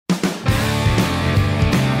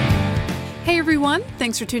everyone.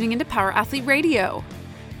 Thanks for tuning into Power Athlete Radio.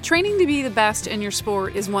 Training to be the best in your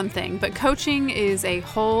sport is one thing, but coaching is a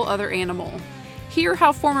whole other animal. Hear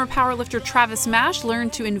how former powerlifter Travis Mash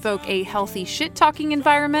learned to invoke a healthy shit-talking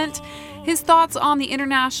environment, his thoughts on the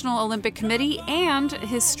International Olympic Committee, and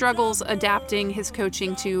his struggles adapting his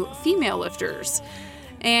coaching to female lifters.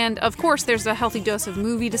 And of course, there's a healthy dose of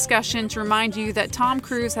movie discussion to remind you that Tom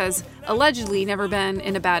Cruise has allegedly never been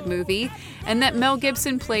in a bad movie, and that Mel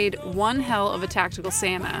Gibson played one hell of a tactical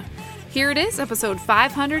Santa. Here it is, episode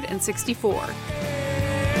 564.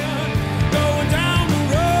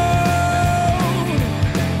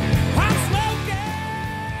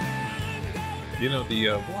 You know,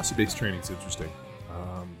 the velocity-based training is interesting.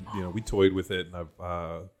 We toyed with it, and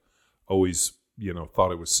I've always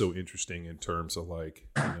thought it was so interesting in terms of like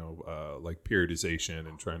periodization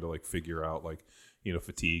and trying to like figure out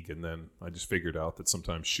fatigue. And then I just figured out that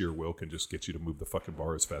sometimes sheer will can just get you to move the fucking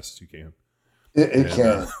bar as fast as you can. It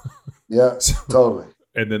can. Yeah, totally.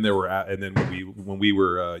 And then when we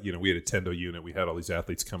were we had a Tendo unit, we had all these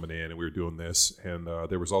athletes coming in and we were doing this, and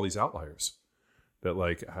there was all these outliers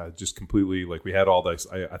that just completely, we had all this,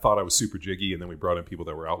 I thought I was super jiggy, and then we brought in people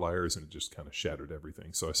that were outliers, and it just kind of shattered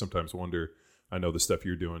everything. So I sometimes wonder, I know the stuff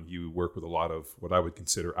you're doing, you work with a lot of what I would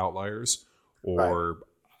consider outliers, or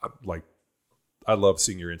right. I love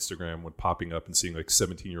seeing your Instagram when popping up and seeing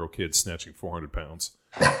 17-year-old kids snatching 400 pounds,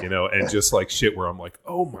 and just shit where I'm like,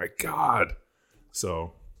 oh my God.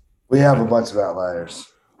 So we have a bunch of outliers.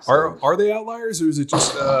 So. Are they outliers, or is it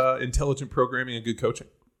just intelligent programming and good coaching?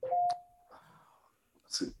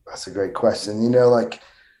 That's a great question.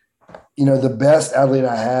 The best athlete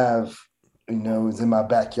I have, is in my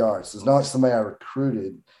backyard. So it's not somebody I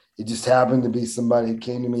recruited. It just happened to be somebody who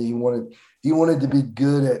came to me. He wanted to be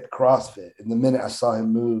good at CrossFit. And the minute I saw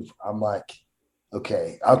him move, I'm like,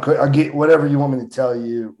 okay, I'll get whatever you want me to tell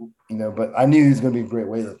you, but I knew he was going to be a great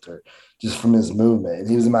weightlifter just from his movement. And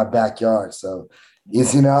he was in my backyard. So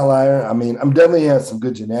is he an outlier? I mean, I'm definitely has some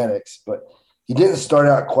good genetics, but he didn't start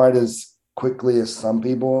out quite as quickly as some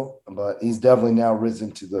people, but he's definitely now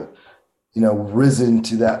risen to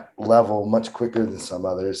that level much quicker than some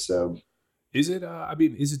others. So is it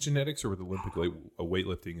is it genetics, or with Olympic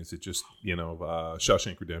weightlifting, is it just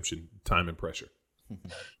Shawshank Redemption, time and pressure?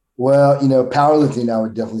 Well, powerlifting, I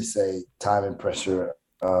would definitely say time and pressure.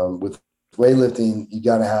 With weightlifting, you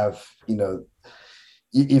got to have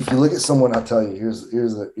if you look at someone, I'll tell you,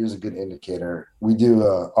 here's a good indicator. We do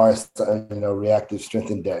reactive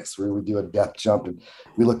strength index, where we do a depth jump and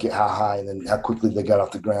we look at how high and then how quickly they got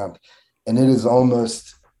off the ground. And it is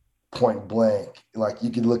almost point blank. You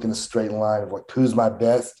could look in a straight line of who's my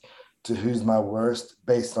best to who's my worst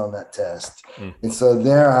based on that test. Mm. And so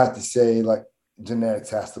there I have to say genetics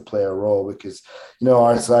has to play a role, because,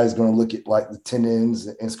 RSI is going to look at the tendons,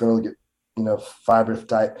 and it's going to look at fiber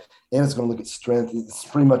type, and it's going to look at strength. It's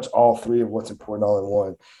pretty much all three of what's important all in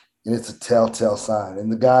one, and it's a telltale sign.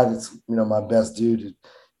 And the guy that's my best dude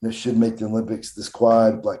who should make the Olympics, this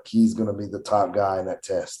quad, he's going to be the top guy in that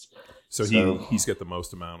test. So he's got the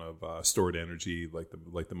most amount of stored energy,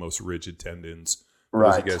 the most rigid tendons. Right.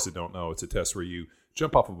 For those of you guys that don't know, it's a test where you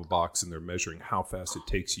jump off of a box and they're measuring how fast it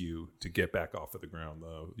takes you to get back off of the ground.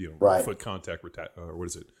 Right. Foot contact. What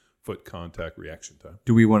is it? Foot contact reaction time.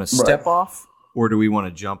 Do we want to step off, or do we want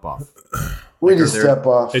to jump off? We just step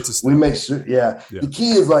off. It's a step. We make sure. Yeah. The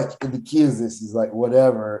key is this is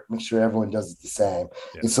whatever. Make sure everyone does it the same.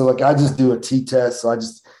 Yeah. And so I just do a T test. So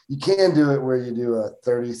you can do it where you do a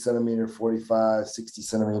 30 centimeter, 45, 60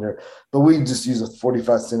 centimeter, but we just use a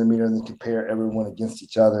 45 centimeter and then compare everyone against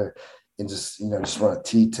each other, and just run a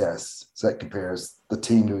T test. So that compares the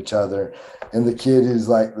team to each other, and the kid who's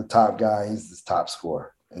the top guy, he's the top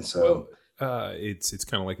scorer. And so it's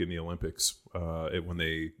kind of like in the Olympics when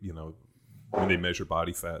they measure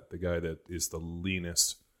body fat, the guy that is the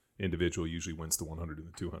leanest individual usually wins the 100 and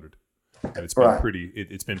the 200. And it's been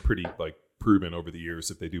it's been pretty proven over the years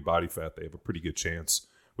that they do body fat, they have a pretty good chance,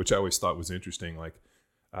 which I always thought was interesting.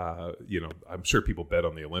 I'm sure people bet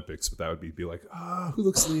on the Olympics, but that would be who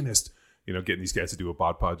looks leanest? Getting these guys to do a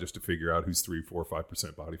bod pod just to figure out who's 3, 4,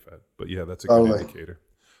 5% body fat. But yeah, that's a good indicator.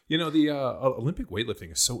 The Olympic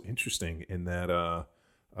weightlifting is so interesting in that,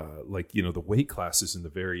 the weight classes and the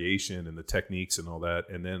variation and the techniques and all that.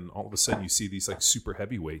 And then all of a sudden you see these super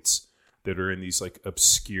heavyweights that are in these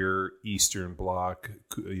obscure Eastern Bloc,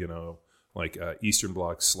 Eastern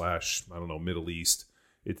Bloc / Middle East.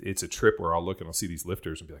 It's a trip where I'll look and I'll see these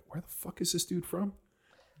lifters and be like, where the fuck is this dude from?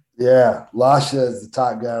 Yeah. Lasha is the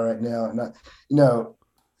top guy right now. And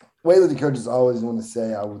weightlifting coaches always want to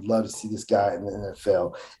say, I would love to see this guy in the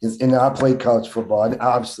NFL. And I played college football.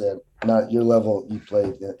 Obviously, not at your level, you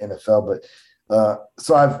played in the NFL, but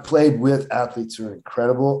So I've played with athletes who are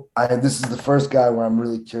incredible. This is the first guy where I'm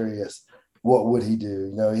really curious. What would he do?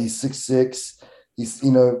 You know, he's 6'6". He's,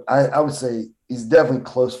 you know, I would say he's definitely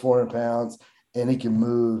close 400 pounds, and he can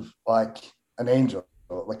move like an angel.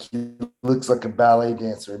 Like he looks like a ballet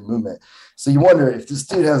dancer in movement. So you wonder if this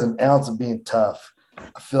dude has an ounce of being tough.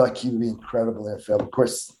 I feel like he would be incredible in the NFL. Of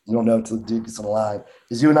course, you don't know until the dude gets on the line.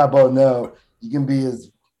 As you and I both know, you can be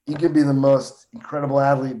the most incredible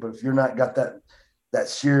athlete, but if you're not got that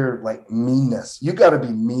sheer like meanness, you got to be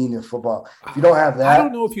mean in football. If you don't have that, I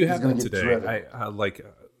don't know if you have that today.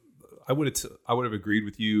 I would have agreed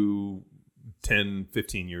with you 10,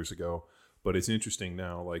 15 years ago, but it's interesting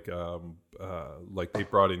now. Like they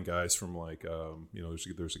brought in guys from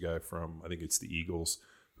there's a guy from, I think it's the Eagles,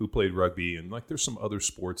 who played rugby, and like there's some other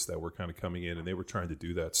sports that were kind of coming in and they were trying to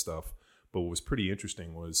do that stuff. But what was pretty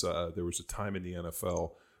interesting was there was a time in the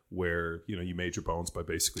NFL where, you know, you made your bones by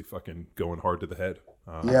basically fucking going hard to the head.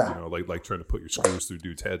 You know, like trying to put your screws through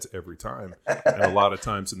dudes' heads every time. And a lot of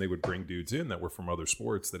times, and they would bring dudes in that were from other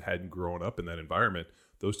sports that hadn't grown up in that environment.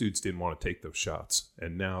 Those dudes didn't want to take those shots.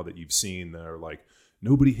 And now that you've seen, they're like,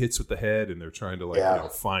 nobody hits with the head, and they're trying to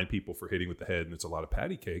find people for hitting with the head, and it's a lot of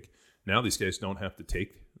patty cake. Now these guys don't have to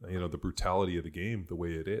take, you know, the brutality of the game the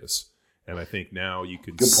way it is. And I think now you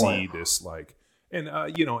can see this like, and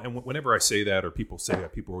you know, and whenever I say that or people say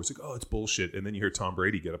that, people are always like, oh, it's bullshit. And then you hear Tom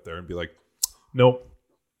Brady get up there and be like, nope,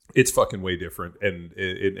 it's fucking way different. And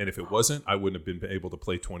if it wasn't, I wouldn't have been able to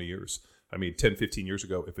play 20 years. I mean, 10, 15 years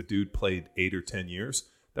ago, if a dude played 8 or 10 years,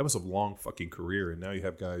 that was a long fucking career. And now you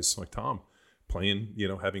have guys like Tom playing, you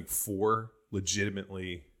know, having 4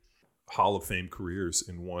 legitimately Hall of Fame careers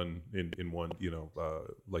in one, you know,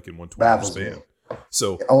 like in one 20-year span.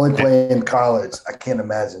 So only playing college, I can't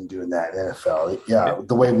imagine doing that in NFL. Yeah,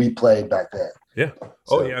 the way we played back then. Yeah.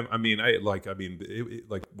 So. Oh yeah. I mean, like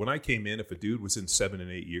when I came in, if a dude was in 7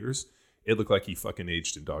 and 8 years, it looked like he fucking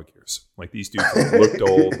aged in dog years. Like these dudes looked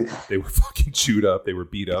old. They were fucking chewed up. They were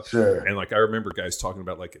beat up. Sure. And like I remember guys talking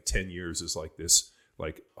about like 10 years is like this.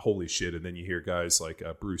 Like, holy shit. And then you hear guys like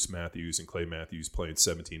Bruce Matthews and Clay Matthews playing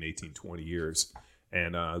 17, 18, 20 years.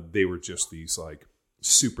 And they were just these like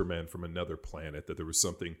supermen from another planet, that there was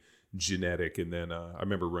something genetic. And then I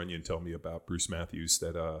remember Runyon telling me about Bruce Matthews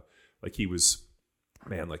that like he was,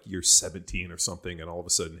 man, like year 17 or something. And all of a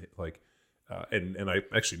sudden, like, and I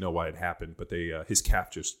actually know why it happened, but his calf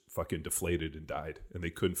just fucking deflated and died. And they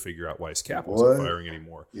couldn't figure out why his calf wasn't firing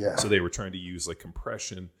anymore. Yeah. So they were trying to use like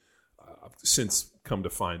compression. Since come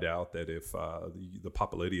to find out that if the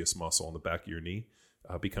popliteus muscle on the back of your knee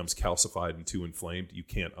becomes calcified and too inflamed, you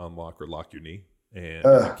can't unlock or lock your knee. And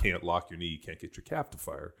if you can't lock your knee, you can't get your calf to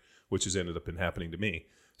fire, which has ended up happening to me.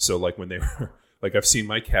 So like when they were, like I've seen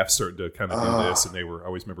my calf starting to kind of do this, and I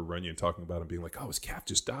always remember Runyon talking about him being like, oh, his calf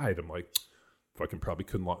just died. I'm like, fucking probably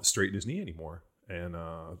couldn't straighten his knee anymore. And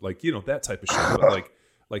like, you know, that type of shit. But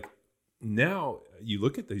like now you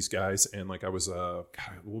look at these guys, and like I was what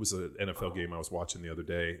was the NFL game I was watching the other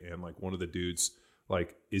day, and like one of the dudes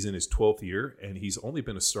like is in his 12th year, and he's only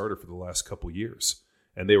been a starter for the last couple years.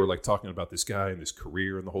 And they were like talking about this guy and his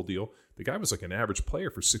career and the whole deal. The guy was like an average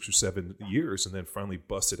player for 6 or 7 years, and then finally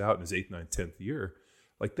busted out in his 8th, 9th, 10th year.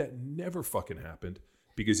 Like that never fucking happened,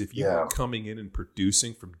 because if you were coming in and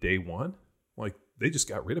producing from day one, like they just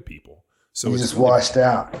got rid of people. So he just washed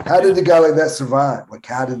out. How did the guy like that survive? Like,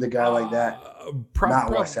 how did the guy like that not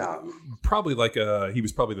wash out? Probably like he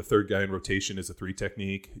was probably the third guy in rotation as a 3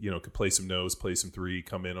 technique. You know, could play some nose, play some 3,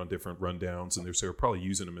 come in on different rundowns, and they were probably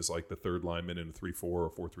using him as like the third lineman in a 3-4 or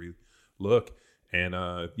 4-3 look. And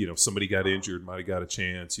you know, somebody got injured, might have got a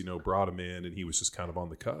chance. You know, brought him in, and he was just kind of on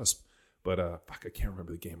the cusp. But fuck, I can't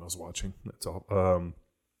remember the game I was watching. That's all.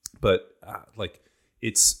 But like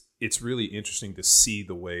it's really interesting to see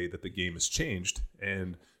the way that the game has changed,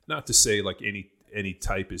 and not to say like any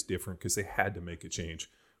type is different, because they had to make a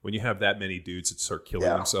change. When you have that many dudes that start killing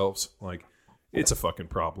themselves, like it's a fucking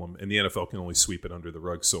problem, and the NFL can only sweep it under the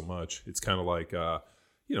rug so much. It's kind of like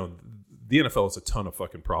you know, the NFL has a ton of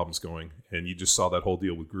fucking problems going, and you just saw that whole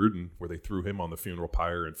deal with Gruden where they threw him on the funeral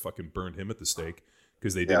pyre and fucking burned him at the stake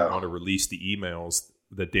because they didn't want to release the emails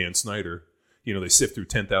that Dan Snyder, you know, they sift through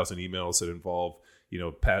 10,000 emails that involve, you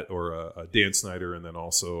know, Pat or Dan Snyder, and then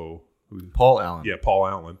also Paul Allen. Yeah, Paul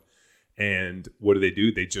Allen. And what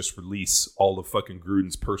do? They just release all of fucking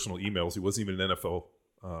Gruden's personal emails. He wasn't even an NFL,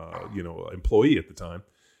 you know, employee at the time.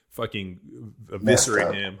 Fucking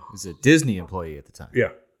eviscerate him. He was a Disney employee at the time. Yeah,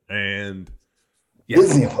 and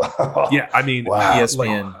Disney. Yeah, I mean,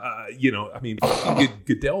 ESPN. Like, you know, I mean,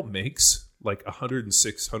 Goodell makes like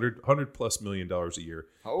 $100 plus million a year.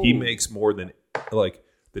 Oh. He makes more than like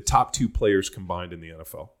the top 2 players combined in the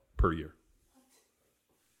NFL per year.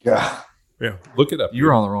 Yeah. Yeah, look it up. You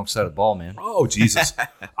were on the wrong side of the ball, man. Oh Jesus,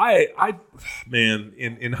 man.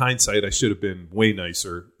 In hindsight, I should have been way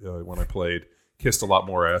nicer when I played. Kissed a lot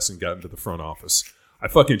more ass and got into the front office. I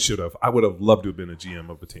fucking should have. I would have loved to have been a GM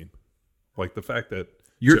of a team. Like the fact that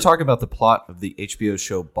You're talking about the plot of the HBO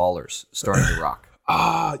show Ballers, starring The Rock.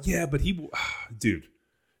 Yeah, but he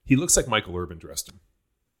looks like Michael Irvin dressed him.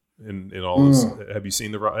 In all this, have you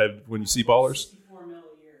seen when you see Ballers? 64 million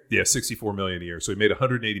a year. Yeah, 64 million a year. So he made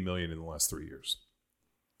 180 million in the last 3 years.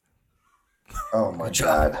 Oh my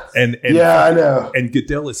God. And yeah, I know. And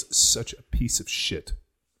Goodell is such a piece of shit.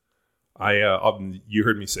 You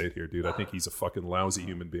heard me say it here, dude. I think he's a fucking lousy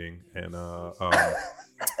human being, and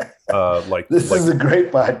this is a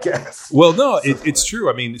great podcast. Well, no, it's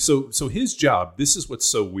true. I mean, so his job. This is what's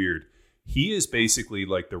so weird. He is basically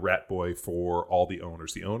like the rat boy for all the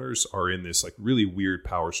owners. The owners are in this like really weird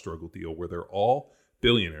power struggle deal where they're all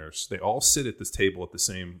billionaires. They all sit at this table at the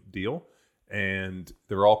same deal, and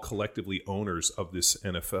they're all collectively owners of this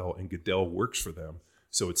NFL. And Goodell works for them,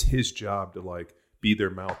 so it's his job to like be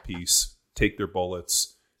their mouthpiece, take their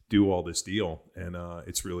bullets, do all this deal, and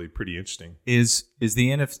it's really pretty interesting. Is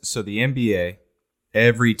the so the NBA,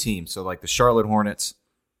 every team, so like the Charlotte Hornets,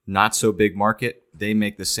 not so big market, they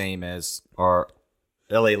make the same as our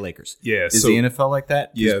LA Lakers. Yeah, is the NFL like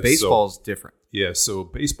that? Yeah, baseball's different. Yeah, so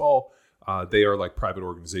baseball, they are like private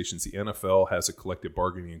organizations. The NFL has a collective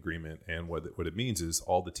bargaining agreement, and what it means is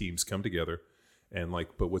all the teams come together, and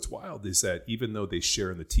but what's wild is that even though they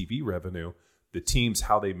share in the TV revenue, the teams,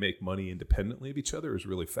 how they make money independently of each other is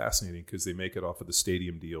really fascinating because they make it off of the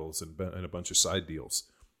stadium deals and a bunch of side deals.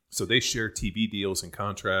 So they share TV deals and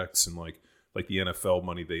contracts and like the NFL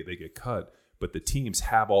money, they get cut. But the teams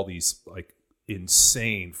have all these like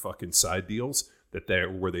insane fucking side deals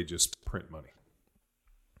where they just print money.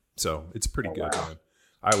 So it's pretty good, man.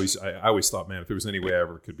 I always thought, man, if there was any way I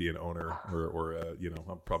ever could be an owner or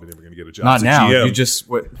I'm probably never going to get a job. Not now. GM. You just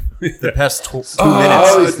the past 2 minutes. I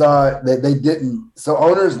always thought that they didn't. So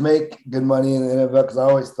owners make good money in the NFL because I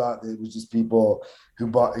always thought that it was just people who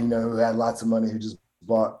bought, who had lots of money who just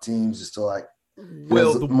bought teams just to like.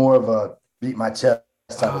 More of a beat my chest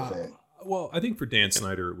type of thing. Well, I think for Dan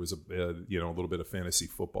Snyder it was a little bit of fantasy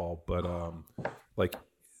football, but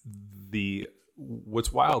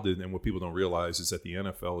what's wild and what people don't realize is that the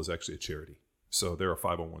NFL is actually a charity. So they're a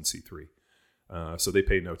 501c3. So they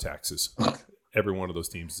pay no taxes. Every one of those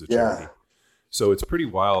teams is a charity. Yeah. So it's pretty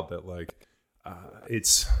wild that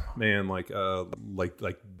it's man like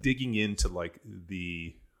digging into like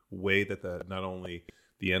the way that not only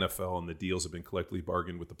the NFL and the deals have been collectively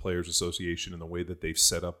bargained with the Players Association and the way that they've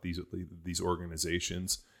set up these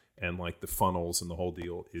organizations and like the funnels and the whole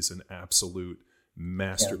deal is an absolute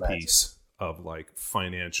masterpiece of like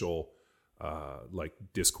financial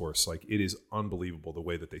discourse. Like it is unbelievable the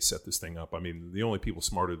way that they set this thing up. I mean, the only people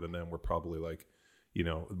smarter than them were probably like,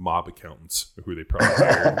 mob accountants who they probably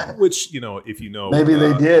hired, which, if maybe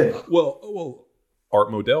they did. Well, Art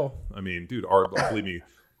Modell. I mean, dude, believe me,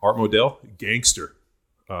 Art Modell, gangster.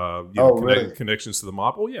 Really? Connections to the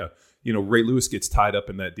mob. Oh yeah. Ray Lewis gets tied up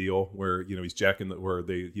in that deal where, he's jacking where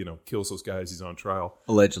they, kills those guys. He's on trial.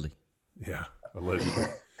 Allegedly. Yeah. Allegedly.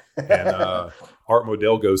 And Art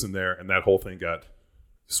Modell goes in there and that whole thing got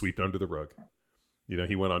swept under the rug.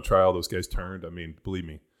 He went on trial. Those guys turned. I mean, believe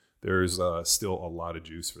me, there's still a lot of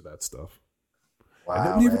juice for that stuff. Wow, and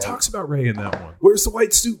nobody ever talks about Ray in that one. Where's the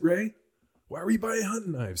white suit, Ray? Why were you buying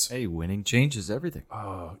hunting knives? Hey, winning changes everything.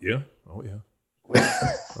 Yeah. Oh, yeah.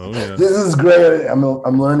 Oh, yeah. This is great.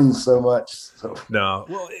 I'm learning so much. So. No.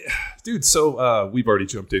 Well, dude, so we've already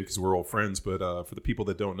jumped in because we're old friends, but for the people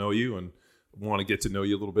that don't know you and want to get to know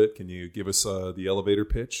you a little bit, can you give us the elevator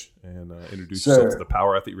pitch and introduce yourself to the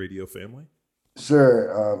Power Athlete Radio family?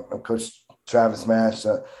 Sure. I'm Coach Travis Mash.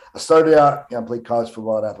 I started out, I played college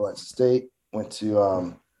football at Appalachian State. Went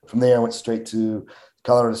to, from there, I went straight to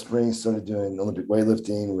Colorado Springs, started doing Olympic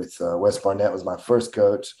weightlifting with Wes Barnett was my first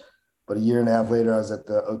coach. But a year and a half later, I was at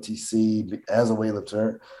the OTC as a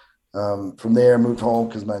weightlifter. From there, I moved home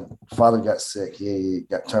because my father got sick. He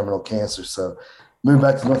got terminal cancer. So moved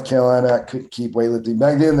back to North Carolina. I couldn't keep weightlifting.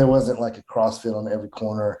 Back then, there wasn't like a CrossFit on every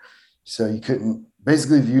corner. So you couldn't –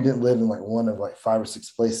 basically, if you didn't live in like one of like 5 or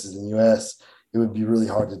 6 places in the U.S., it would be really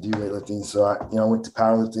hard to do weightlifting. So I went to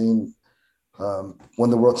powerlifting, won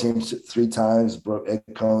the world championship 3 times, broke Ed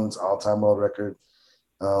Cohn's all-time world record.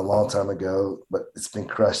 A long time ago, but it's been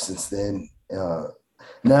crushed since then.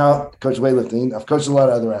 Now, coach weightlifting. I've coached a lot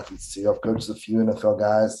of other athletes too. I've coached a few NFL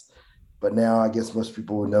guys, but now I guess most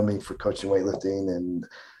people would know me for coaching weightlifting. And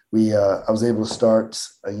I was able to start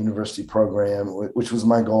a university program, which was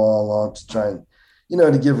my goal all along, to try and,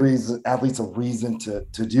 to give athletes a reason to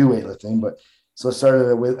do weightlifting. But so I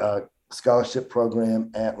started with a scholarship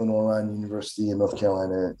program at Lenoir-Rhyne University in North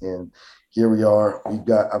Carolina, and here we are. I've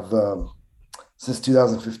since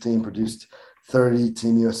 2015 produced 30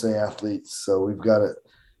 Team USA athletes, so we've got a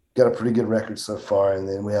pretty good record so far, and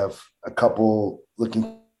then we have a couple looking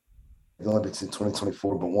at the Olympics in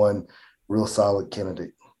 2024, but one real solid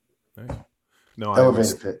candidate. Nice. No,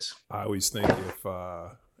 Elevator pitch. I always think if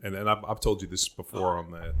and I've told you this before on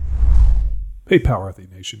that. Hey, Power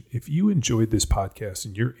Athlete Nation, if you enjoyed this podcast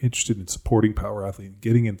and you're interested in supporting Power Athlete and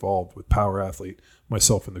getting involved with Power Athlete,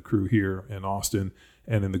 myself and the crew here in Austin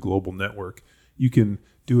and in the global network, you can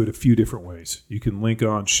do it a few different ways. You can link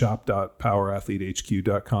on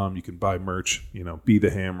shop.powerathletehq.com. You can buy merch, Be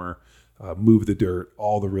the Hammer, Move the Dirt,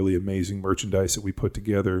 all the really amazing merchandise that we put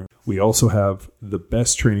together. We also have the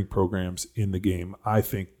best training programs in the game. I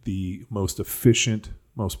think the most efficient,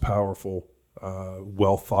 most powerful,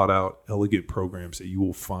 well thought out, elegant programs that you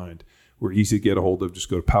will find. We're easy to get a hold of. Just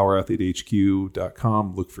go to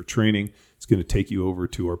powerathletehq.com, look for training. It's going to take you over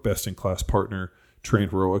to our best in class partner, Train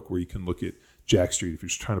Heroic, where you can look at Jack Street. If you're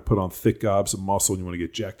just trying to put on thick gobs of muscle and you want to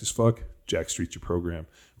get jacked as fuck, Jack Street's your program.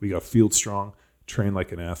 We got Field Strong, Train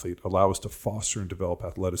Like an Athlete, allow us to foster and develop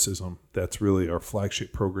athleticism. That's really our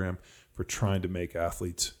flagship program for trying to make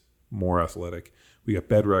athletes more athletic. We got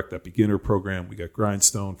Bedrock, that beginner program. We got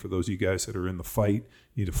Grindstone for those of you guys that are in the fight.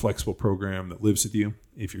 You need a flexible program that lives with you.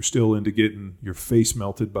 If you're still into getting your face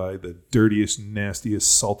melted by the dirtiest,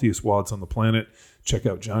 nastiest, saltiest wads on the planet, check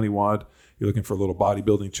out Johnny Wad. You're looking for a little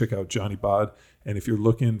bodybuilding, check out Johnny Bod. And if you're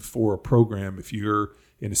looking for a program, if you're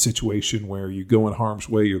in a situation where you go in harm's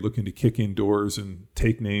way, you're looking to kick indoors and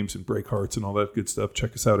take names and break hearts and all that good stuff,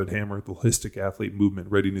 check us out at Hammer, the Holistic Athlete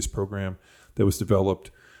Movement Readiness Program that was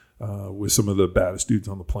developed with some of the baddest dudes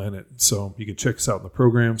on the planet. So you can check us out in the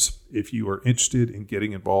programs. If you are interested in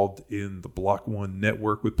getting involved in the Block One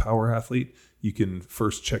network with Power Athlete, you can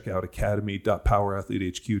first check out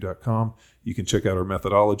academy.powerathletehq.com. You can check out our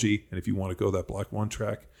methodology. And if you want to go that Block One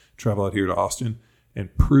track, travel out here to Austin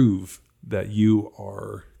and prove that you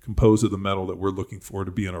are composed of the metal that we're looking for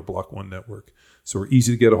to be in our Block One network. So we're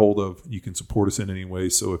easy to get a hold of. You can support us in any way.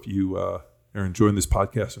 So if you are enjoying this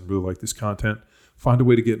podcast and really like this content, find a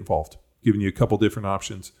way to get involved. Giving you a couple different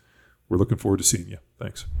options. We're looking forward to seeing you.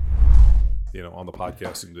 Thanks. On the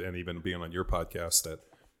podcast and even being on your podcast, that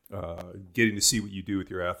getting to see what you do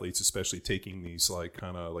with your athletes, especially taking these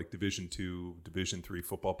kind of Division II, Division III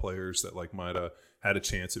football players that might have had a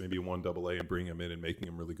chance at maybe 1AA and bring them in and making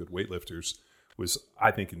them really good weightlifters was,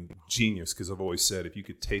 I think, genius. Because I've always said if you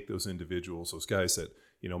could take those individuals, those guys that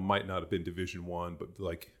might not have been Division I, but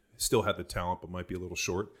still had the talent but might be a little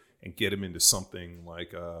short, and get them into something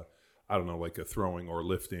like a throwing or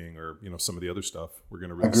lifting or some of the other stuff, we're going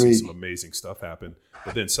to really see some amazing stuff happen.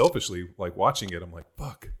 But then selfishly, watching it, I'm like,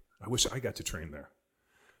 fuck, I wish I got to train there.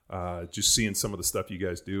 Just seeing some of the stuff you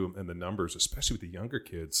guys do and the numbers, especially with the younger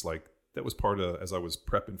kids, that was part of, as I was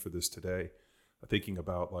prepping for this today, thinking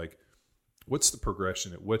about what's the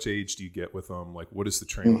progression? At what age do you get with them? What does the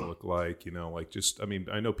training look like?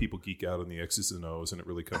 I know people geek out on the X's and O's, and it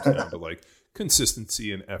really comes down to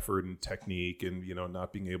consistency and effort and technique and,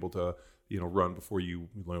 not being able to, run before you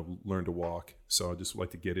learn to walk. So I just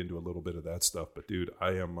like to get into a little bit of that stuff. But dude,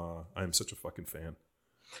 I am such a fucking fan.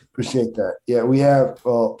 Appreciate that. Yeah, we have,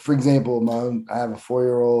 for example, I have a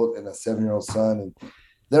 4-year-old and a 7-year-old son, and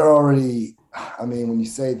they're already, when you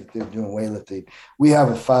say that they're doing weightlifting, we have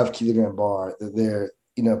a 5-kilogram bar that they're,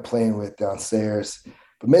 playing with downstairs,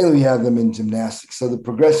 but mainly we have them in gymnastics. So the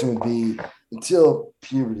progression would be until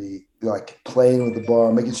puberty, playing with the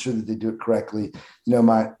bar, making sure that they do it correctly.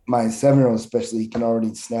 My 7-year-old especially, he can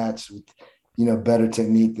already snatch with, better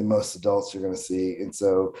technique than most adults are going to see. And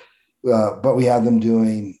so, but we have them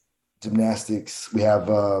doing gymnastics. We have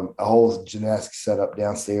a whole gymnastics setup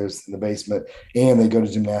downstairs in the basement, and they go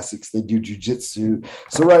to gymnastics. They do jujitsu.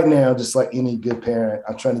 So right now, just like any good parent,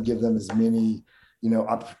 I'm trying to give them as many,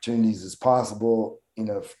 opportunities as possible,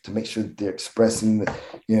 to make sure that they're expressing,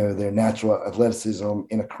 their natural athleticism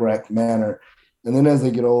in a correct manner. And then as they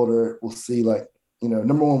get older, we'll see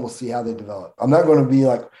number one, we'll see how they develop. I'm not going to be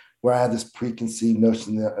where I have this preconceived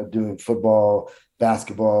notion of doing football,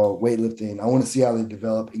 basketball, weightlifting. I want to see how they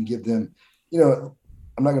develop and give them, I'm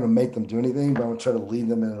not going to make them do anything, but I'm going to try to lead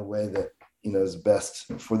them in a way that, is best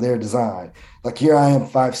for their design. Here I am,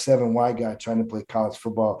 5'7" white guy trying to play college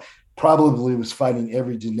football, probably was fighting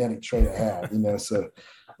every genetic trait I had, so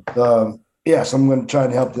I'm going to try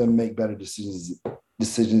and help them make better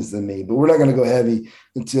decisions than me, but we're not going to go heavy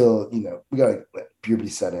until, we got to let puberty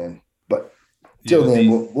set in, but till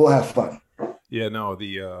then we'll have fun. Yeah, no,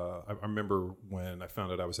 I remember when I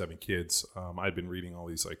found out I was having kids, I'd been reading all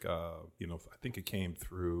these, like, I think it came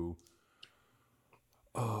through,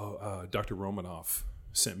 Dr. Romanoff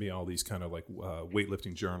sent me all these kind of like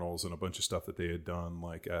weightlifting journals and a bunch of stuff that they had done,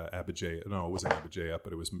 like Abijay. No, it wasn't Abijay,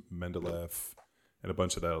 but it was Mendeleev and a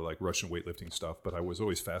bunch of that like Russian weightlifting stuff. But I was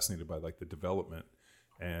always fascinated by like the development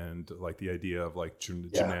and like the idea of like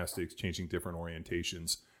gymnastics, changing different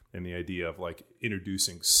orientations, and the idea of like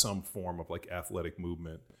introducing some form of like athletic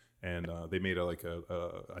movement. And they made I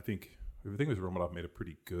think it was Romanov made a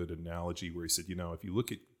pretty good analogy where he said, if you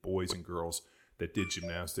look at boys and girls that did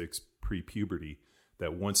gymnastics pre-puberty,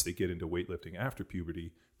 that once they get into weightlifting after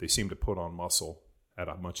puberty, they seem to put on muscle at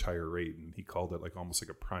a much higher rate. And he called it like almost like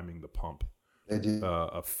a priming the pump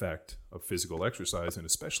effect of physical exercise, and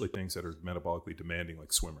especially things that are metabolically demanding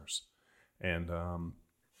like swimmers. And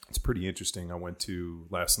it's pretty interesting. I went to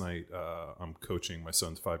last night, I'm coaching my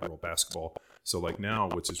son's 5-year-old basketball. So like now,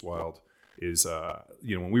 which is wild, is,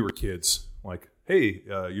 when we were kids, like, hey,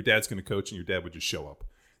 your dad's going to coach, and your dad would just show up.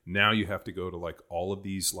 Now you have to go to like all of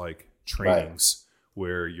these like trainings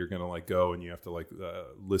where you're going to like go and you have to like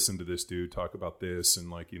listen to this dude talk about this and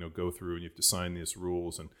like, go through and you have to sign these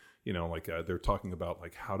rules. And, they're talking about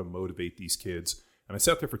like how to motivate these kids. And I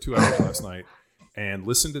sat there for 2 hours last night and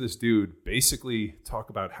listened to this dude basically talk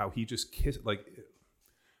about how he just kissed, like,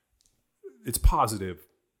 it's positive,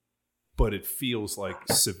 but it feels like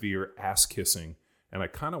severe ass kissing. And I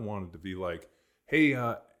kind of wanted to be like, hey,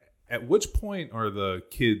 at which point are the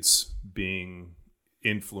kids being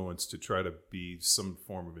influenced to try to be some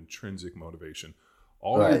form of intrinsic motivation?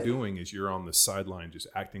 All you're doing is you're on the sideline just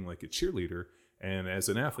acting like a cheerleader. And as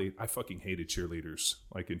an athlete, I fucking hated cheerleaders,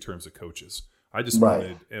 like in terms of coaches. I just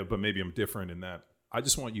wanted, but maybe I'm different in that I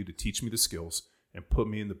just want you to teach me the skills and put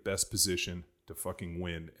me in the best position to fucking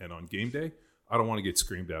win. And on game day, I don't want to get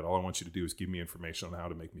screamed at. All I want you to do is give me information on how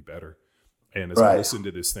to make me better. And as I listened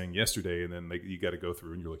to this thing yesterday, and then like you got to go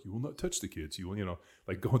through, and you're like, you will not touch the kids. You will,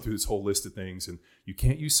 like going through this whole list of things, and you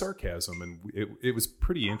can't use sarcasm. And it was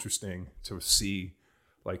pretty interesting to see,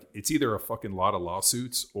 like, it's either a fucking lot of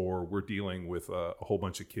lawsuits or we're dealing with a whole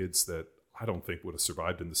bunch of kids that I don't think would have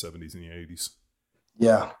survived in the 70s and the 80s.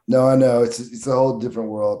 Yeah, no, I know it's a whole different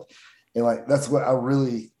world, and like that's what I'm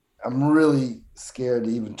really scared to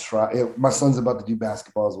even try. My son's about to do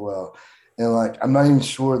basketball as well. And like, I'm not even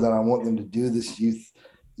sure that I want them to do this youth,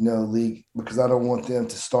 league, because I don't want them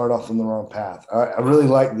to start off on the wrong path. I really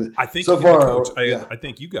like the. I think so you far. Coach. I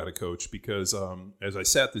think you got to coach because as I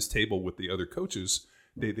sat at this table with the other coaches,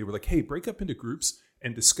 they were like, "Hey, break up into groups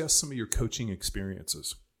and discuss some of your coaching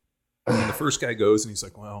experiences." And the first guy goes and he's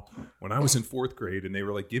like, "Well, when I was in 4th grade, and they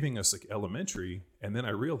were like giving us like elementary, and then I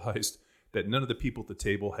realized that none of the people at the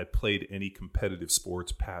table had played any competitive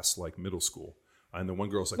sports past like middle school." And the one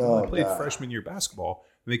girl's like, I played freshman year basketball.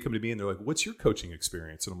 And they come to me and they're like, what's your coaching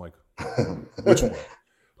experience? And I'm like, which one?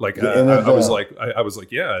 Like, I was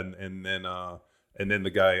like, yeah. And then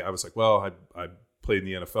the guy, I was like, well, I played in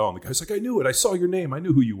the NFL. And the guy's like, I knew it. I saw your name. I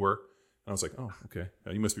knew who you were. And I was like, oh, okay.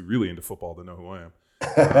 You must be really into football to know who I am.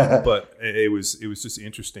 But it was just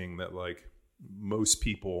interesting that like most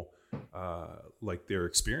people, like their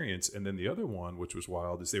experience. And then the other one, which was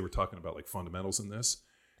wild, is they were talking about like fundamentals in this.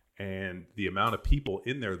 And the amount of people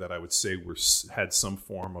in there that I would say had some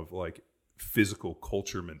form of like physical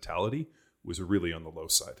culture mentality was really on the low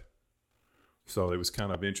side. So it was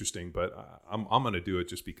kind of interesting, but I'm going to do it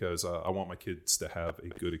just because I want my kids to have a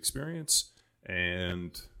good experience.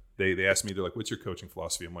 And they asked me, they're like, what's your coaching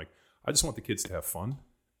philosophy? I'm like, I just want the kids to have fun,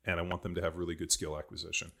 and I want them to have really good skill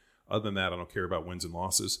acquisition. Other than that, I don't care about wins and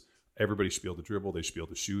losses. Everybody should be able to dribble. They should be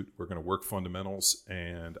able to shoot. We're going to work fundamentals,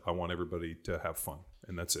 and I want everybody to have fun.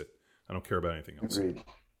 And that's it. I don't care about anything else. Agreed.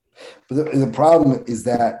 But the problem is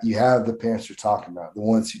that you have the parents you're talking about, the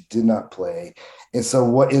ones who did not play. And so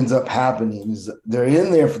what ends up happening is they're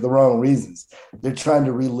in there for the wrong reasons. They're trying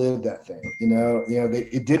to relive that thing.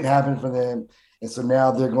 It didn't happen for them. And so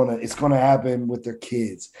now it's going to happen with their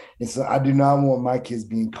kids. And so I do not want my kids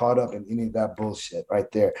being caught up in any of that bullshit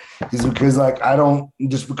right there. It's because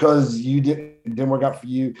just because you didn't work out for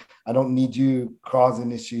you, I don't need you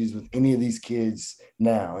causing issues with any of these kids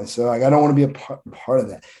now. And so I don't want to be a part of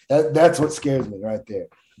that. That's what scares me right there.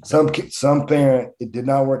 Some parent, it did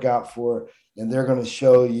not work out for, and they're going to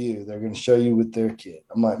show you with their kid.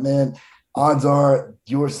 I'm like, man, odds are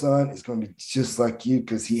your son is going to be just like you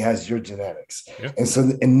because he has your genetics. Yeah.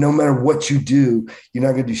 And no matter what you do, you're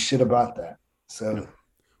not going to do shit about that. So, yeah.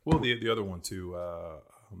 Well, the other one too,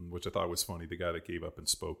 which I thought was funny, the guy that gave up and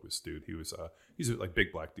spoke was dude. He's a like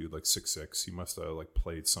big black dude, like 6'6". He must have like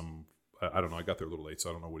played some, I don't know. I got there a little late, so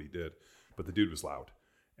I don't know what he did, but the dude was loud.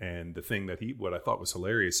 And the thing that what I thought was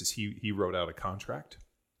hilarious is he wrote out a contract,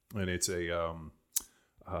 and it's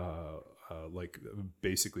like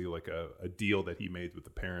basically like a deal that he made with the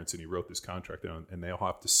parents, and he wrote this contract down, and they'll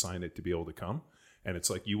have to sign it to be able to come. And it's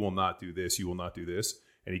like, you will not do this, you will not do this.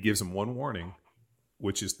 And he gives them one warning,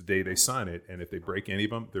 which is the day they sign it. And if they break any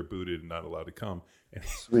of them, they're booted and not allowed to come. And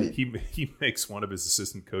he makes one of his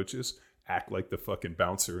assistant coaches act like the fucking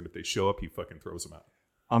bouncer. And if they show up, he fucking throws them out.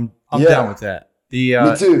 I'm down with that. Me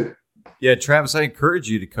too. Yeah, Travis, I encourage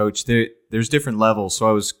you to coach. There's different levels. So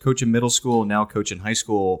I was coaching middle school, now coaching high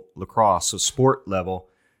school lacrosse. So sport level,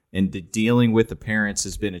 and dealing with the parents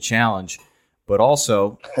has been a challenge, but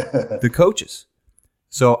also the coaches.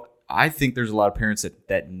 So I think there's a lot of parents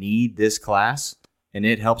that need this class, and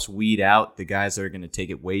it helps weed out the guys that are going to take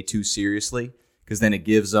it way too seriously, because then it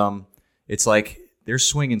gives them, it's like they're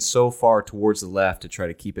swinging so far towards the left to try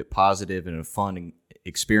to keep it positive and a fun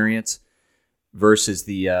experience versus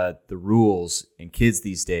the rules and kids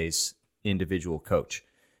these days, individual coach.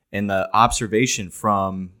 And the observation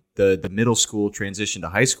from the middle school transition to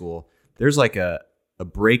high school, there's like a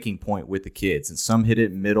breaking point with the kids, and some hit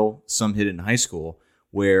it in middle, some hit it in high school,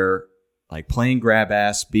 where like playing grab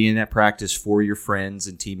ass, being at practice for your friends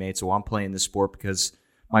and teammates. Oh, I'm playing this sport because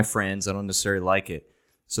my friends, I don't necessarily like it.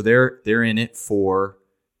 So they're in it for,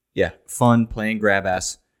 fun, playing grab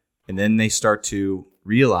ass. And then they start to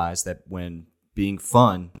realize that when being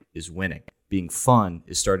fun is winning, being fun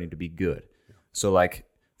is starting to be good. So like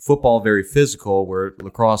football, very physical, where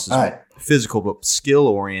lacrosse is physical but skill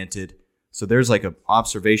oriented. So there's like an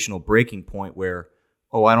observational breaking point where,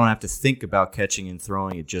 I don't have to think about catching and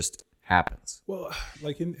throwing. It just happens. Well,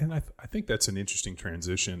 like, and I think that's an interesting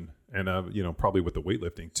transition, and probably with the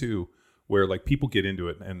weightlifting too, where like people get into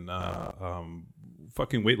it, and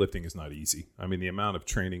fucking weightlifting is not easy. I mean, the amount of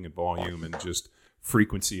training and volume and just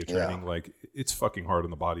frequency of training, like it's fucking hard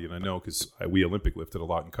on the body. And I know because we Olympic lifted a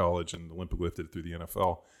lot in college, and Olympic lifted through the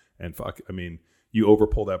NFL, and you over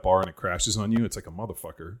pull that bar and it crashes on you, it's like a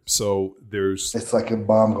motherfucker. So it's like a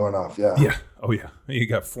bomb going off. Yeah. Oh yeah. You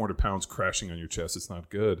got 400 pounds crashing on your chest. It's not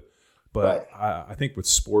good. But I think with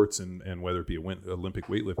sports and whether it be Olympic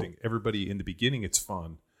weightlifting, everybody in the beginning, it's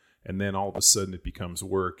fun. And then all of a sudden it becomes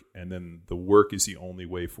work. And then the work is the only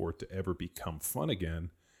way for it to ever become fun again.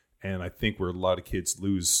 And I think where a lot of kids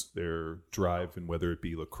lose their drive, and whether it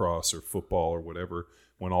be lacrosse or football or whatever,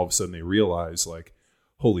 when all of a sudden they realize like,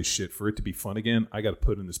 holy shit, for it to be fun again, I got to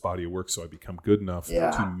put in this body of work so I become good enough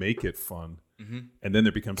to make it fun. Mm-hmm. And then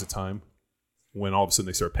there becomes a time when all of a sudden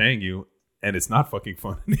they start paying you and it's not fucking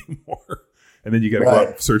fun anymore. And then you got to go out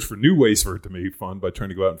and search for new ways for it to make fun by trying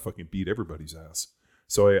to go out and fucking beat everybody's ass.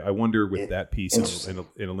 So I wonder with that piece in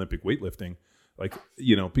Olympic weightlifting, like,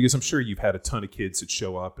 because I'm sure you've had a ton of kids that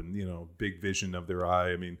show up and, big vision of their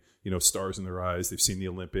eye. I mean, stars in their eyes. They've seen the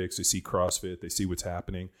Olympics. They see CrossFit. They see what's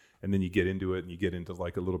happening. And then you get into it, and you get into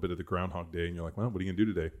like a little bit of the Groundhog Day, and you're like, well, what are you going to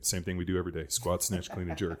do today? Same thing we do every day: squat, snatch, clean,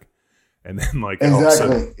 and jerk. And then like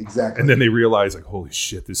exactly. And then they realize like, holy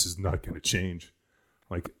shit, this is not going to change.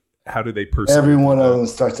 Like, how do they persevere? Every one of them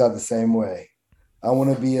starts out the same way. I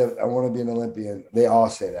want to be an Olympian. They all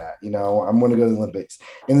say that. I'm going to go to the Olympics.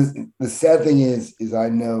 And the sad thing is I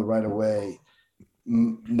know right away,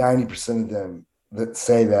 90% of them that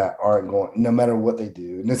say that aren't going, no matter what they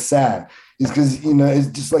do. And it's sad. It's because, it's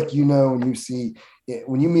just like,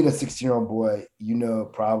 when you meet a 16-year-old boy,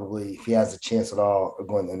 probably if he has a chance at all of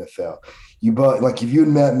going to the NFL. Like if you had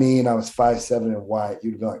met me and I was 5'7" and white,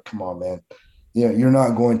 you'd be like, come on, man. You're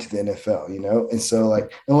not going to the NFL, And so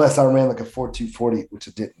like, unless I ran like a 4.240, which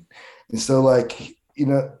I didn't. And so like,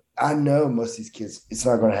 I know most of these kids, it's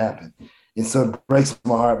not going to happen. And so it breaks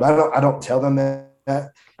my heart, but I don't tell them that.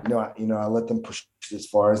 I let them push as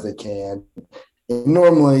far as they can. And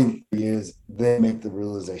normally they make the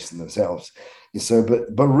realization themselves. And so,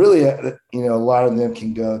 but really, a lot of them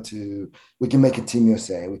can go to, we can make a Team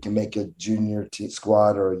USA, we can make a junior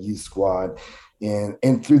squad or a youth squad.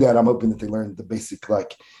 And through that, I'm hoping that they learn the basic,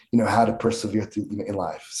 how to persevere through in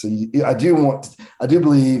life. So I do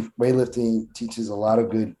believe weightlifting teaches a lot of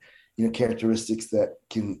good, characteristics that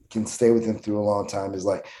can stay with them through a long time. Is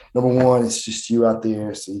like, number one, it's just you out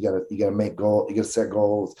there. So you gotta make goals, you gotta set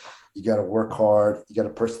goals, you gotta work hard, you gotta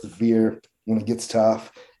persevere when it gets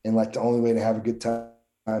tough. And like the only way to have a good time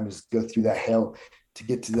is go through that hell to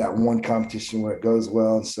get to that one competition where it goes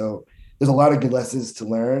well. And so there's a lot of good lessons to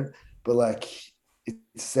learn, but like,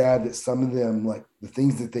 it's sad that some of them, like the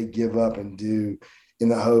things that they give up and do in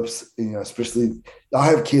the hopes, especially I'll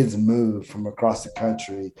have kids move from across the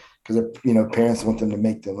country because, parents want them to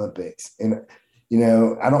make the Olympics. And,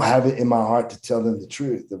 I don't have it in my heart to tell them the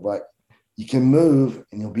truth of like, you can move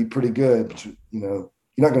and you'll be pretty good, but you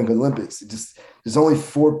you're not going to go to the Olympics. There's only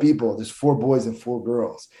 4 people. There's 4 boys and 4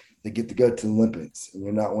 girls that get to go to the Olympics, and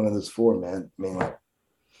you're not one of those 4, man. I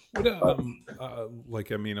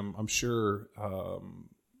mean, I'm sure,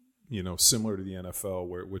 similar to the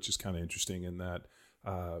NFL, which is kind of interesting in that,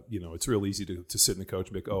 it's real easy to sit in the coach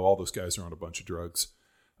and be like, oh, all those guys are on a bunch of drugs.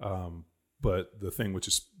 But the thing which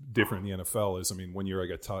is different in the NFL is, 1 year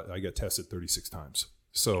I got tested 36 times.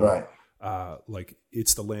 So, right.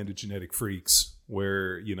 It's the land of genetic freaks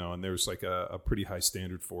where, and there's like a pretty high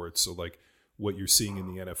standard for it. So like what you're seeing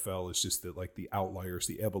in the NFL is just that, like, the outliers,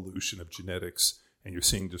 the evolution of genetics, and you're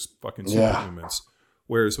seeing just fucking superhumans.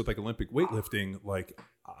 Whereas with like Olympic weightlifting, like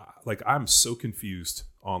I'm so confused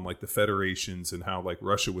on like the federations and how like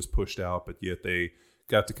Russia was pushed out, but yet they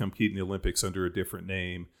got to compete in the Olympics under a different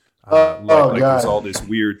name. There's all this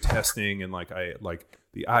weird testing and like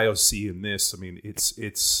the IOC and this.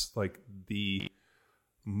 It's like the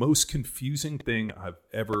most confusing thing I've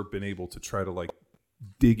ever been able to try to like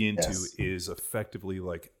dig into is effectively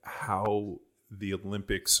like how the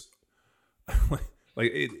Olympics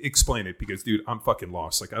explain it, because dude, I'm fucking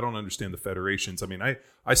lost. Like, I don't understand the federations.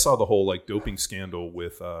 I saw the whole like doping scandal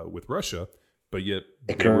with Russia, but yet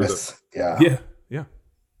yeah.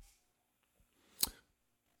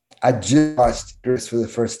 I just watched Icarus for the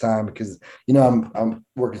first time because, I'm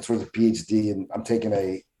working towards a PhD and I'm taking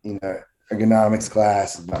a, ergonomics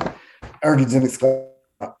class, ergonomics class.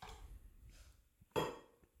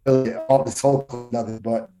 All this whole nothing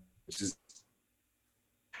but just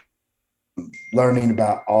learning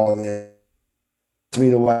about all of this.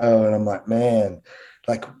 And I'm like, man,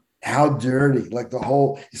 like how dirty, like the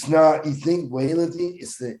whole, it's not, you think weightlifting,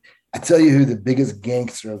 I tell you who the biggest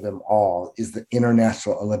gangster of them all is, the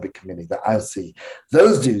International Olympic Committee, the IOC.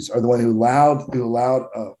 Those dudes are the one who allowed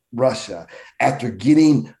Russia after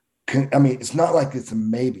getting, it's not like it's a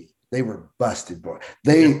maybe. They were busted, boy.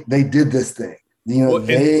 They did this thing.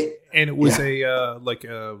 And it was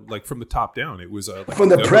like from the top down. It was from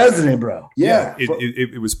the president, bro. Yeah.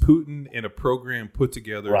 It was Putin and a program put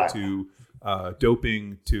together to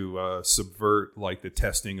doping, to subvert like the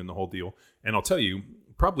testing and the whole deal. And I'll tell you,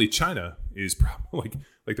 probably China is probably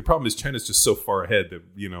like the problem is China's just so far ahead that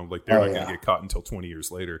they're not going to get caught until 20 years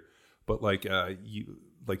later. But like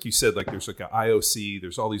you said, like there's like an IOC,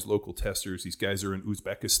 there's all these local testers. These guys are in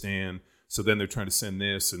Uzbekistan. So then they're trying to send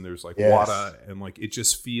this, and there's like WADA, and like it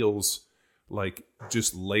just feels like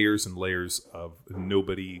just layers and layers of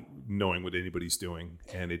nobody knowing what anybody's doing,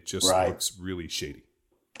 and it just looks really shady.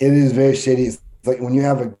 It is very shady. It's like when you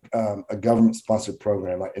have a government-sponsored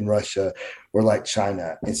program like in Russia or like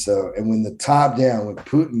China, and when the top down, when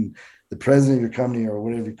Putin, the president of your company or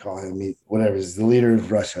whatever you call him, whatever is the leader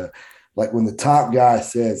of Russia, like when the top guy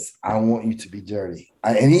says, "I want you to be dirty,"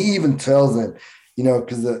 and he even tells them.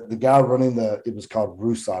 Because the guy running it was called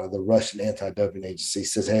RUSADA, the Russian anti-doping agency,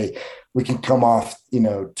 says, "Hey, we can come off,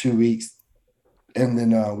 2 weeks, and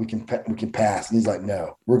then we can pass." And he's like,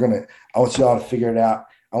 "No, I want y'all to figure it out.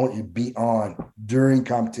 I want you to be on during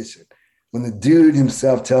competition." When the dude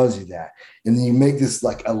himself tells you that, and then you make this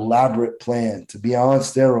like elaborate plan to be on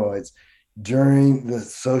steroids during the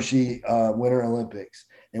Sochi Winter Olympics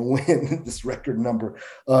and win this record number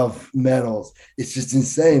of medals, it's just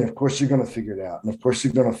insane. Of course, you're going to figure it out. And of course,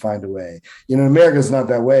 you're going to find a way. America's not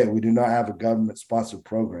that way. We do not have a government-sponsored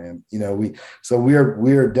program. We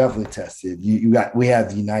are definitely tested. We have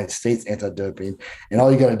the United States anti-doping, and all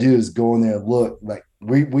you got to do is go in there and look. Like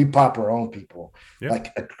we pop our own people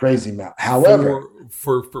like a crazy amount. However,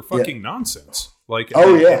 for fucking nonsense. Like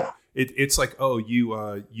it's like, oh,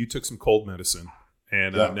 you took some cold medicine.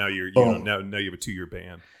 And now you're now you have a 2-year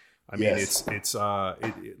ban.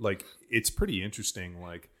 It's pretty interesting.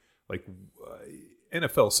 Like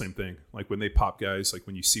NFL, same thing. Like when they pop guys, like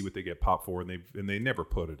when you see what they get popped for, and they never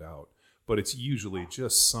put it out, but it's usually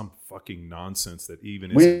just some fucking nonsense that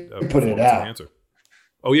even isn't a put it out. Answer.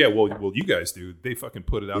 Oh yeah, well you guys do. They fucking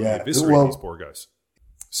put it out and eviscerate these poor guys.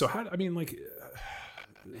 So how do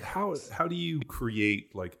you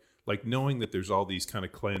create like knowing that there's all these kind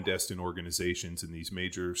of clandestine organizations and these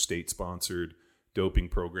major state-sponsored doping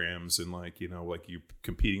programs, and like you're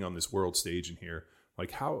competing on this world stage in here,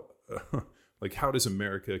 like how does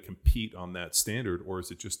America compete on that standard? Or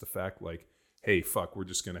is it just the fact like, hey, fuck, we're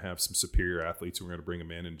just going to have some superior athletes and we're going to bring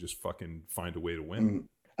them in and just fucking find a way to win?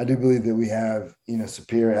 I do believe that we have,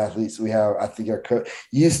 superior athletes. We have, I think our coach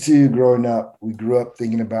used to growing up, we grew up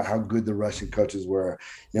thinking about how good the Russian coaches were.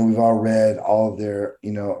 We've all read all of their,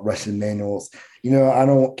 Russian manuals. I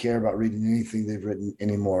don't care about reading anything they've written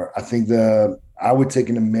anymore. I think I would take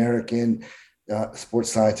an American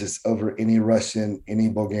sports scientist over any Russian, any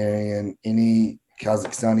Bulgarian, any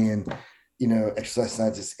Kazakhstanian, exercise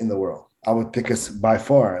scientists in the world. I would pick us by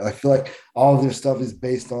far. I feel like all of their stuff is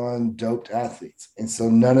based on doped athletes. And so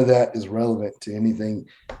none of that is relevant to anything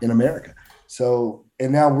in America. So,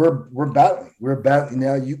 and now we're battling. We're battling.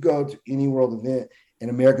 Now you go to any world event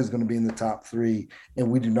and America's going to be in the top 3.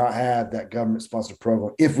 And we do not have that government sponsored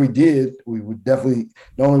program. If we did, we would definitely,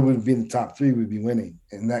 not only would we be in the top 3, we'd be winning.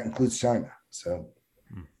 And that includes China. So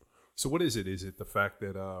what is it? Is it the fact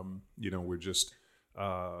that, we're just,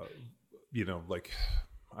 like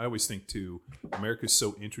I always think too, America's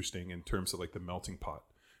so interesting in terms of like the melting pot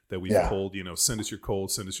that we've pulled, send us your cold,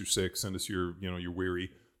 send us your sick, send us your, your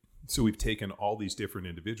weary. So we've taken all these different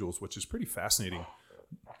individuals, which is pretty fascinating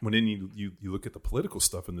when you look at the political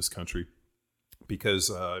stuff in this country, because,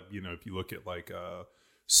 if you look at like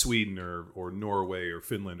Sweden or Norway or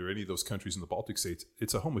Finland or any of those countries in the Baltic states,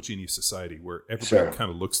 it's a homogeneous society where everybody kind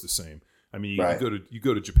of looks the same. I mean, you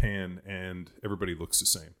go to Japan and everybody looks the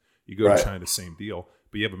same. You go to China, same deal.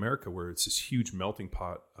 But you have America where it's this huge melting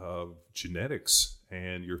pot of genetics,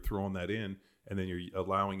 and you're throwing that in, and then you're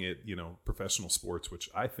allowing it, professional sports, which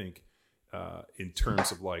I think in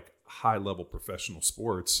terms of like high level professional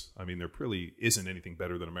sports, I mean, there really isn't anything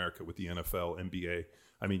better than America with the NFL, NBA.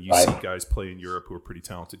 I mean, you see guys play in Europe who are pretty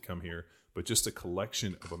talented come here, but just a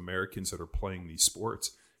collection of Americans that are playing these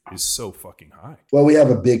sports is so fucking high. Well, we have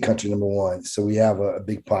a big country, number one, so we have a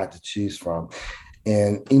big pot to choose from.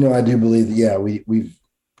 And, I do believe that, we've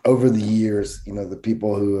over the years, the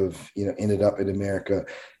people who have, ended up in America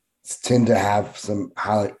tend to have some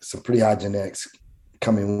pretty high genetics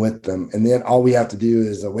coming with them. And then all we have to do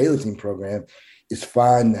is a weightlifting program is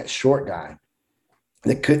find that short guy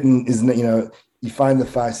that you find the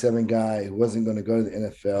 5'7" guy who wasn't going to go to the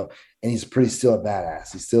NFL, and he's still a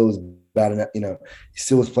badass. He still was bad enough, he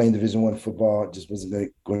still was playing Division I football, just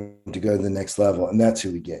wasn't going to go to the next level. And that's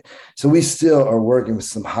who we get. So we still are working with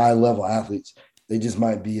some high level athletes. They just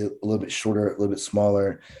might be a little bit shorter, a little bit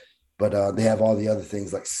smaller, but they have all the other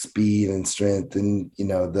things like speed and strength and,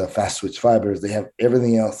 the fast switch fibers. They have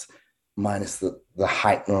everything else minus the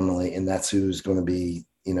height normally. And that's who's going to be,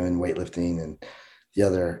 in weightlifting and the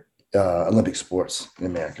other Olympic sports in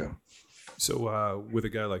America. So with a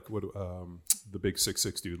guy like the big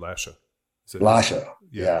 6'6" dude, Lasha. Lasha,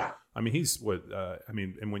 yeah. I mean, he's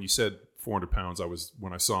and when you said 400 pounds,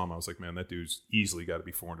 when I saw him, I was like, man, that dude's easily got to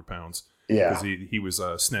be 400 pounds. Yeah. Because he was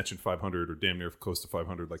snatching 500 or damn near close to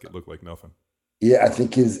 500, like it looked like nothing. Yeah, I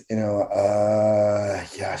think his,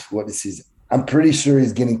 what is his? I'm pretty sure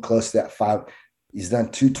he's getting close to that 5. He's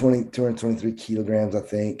done 223 kilograms, I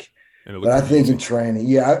think. But I think in training,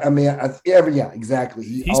 exactly.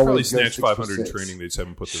 He's probably snatched 500 in training. They just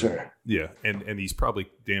haven't put the and he's probably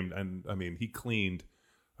and I mean, he cleaned.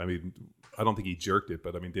 I mean, I don't think he jerked it,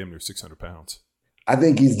 but I mean, damn near 600 pounds. I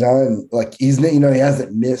think he's done he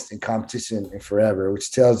hasn't missed in competition in forever,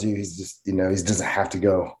 which tells you he's just he doesn't have to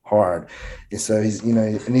go hard, and so he's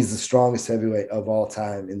and he's the strongest heavyweight of all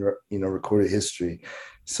time in recorded history.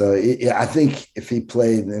 So I think if he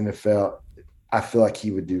played in the NFL, I feel like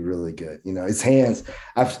he would do really good. His hands,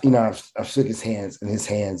 I've shook his hands and his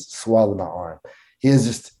hands swallowed my arm. He's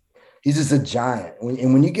just a giant.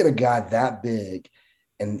 When you get a guy that big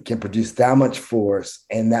and can produce that much force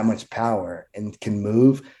and that much power and can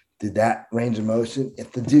move through that range of motion,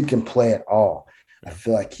 if the dude can play at all, I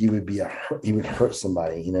feel like he would hurt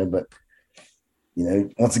somebody, but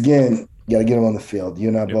once again, you got to get him on the field. You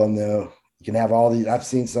and I both know you can have all these. I've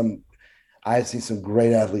seen some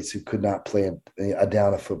great athletes who could not play a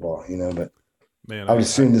down of football, but man, I would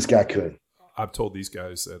assume this guy could. I've told these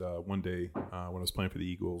guys that one day when I was playing for the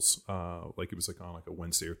Eagles, it was on a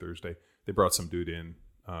Wednesday or Thursday, they brought some dude in,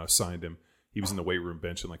 signed him. He was in the weight room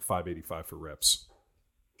benching 585 for reps.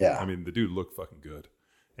 Yeah. I mean, the dude looked fucking good.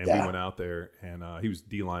 And we went out there, and he was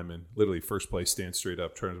D lineman, literally first play, stand straight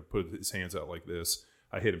up, trying to put his hands out like this.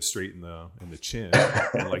 I hit him straight in the chin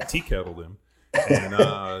and tea kettled him.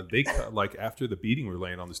 And they cut, after the beating we're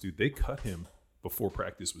laying on this dude, they cut him before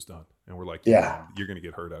practice was done. And we're like, yeah, you're going to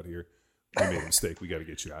get hurt out here. We made a mistake. We got to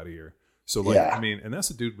get you out of here. So and that's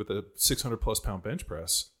a dude with a 600 plus pound bench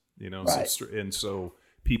press, Right. So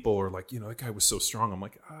people are like, that guy was so strong. I'm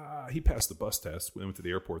like, he passed the bus test. We went to the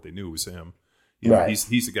airport. They knew it was him. He's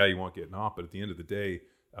the guy you want getting off. But at the end of the day,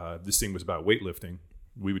 this thing was about weightlifting.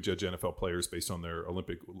 We would judge NFL players based on their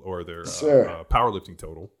Olympic or their powerlifting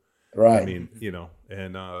total. Right. I mean,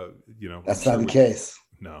 that's not the case.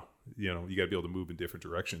 No, you got to be able to move in different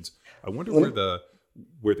directions. I wonder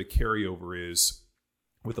where the carryover is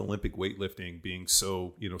with Olympic weightlifting being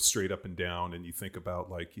so, straight up and down. And you think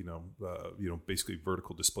about basically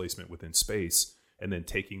vertical displacement within space, and then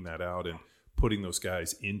taking that out and putting those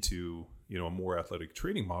guys into, a more athletic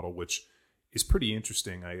training model, which is pretty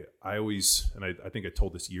interesting. I always, and I think I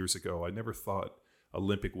told this years ago, I never thought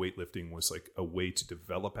Olympic weightlifting was like a way to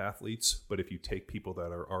develop athletes. But if you take people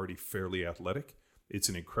that are already fairly athletic, it's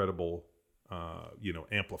an incredible,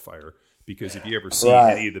 amplifier. Because if you ever see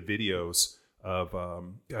any of the videos of,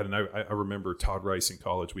 God, and I remember Todd Rice in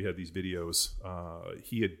college, we had these videos.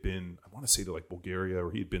 He had been, I want to say to like Bulgaria,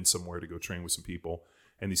 or he had been somewhere to go train with some people.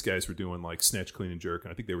 And these guys were doing like snatch, clean, and jerk.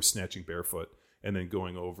 And I think they were snatching barefoot and then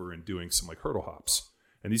going over and doing some like hurdle hops.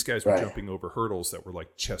 And these guys were jumping over hurdles that were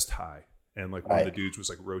like chest high. And like one of the dudes was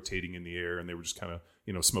like rotating in the air, and they were just kind of,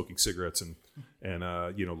 smoking cigarettes and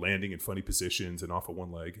landing in funny positions and off of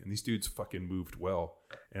one leg. And these dudes fucking moved well.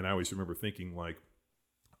 And I always remember thinking, like,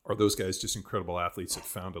 are those guys just incredible athletes that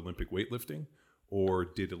found Olympic weightlifting, or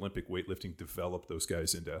did Olympic weightlifting develop those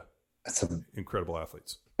guys into incredible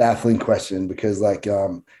athletes? Baffling question, because like,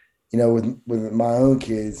 with my own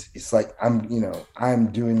kids, it's like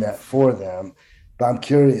I'm doing that for them, but I'm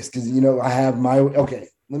curious because I have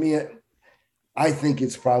I think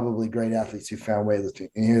it's probably great athletes who found weightlifting,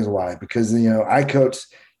 and here's why. Because I coach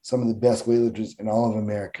some of the best weightlifters in all of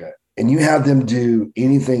America, and you have them do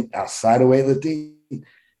anything outside of weightlifting,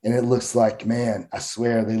 and it looks like, man, I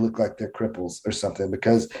swear they look like they're cripples or something,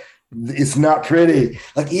 because it's not pretty.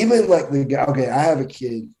 Like even like the guy. Okay, I have a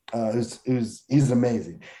kid he's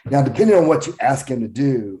amazing. Now, depending on what you ask him to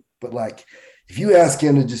do, but like if you ask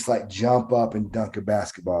him to just like jump up and dunk a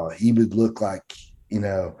basketball, he would look like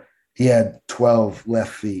he had 12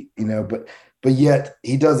 left feet. But yet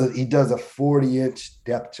he does a 40-inch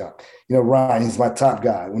depth jump. Ryan, he's my top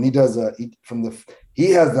guy. When he does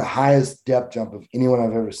he has the highest depth jump of anyone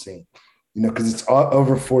I've ever seen. Because it's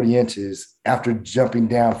over 40 inches after jumping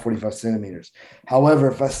down 45 centimeters. However,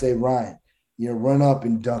 if I say, Ryan, run up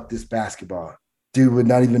and dunk this basketball, dude would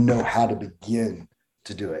not even know how to begin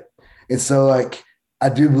to do it. And so, like, I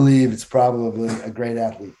do believe it's probably a great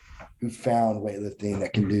athlete who found weightlifting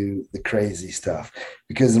that can do the crazy stuff.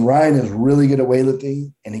 Because Ryan is really good at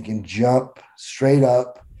weightlifting, and he can jump straight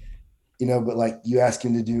up, but like you ask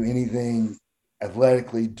him to do anything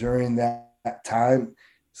athletically during that time,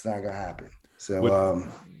 it's not going to happen. So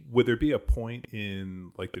would there be a point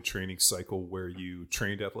in like the training cycle where you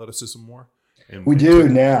trained athleticism more? And we do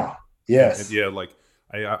now. Yes. Yeah. Like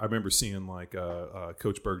I remember seeing like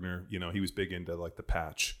Coach Bergner, he was big into like the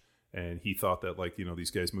patch, and he thought that like,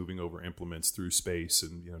 these guys moving over implements through space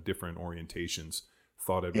and, different orientations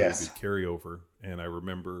thought it really good carryover. And I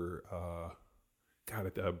remember,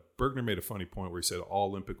 Bergner made a funny point where he said all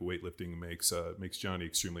Olympic weightlifting makes Johnny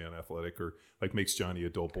extremely unathletic, or like makes Johnny a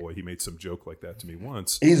dull boy. He made some joke like that to me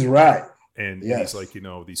once. He's right. And he's like,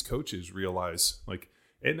 these coaches realize like,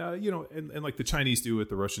 and like the Chinese do it,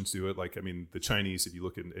 the Russians do it. Like, I mean, the Chinese, if you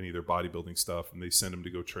look at any of their bodybuilding stuff, and they send them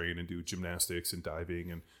to go train and do gymnastics and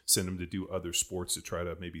diving, and send them to do other sports to try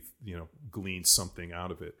to maybe, glean something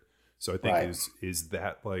out of it. So I think is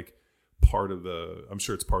that like part of I'm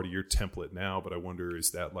sure it's part of your template now, but I wonder,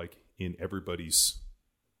 is that like in everybody's,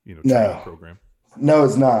 training program? No,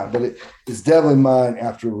 it's not, but it's definitely mine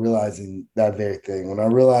after realizing that very thing. When I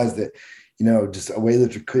realized that, just a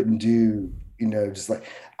weightlifter couldn't do, just like,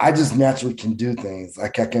 I just naturally can do things.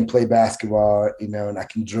 Like I can play basketball, and I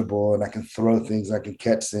can dribble, and I can throw things, I can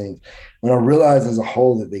catch things. When I realized as a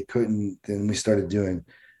whole that they couldn't, then we started doing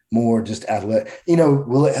more just athletic.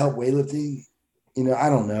 Will it help weightlifting? I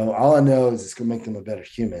don't know. All I know is it's going to make them a better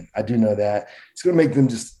human. I do know that. It's going to make them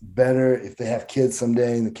just better. If they have kids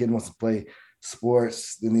someday and the kid wants to play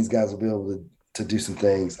sports, then these guys will be able to do some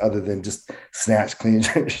things other than just snatch, clean,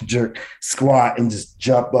 jerk, squat, and just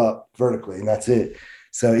jump up vertically, and that's it.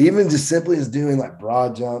 So even just simply as doing like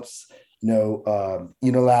broad jumps,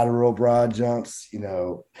 unilateral broad jumps,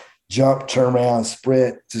 jump, turn around,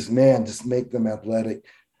 sprint, just make them athletic.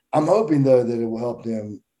 I'm hoping, though, that it will help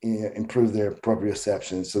them improve their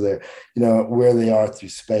proprioception, so they're where they are through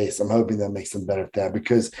space. I'm hoping that makes them better at that,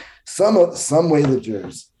 because some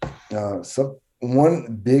weightlifters,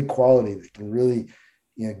 one big quality that can really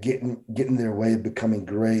get in their way of becoming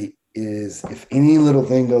great is if any little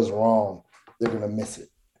thing goes wrong, they're going to miss it.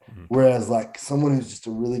 Mm-hmm. Whereas like someone who's just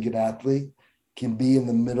a really good athlete can be in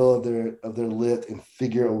the middle of their lift and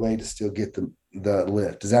figure a way to still get the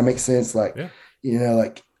lift. Does that make sense? Like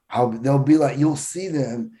like how they'll be like, you'll see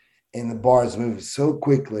them and the bars moving so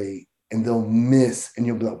quickly and they'll miss, and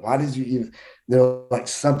you'll be like, why did you even, they're like,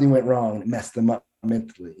 something went wrong and it messed them up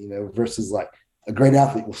mentally, versus like a great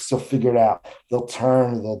athlete will still figure it out. They'll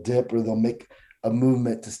turn, or they'll dip, or they'll make a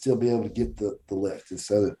movement to still be able to get the lift. And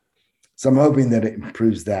so I'm hoping that it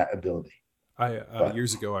improves that ability.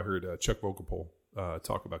 Years ago, I heard Chuck Vogelpohl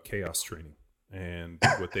talk about chaos training. and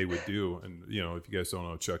what they would do. And, you know, if you guys don't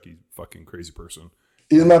know Chuck, he's a fucking crazy person.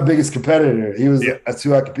 He's my biggest competitor. That's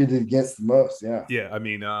who I competed against the most. Yeah. Yeah. I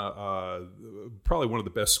mean, probably one of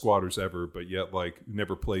the best squatters ever, but yet like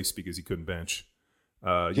never placed because he couldn't bench.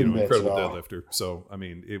 Incredible deadlifter. So, I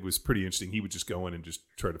mean, it was pretty interesting. He would just go in and just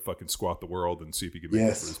try to fucking squat the world and see if he could make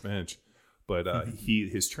it for his bench. But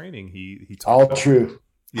his training, he talked all about, true.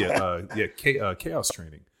 Chaos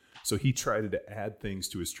training. So he tried to add things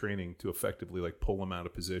to his training to effectively like pull him out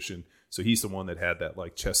of position. So he's the one that had that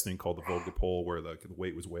like chest thing called the Volga pole, where the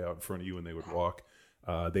weight was way out in front of you and they would walk.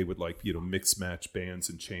 They would like, mix match bands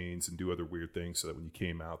and chains and do other weird things so that when you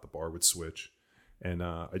came out, the bar would switch. And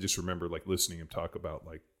I just remember like listening him talk about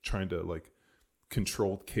like trying to like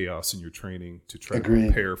control chaos in your training to try to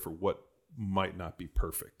prepare for what might not be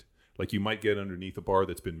perfect. Like you might get underneath a bar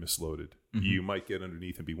that's been misloaded. Mm-hmm. You might get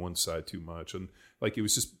underneath and be one side too much. And like, it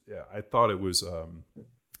was just, I thought it was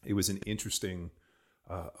an interesting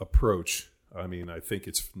approach. I mean, I think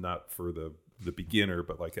it's not for the beginner,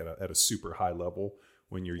 but like at a super high level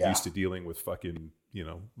when you're used to dealing with fucking,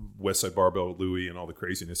 West Side Barbell, Louie and all the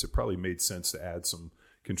craziness, it probably made sense to add some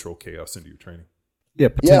control chaos into your training. Yeah,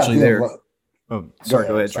 potentially there. Go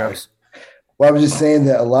ahead, Travis. Well, I was just saying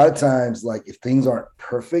that a lot of times, like if things aren't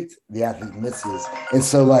perfect, the athlete misses. And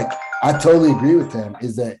so like, I totally agree with him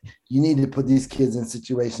is that you need to put these kids in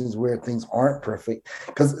situations where things aren't perfect.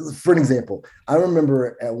 Because for an example, I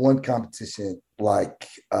remember at one competition, like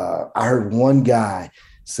I heard one guy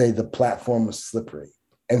say the platform was slippery.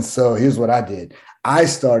 And so here's what I did. I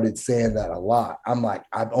started saying that a lot. I'm like,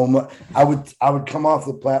 I would come off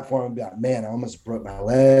the platform and be like, man, I almost broke my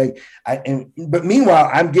leg. But meanwhile,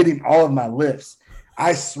 I'm getting all of my lifts.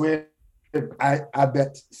 I swear, I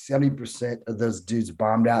bet 70% of those dudes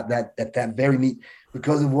bombed out at that very meet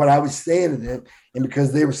because of what I was saying to them, and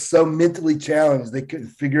because they were so mentally challenged, they couldn't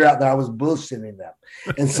figure out that I was bullshitting them.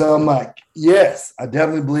 And so I'm like, yes, I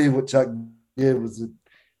definitely believe what Chuck did was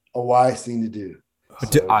a wise thing to do.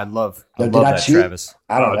 So, I love that, Travis.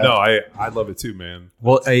 I don't know. No, I love it too, man.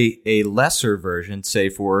 Well, a lesser version, say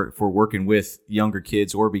for working with younger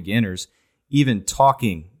kids or beginners, even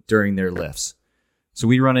talking during their lifts. So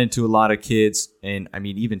we run into a lot of kids, and I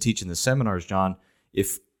mean, even teaching the seminars, John,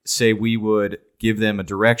 if say we would give them a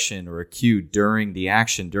direction or a cue during the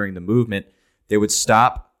action, during the movement, they would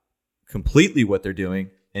stop completely what they're doing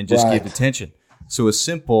and just give attention. So a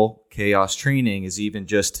simple chaos training is even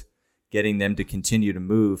just getting them to continue to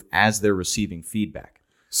move as they're receiving feedback.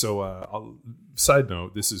 So, side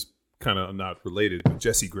note, this is kind of not related, but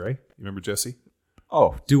Jesse Gray. You remember Jesse?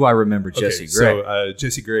 Oh, do I remember Jesse Gray? So,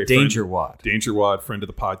 Jesse Gray. Danger Wad, friend of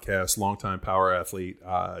the podcast, longtime power athlete.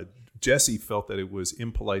 Jesse felt that it was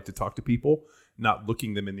impolite to talk to people, not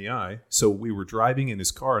looking them in the eye. So we were driving in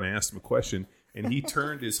his car and I asked him a question, and he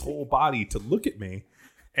turned his whole body to look at me.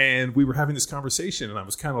 And we were having this conversation, and I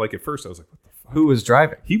was kind of like, at first, I was like, what the fuck? Who was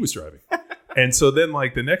driving? He was driving. And so then,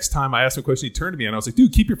 like, the next time I asked him a question, he turned to me, and I was like,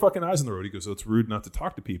 dude, keep your fucking eyes on the road. He goes, oh, it's rude not to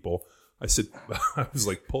talk to people. I said, I was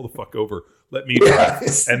like, pull the fuck over. Let me drive,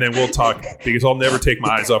 and then we'll talk, because I'll never take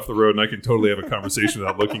my eyes off the road, and I can totally have a conversation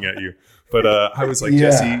without looking at you. But I was like,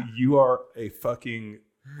 Jesse, you are a fucking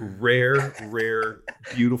rare,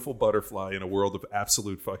 beautiful butterfly in a world of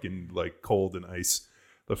absolute fucking, like, cold and ice.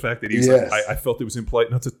 The fact that he's like, I felt it was impolite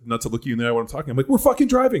not to look you in the eye when I'm talking. I'm like, we're fucking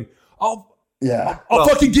driving. I'll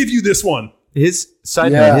fucking give you this one. His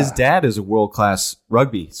side note, his dad is a world-class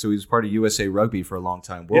rugby. So he was part of USA Rugby for a long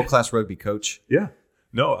time. World-class rugby coach. Yeah.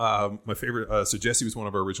 No, my favorite. So Jesse was one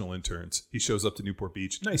of our original interns. He shows up to Newport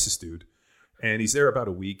Beach. Nicest dude. And he's there about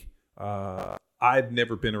a week. I've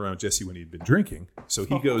never been around Jesse when he'd been drinking. So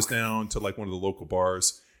he goes down to like one of the local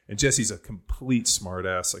bars. And Jesse's a complete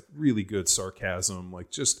smartass, like really good sarcasm,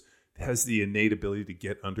 like just has the innate ability to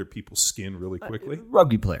get under people's skin really quickly.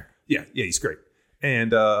 Rugby player. Yeah, he's great.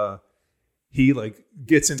 And he like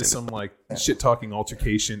gets into some like shit talking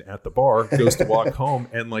altercation at the bar, goes to walk home,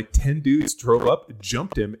 and like 10 dudes drove up,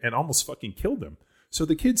 jumped him, and almost fucking killed him. So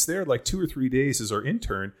the kid's there like 2 or 3 days as our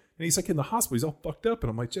intern, and he's like in the hospital, he's all fucked up. And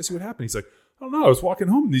I'm like, Jesse, what happened? He's like, I don't know. I was walking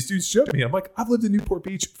home and these dudes jumped me. I'm like, I've lived in Newport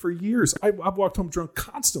Beach for years. I've walked home drunk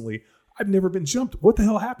constantly. I've never been jumped. What the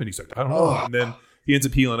hell happened? He's like, I don't know. And then he ends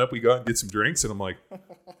up healing up. We go out and get some drinks. And I'm like,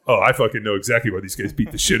 oh, I fucking know exactly why these guys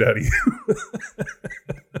beat the shit out of you.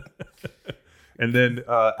 And then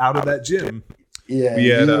out of that gym, we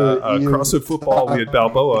had CrossFit football. We had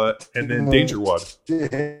Balboa and then Danger Wad.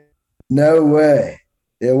 No way.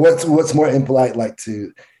 Yeah, what's more impolite, like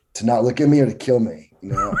to not look at me or to kill me?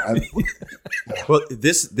 Well,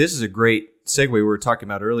 this is a great segue. We were talking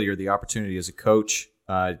about earlier the opportunity as a coach.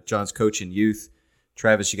 John's coaching youth.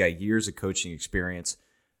 Travis, you got years of coaching experience.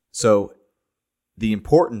 So the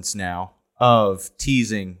importance now of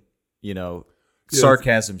teasing,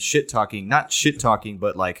 sarcasm, shit talking, not shit talking,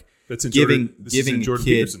 but like that's in giving Jordan kids,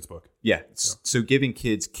 Peterson's book. Yeah. So giving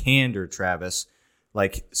kids candor, Travis,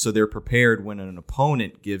 like, so they're prepared when an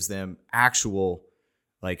opponent gives them actual,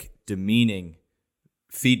 like, demeaning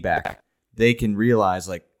feedback, they can realize,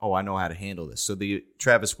 like, oh, I know how to handle this. So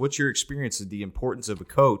Travis, what's your experience of the importance of a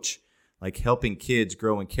coach, like helping kids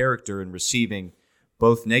grow in character and receiving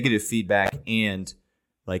both negative feedback and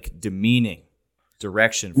like demeaning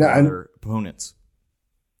direction from other opponents?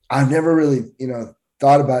 I've never really,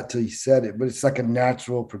 thought about it till you said it, but it's like a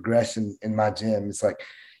natural progression in my gym. It's like,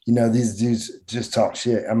 these dudes just talk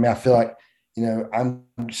shit. I mean, I feel like, I'm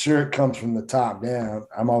sure it comes from the top down.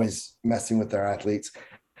 I'm always messing with our athletes,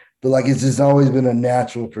 but like, it's just always been a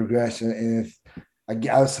natural progression. And if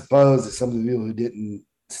I suppose that some of the people who didn't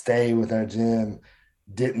stay with our gym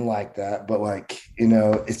didn't like that, but like,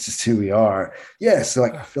 it's just who we are. Yeah. So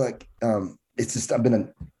like, I feel like, it's just,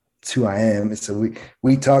 it's who I am. And so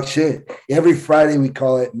we talk shit every Friday. We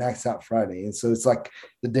call it Max Out Friday. And so it's like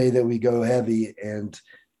the day that we go heavy and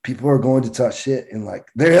people are going to talk shit. And like,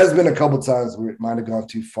 there has been a couple times where it might've gone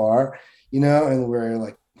too far, and where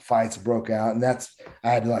like fights broke out. And I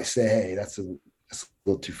had to like say, hey, that's a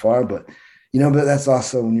little too far, but but that's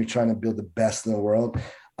also when you're trying to build the best in the world.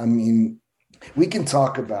 I mean, we can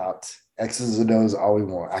talk about X's and O's all we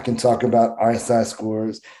want. I can talk about RSI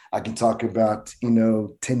scores. I can talk about,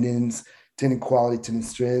 tendon quality, tendon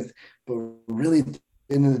strength. But really, at the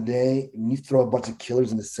end of the day, when you throw a bunch of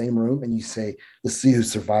killers in the same room and you say, let's see who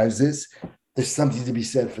survives this, there's something to be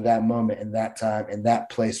said for that moment and that time and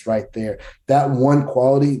that place right there. That one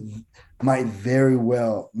quality might very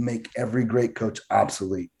well make every great coach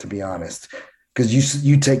obsolete, to be honest. Because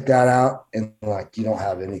you take that out and like you don't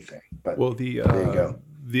have anything. But there you go.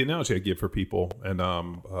 The analogy I give for people, and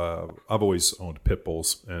I've always owned pit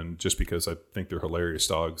bulls, and just because I think they're hilarious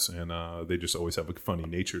dogs, and they just always have a funny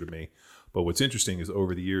nature to me. But what's interesting is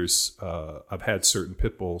over the years, I've had certain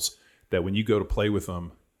pit bulls that when you go to play with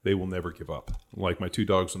them, they will never give up. Like my two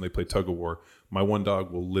dogs, when they play tug of war, my one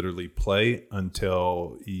dog will literally play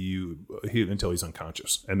until he's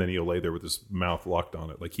unconscious, and then he'll lay there with his mouth locked on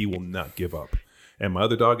it. Like he will not give up. And my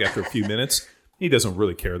other dog, after a few minutes, he doesn't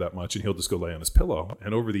really care that much, and he'll just go lay on his pillow.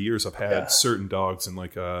 And over the years, I've had certain dogs, and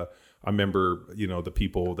like I remember, the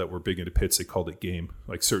people that were big into pits, they called it game.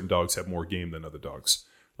 Like certain dogs have more game than other dogs.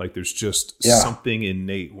 Like there's just something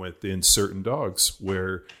innate within certain dogs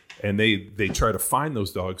where, and they try to find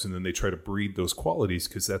those dogs, and then they try to breed those qualities,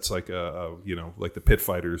 because that's like like the pit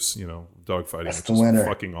fighters, dog fighting, which is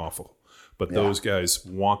fucking awful. But those guys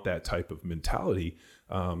want that type of mentality,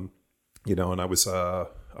 and I was.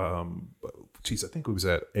 I think it was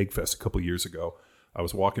at Eggfest a couple of years ago. I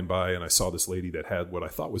was walking by and I saw this lady that had what I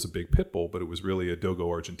thought was a big pit bull, but it was really a Dogo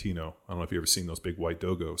Argentino. I don't know if you've ever seen those big white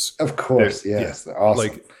Dogos. Of course, yes. They're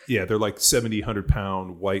awesome. They're like 70,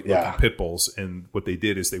 100-pound white looking pit bulls. And what they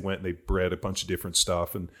did is they went and they bred a bunch of different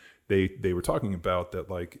stuff. And they were talking about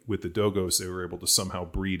that, like with the Dogos, they were able to somehow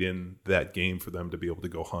breed in that game for them to be able to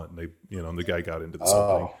go hunt. And and the guy got into this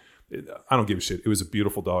whole thing. I don't give a shit. It was a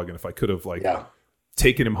beautiful dog. And if I could have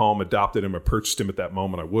taken him home, adopted him, or purchased him at that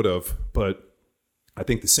moment, I would have. But I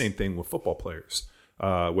think the same thing with football players,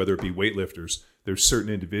 whether it be weightlifters. There's certain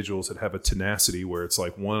individuals that have a tenacity where it's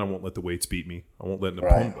like, one, I won't let the weights beat me. I won't let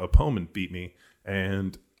an opponent beat me.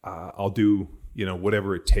 And I'll do,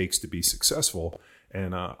 whatever it takes to be successful.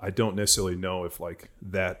 And I don't necessarily know if like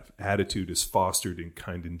that attitude is fostered in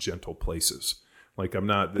kind and gentle places. Like I'm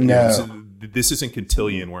not, this isn't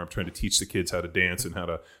Cotillion where I'm trying to teach the kids how to dance and how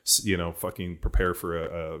to, fucking prepare for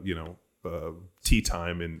a tea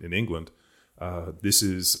time in England. This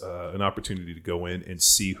is an opportunity to go in and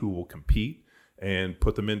see who will compete and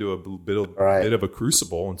put them into a bit of a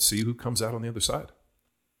crucible and see who comes out on the other side.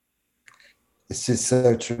 It's just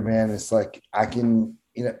so true, man. It's like I can,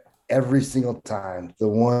 every single time, the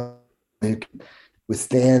one who can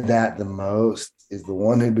withstand that the most is the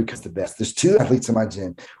one who becomes the best. There's two athletes in my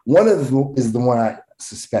gym. One of them is the one I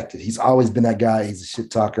suspected. He's always been that guy. He's a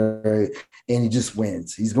shit talker, and he just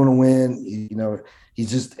wins. He's going to win.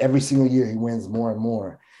 He's just every single year he wins more and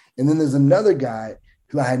more. And then there's another guy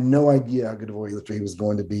who I had no idea how good of a weightlifter he was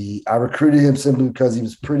going to be. I recruited him simply because he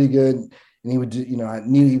was pretty good, and he would do, I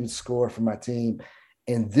knew he would score for my team.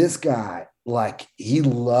 And this guy, like, he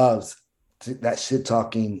loves that shit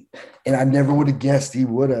talking, and I never would have guessed he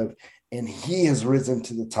would have. And he has risen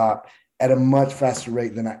to the top at a much faster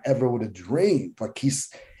rate than I ever would have dreamed. Like he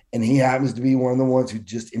happens to be one of the ones who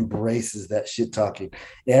just embraces that shit talking.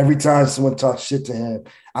 And every time someone talks shit to him,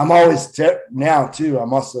 I'm always now too,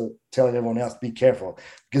 I'm also telling everyone else, be careful,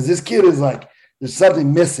 because this kid is like there's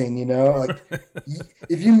something missing, you know, like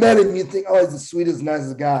if you met him, you think, oh, he's the sweetest,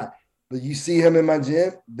 nicest guy. But you see him in my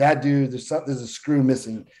gym, that dude, there's a screw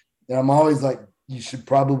missing. And I'm always like, you should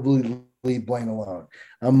probably leave Blaine alone.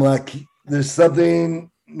 I'm like, there's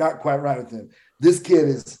something not quite right with him. This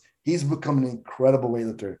kid he's become an incredible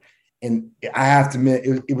weightlifter. And I have to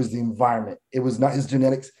admit, it was the environment. It was not his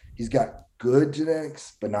genetics. He's got good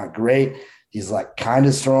genetics, but not great. He's like kind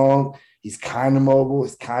of strong. He's kind of mobile.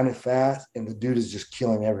 He's kind of fast. And the dude is just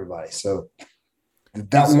killing everybody. So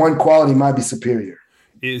that one quality might be superior.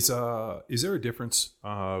 Is there a difference?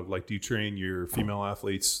 Like, do you train your female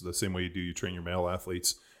athletes the same way you train your male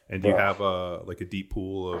athletes? And do you have like a deep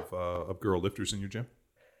pool of girl lifters in your gym?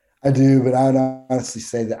 I do, but I would honestly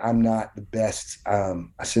say that I'm not the best.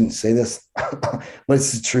 I shouldn't say this, but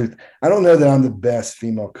it's the truth. I don't know that I'm the best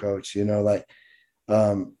female coach, you know, like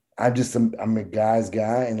I'm a guy's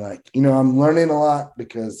guy. And like, you know, I'm learning a lot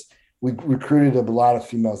because we recruited a lot of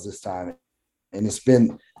females this time. And it's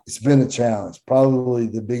been a challenge, probably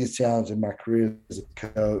the biggest challenge in my career as a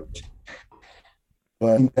coach.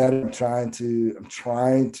 But I'm trying to,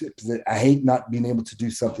 because I hate not being able to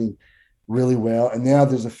do something really well. And now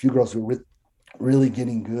there's a few girls who are really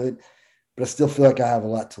getting good, but I still feel like I have a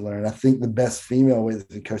lot to learn. I think the best female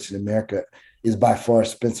weightlifting coach in America is by far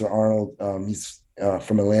Spencer Arnold. He's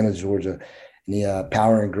from Atlanta, Georgia, and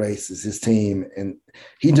Power and Grace is his team. And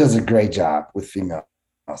he does a great job with females.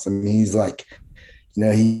 I mean, he's like, you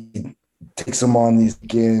know, he takes them on these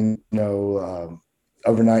weekend, you know,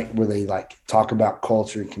 overnight where they like talk about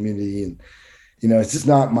culture and community. And, you know, it's just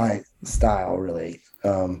not my style really.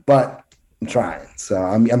 But I'm trying. So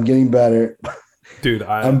I'm getting better. Dude,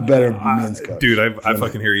 I'm better men's coach. Dude, I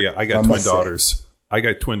fucking hear you. I got twin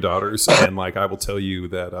daughters. And like, I will tell you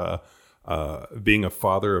that being a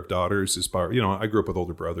father of daughters is you know, I grew up with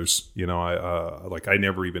older brothers. You know, I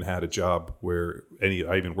never even had a job where I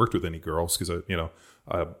even worked with any girls because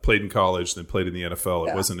I played in college, then played in the NFL.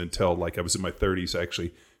 It wasn't until like I was in my 30s I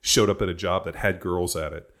actually showed up at a job that had girls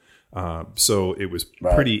at it. So it was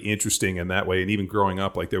pretty interesting in that way. And even growing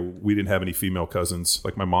up, like we didn't have any female cousins.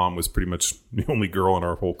 Like my mom was pretty much the only girl in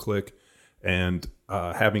our whole clique. And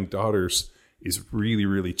having daughters is really,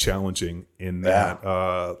 really challenging in that,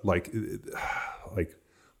 like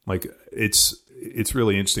it's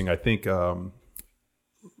really interesting. I think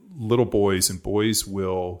little boys and boys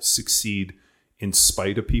will succeed in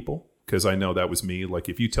spite of people. Cause I know that was me. Like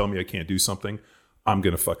if you tell me I can't do something, I'm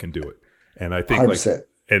going to fucking do it. And I think 100%. Like,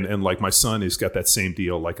 and like my son has got that same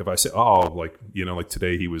deal. Like if I say, oh, like, you know, like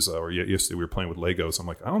today he was, or yesterday we were playing with Legos. I'm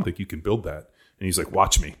like, I don't think you can build that. And he's like,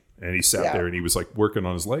 watch me. And he sat there and he was like working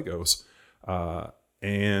on his Legos.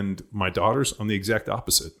 And my daughter's on the exact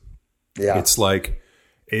opposite. Yeah. It's like,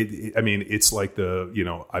 it's like the, you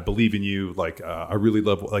know, I believe in you. Like, I really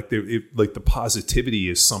love, like, like the positivity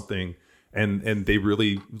is something, and they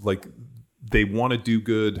really like, they want to do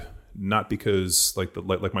good, not because like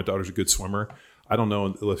my daughter's a good swimmer. I don't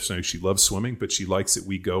know if she loves swimming, but she likes that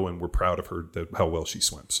we go and we're proud of her, how well she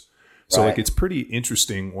swims. So like, it's pretty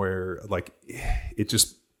interesting where like, it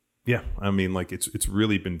just, I mean, like it's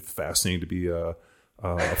really been fascinating to be a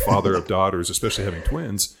father of daughters, especially having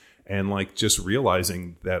twins, and like just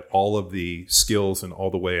realizing that all of the skills and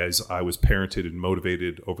all the ways I was parented and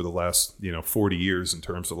motivated over the last, 40 years in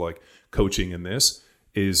terms of like coaching and this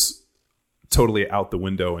is totally out the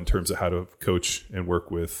window in terms of how to coach and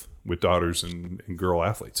work with daughters and girl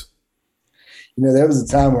athletes. There was a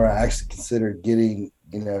time where I actually considered getting,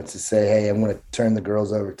 to say, hey, I'm going to turn the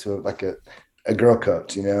girls over to like a girl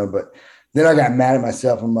coach, but then I got mad at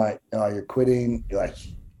myself. I'm like, oh, you're quitting. You're like,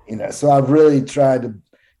 so I've really tried to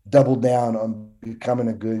double down on becoming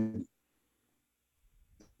a good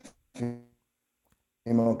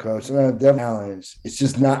female coach. And I'm definitely, it's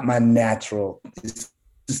just not my natural. It's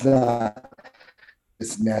just not.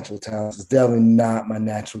 It's natural talent. It's definitely not my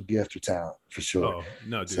natural gift or talent for sure. Oh,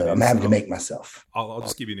 no, dude. So I'm having to make myself. I'll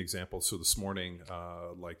just give you an example. So this morning,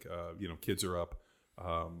 kids are up.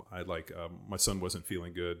 My son wasn't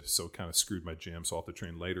feeling good, so kind of screwed my gym. So I'll have to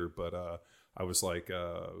train later. But I was like,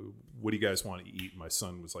 what do you guys want to eat? My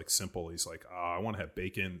son was like, simple. He's like, I want to have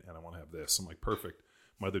bacon and I want to have this. I'm like, perfect.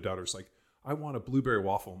 My other daughter's like, I want a blueberry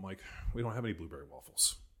waffle. I'm like, we don't have any blueberry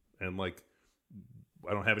waffles. And like,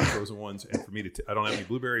 I don't have any frozen ones, and for me to, I don't have any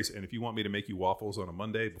blueberries. And if you want me to make you waffles on a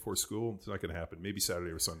Monday before school, it's not going to happen. Maybe Saturday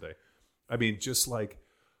or Sunday. I mean, just like,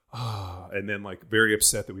 and then like very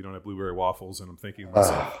upset that we don't have blueberry waffles. And I'm thinking to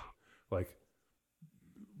myself, like,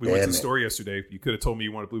 we went to the store yesterday. You could have told me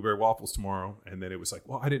you wanted blueberry waffles tomorrow, and then it was like,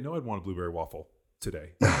 well, I didn't know I'd want a blueberry waffle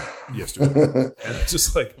today, yesterday. And it's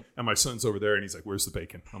just like, and my son's over there, and he's like, where's the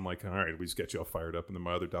bacon? I'm like, all right, we just got you all fired up. And then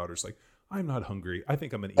my other daughter's like, I'm not hungry. I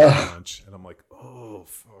think I'm going to eat lunch. And I'm like, oh,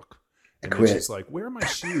 fuck. And then she's like, where are my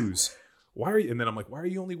shoes? Why are you? And then I'm like, why are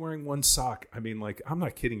you only wearing one sock? I mean, like, I'm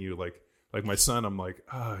not kidding you. Like my son, I'm like,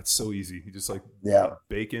 it's so easy. He just like,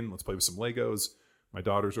 bacon. Let's play with some Legos. My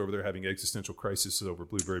daughter's over there having existential crises over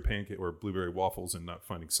blueberry pancake or blueberry waffles and not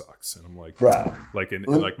finding socks. And I'm like, and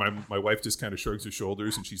like my wife just kind of shrugs her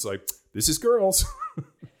shoulders and she's like, this is girls.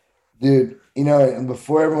 Dude, and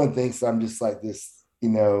before everyone thinks I'm just like this,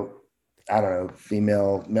 I don't know,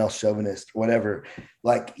 female, male chauvinist, whatever.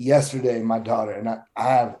 Like yesterday, my daughter, and I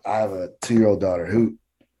have a 2-year-old daughter who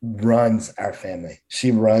runs our family.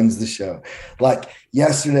 She runs the show. Like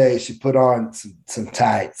yesterday, she put on some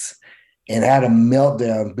tights and had a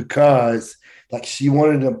meltdown because like she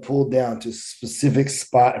wanted to pull down to a specific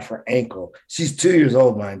spot of her ankle. She's 2 years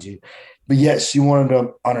old, mind you, but yet she wanted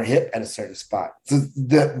them on her hip at a certain spot. So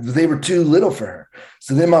they were too little for her.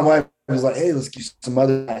 So then my wife was like, hey, let's get some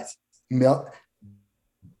other tights.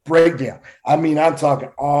 Breakdown. I mean, I'm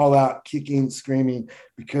talking all out kicking, screaming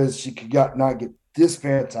because she could not get this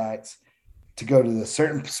pair of tights to go to the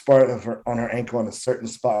certain spot of her on her ankle and a certain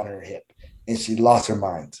spot on her hip, and she lost her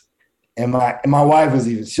mind. And my wife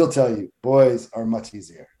was she'll tell you, boys are much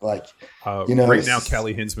easier. Like, right now,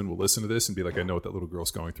 Callie Hinsman will listen to this and be like, I know what that little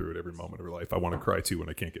girl's going through at every moment of her life. I want to cry too when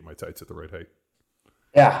I can't get my tights at the right height.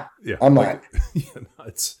 Yeah. I'm like,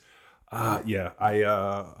 it's, I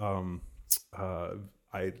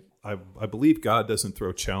believe God doesn't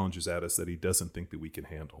throw challenges at us that he doesn't think that we can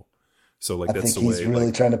handle. So like, that's the way he's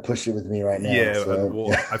really trying to push it with me right now. Yeah.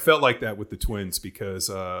 So, I felt like that with the twins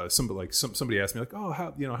because, somebody asked me like, oh,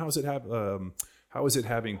 how is it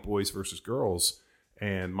having boys versus girls?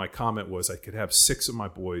 And my comment was I could have 6 of my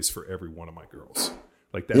boys for every one of my girls.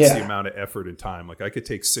 Like that's the amount of effort and time. Like I could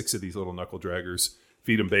take 6 of these little knuckle draggers,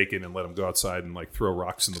 feed them bacon and let them go outside and like throw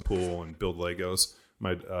rocks in the pool and build Legos.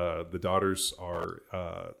 The daughters are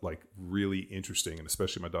like really interesting, and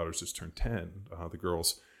especially my daughters just turned 10, the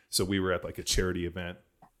girls. So we were at like a charity event,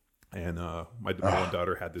 and my one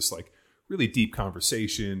daughter had this like really deep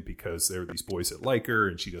conversation because there are these boys that like her,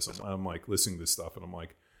 and she doesn't. I'm like listening to this stuff, and I'm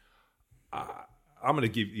like, I'm gonna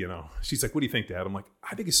give She's like, what do you think, Dad? I'm like,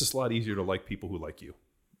 I think it's just a lot easier to like people who like you.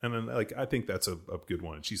 And then like, I think that's a good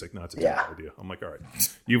one. And she's like, no, it's a terrible idea. I'm like, all right,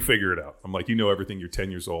 you figure it out. I'm like, you know everything. You're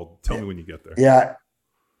 10 years old. Tell me when you get there. Yeah.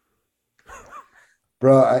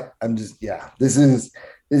 Bro, I'm just, this is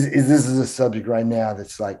a subject right now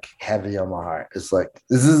that's like heavy on my heart. It's like,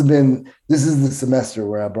 this is the semester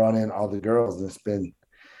where I brought in all the girls, and it's been,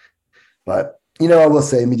 but I will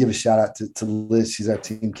say, let me give a shout out to Liz. She's our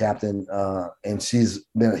team captain, and she's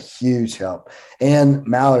been a huge help. And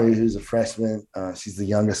Mallory, who's a freshman, she's the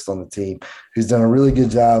youngest on the team, who's done a really good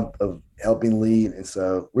job of helping lead. And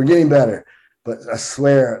so we're getting better. But I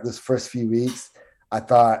swear, this first few weeks, I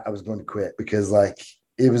thought I was going to quit because like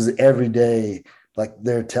it was every day, like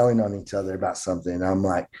they're telling on each other about something. And I'm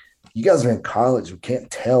like, you guys are in college. We can't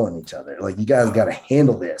tell on each other. Like you guys got to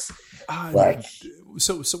handle this.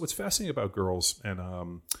 So what's fascinating about girls,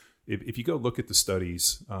 and if you go look at the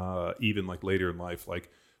studies, even like later in life, like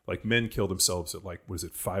men kill themselves at like,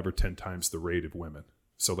 5 or 10 times the rate of women.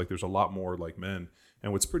 So like there's a lot more like men.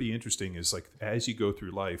 And what's pretty interesting is like as you go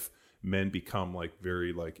through life, men become like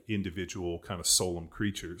very like individual kind of solemn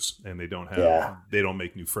creatures, and they don't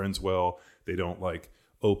make new friends well. They don't like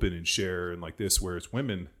open and share and like this, whereas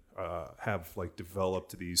women have like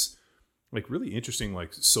developed these like really interesting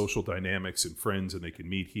like social dynamics and friends, and they can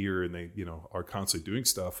meet here, and they are constantly doing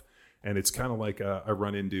stuff. And it's kind of like I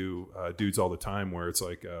run into dudes all the time where it's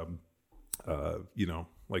like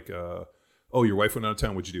oh, your wife went out of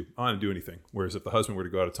town, what'd you do? Oh, I didn't do anything. Whereas if the husband were to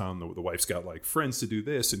go out of town, the wife's got like friends to do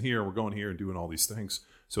this and here, and we're going here and doing all these things.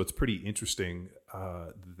 So it's pretty interesting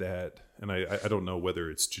that, and I don't know whether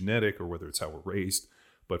it's genetic or whether it's how we're raised,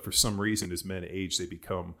 but for some reason as men age, they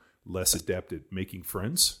become less adept at making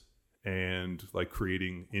friends and like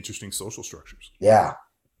creating interesting social structures. Yeah.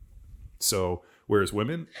 So whereas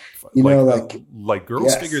women, like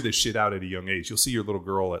girls figure this shit out at a young age. You'll see your little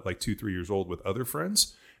girl at like 2-3 years old with other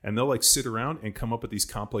friends, and they'll like sit around and come up with these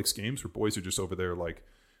complex games where boys are just over there like,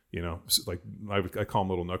 like I call them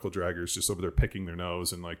little knuckle draggers, just over there picking their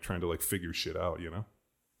nose and like trying to like figure shit out,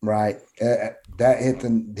 Right. That hit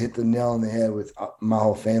the nail on the head with my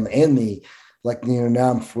whole family and me. Like,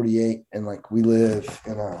 now I'm 48, and like we live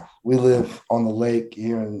on the lake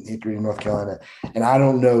here in Hickory, North Carolina, and I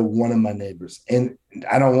don't know one of my neighbors, and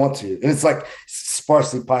I don't want to. It's like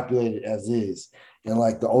sparsely populated as is. And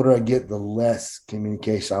like the older I get, the less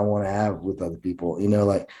communication I want to have with other people,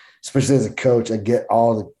 like especially as a coach, I get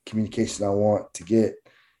all the communication I want to get,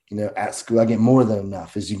 at school. I get more than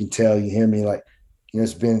enough. As you can tell, you hear me like,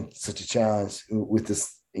 it's been such a challenge with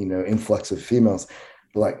this, influx of females.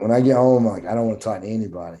 But like when I get home, like I don't want to talk to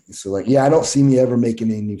anybody. And so like, I don't see me ever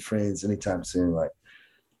making any new friends anytime soon. Like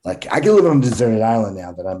I can live on a deserted island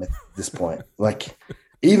now that I'm at this point. Like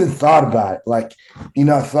even thought about it. Like,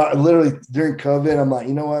 I thought literally during COVID, I'm like,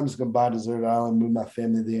 you know what? I'm just gonna buy a deserted island, move my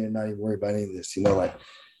family there, and not even worry about any of this.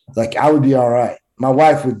 Like I would be all right. My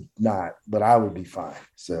wife would not, but I would be fine.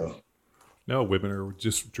 So no, women are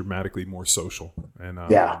just dramatically more social, and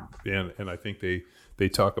and I think they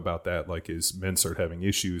talk about that, like as men start having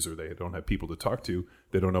issues or they don't have people to talk to,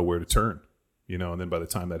 they don't know where to turn, and then by the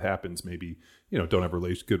time that happens, maybe don't have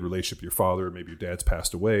a good relationship with your father, or maybe your dad's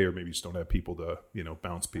passed away, or maybe you just don't have people to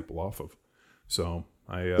bounce people off of. So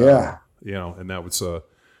and that was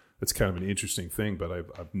that's kind of an interesting thing, but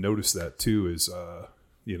I've noticed that too is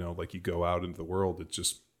like you go out into the world, it's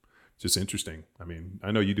just interesting. I mean,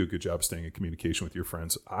 I know you do a good job staying in communication with your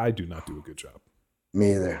friends. I do not do a good job.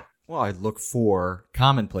 Me either. Well, I look for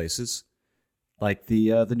commonplaces, like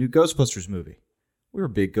the new Ghostbusters movie. We were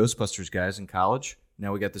big Ghostbusters guys in college.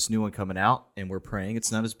 Now we got this new one coming out, and we're praying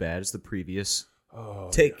it's not as bad as the previous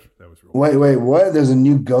take. Yeah, that was real Wait, what? There's a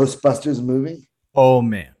new Ghostbusters movie? Oh,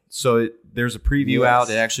 man. So there's a preview out.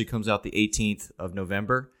 It actually comes out the 18th of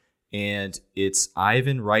November, and it's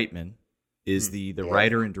Ivan Reitman is the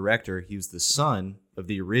writer and director. He was the son of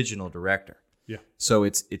the original director. Yeah. So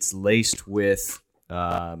it's laced with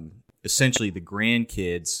essentially the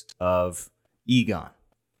grandkids of Egon.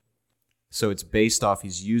 So it's based off,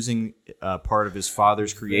 he's using part of his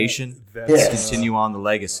father's creation to continue on the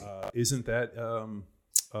legacy. Isn't that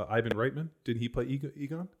Ivan Reitman? Did he play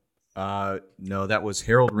Egon? No, that was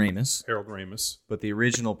Harold Ramis. Harold Ramis. But the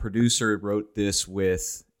original producer wrote this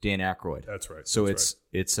with Dan Aykroyd. That's right. So it's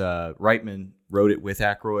Reitman wrote it with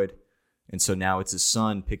Aykroyd, and so now it's his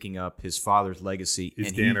son picking up his father's legacy.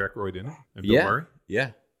 Is Dan Aykroyd in it? And Bill Murray?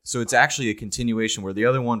 Yeah. So it's actually a continuation where the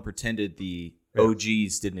other one pretended the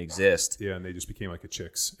OGs didn't exist. Yeah, and they just became like a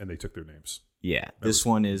chicks, and they took their names. Yeah, this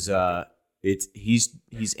one is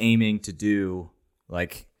he's aiming to do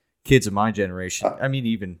like kids of my generation. I mean,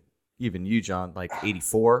 even you, John, like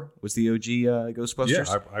 84 was the OG Ghostbusters.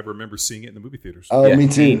 Yeah, I remember seeing it in the movie theaters. Oh, yeah, me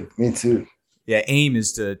too. Me too. Yeah, aim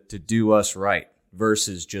is to do us right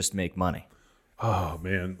versus just make money. Oh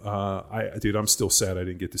man, I'm still sad I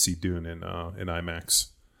didn't get to see Dune in IMAX.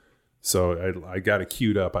 So I got it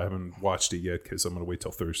queued up. I haven't watched it yet because I'm going to wait till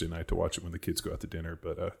Thursday night to watch it when the kids go out to dinner.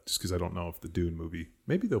 But just because I don't know if the Dune movie,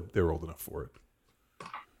 maybe they're old enough for it.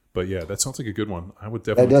 But yeah, that sounds like a good one. I would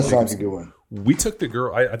definitely. That does sound like a good one. We took the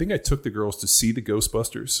girl. I think I took the girls to see the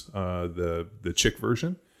Ghostbusters, the chick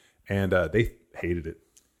version, and they hated it.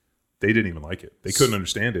 They didn't even like it. They couldn't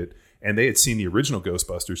understand it, and they had seen the original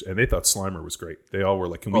Ghostbusters, and they thought Slimer was great. They all were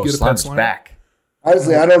like, "Can we get a pet Slimer back?"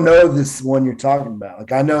 Honestly, I don't know this one you're talking about.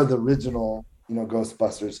 Like I know the original,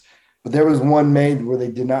 Ghostbusters, but there was one made where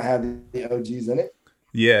they did not have the OGs in it.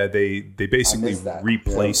 Yeah, they basically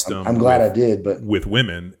replaced them. I'm glad I did, but with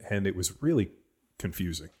women, and it was really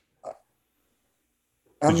confusing.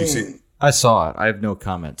 Did you see it? I saw it. I have no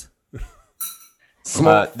comment.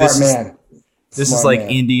 Smart man. This is like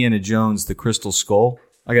Indiana Jones, the Crystal Skull.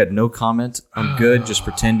 I got no comment. I'm good, just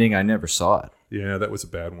pretending I never saw it. Yeah, that was a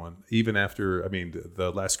bad one. Even after,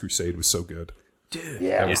 The Last Crusade was so good. Dude.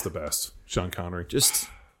 That was the best. Sean Connery. Just,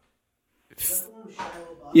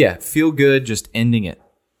 feel good, just ending it.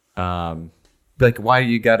 Like, why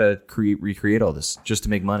you got to recreate all this? Just to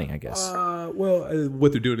make money, I guess.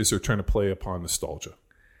 What they're doing is they're trying to play upon nostalgia.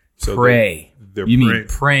 So Pray. You mean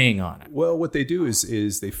praying on it? Well, what they do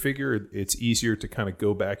is they figure it's easier to kind of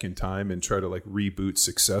go back in time and try to like reboot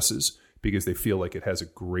successes because they feel like it has a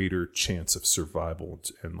greater chance of survival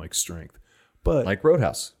and like strength. But like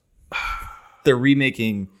Roadhouse, they're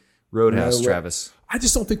remaking Roadhouse, Travis. I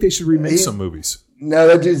just don't think they should remake some movies. No,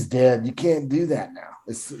 that dude's dead. You can't do that now.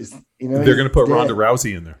 It's they're going to put Ronda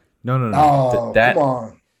Rousey in there. No. Oh, come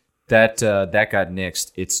on. That got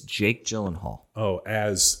nixed. It's Jake Gyllenhaal. Oh,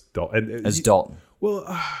 as Dalton. Dalton. Well,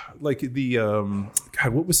 like the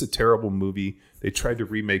God, what was the terrible movie they tried to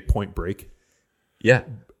remake? Point Break. Yeah,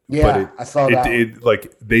 I saw that.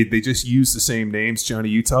 Like they just used the same names, Johnny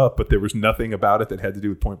Utah, but there was nothing about it that had to do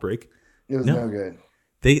with Point Break. It was no good.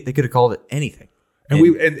 They could have called it anything, and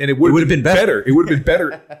it would have been better. It would have been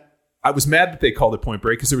better. I was mad that they called it Point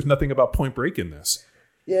Break because there was nothing about Point Break in this.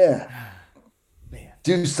 Yeah. Man.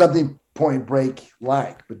 Do something Point Break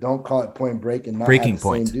like, but don't call it Point Break and not Breaking have the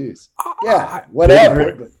Point. same dudes. Yeah,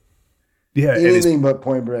 whatever. But yeah, anything but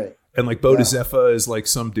Point Break. And like Bo Zepha is like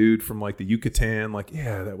some dude from like the Yucatan. Like,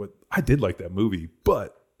 I did like that movie,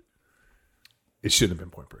 but it shouldn't have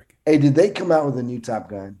been Point Break. Hey, did they come out with a new Top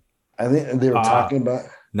Gun? I think they were talking about.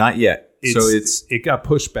 Not yet. It got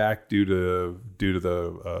pushed back due to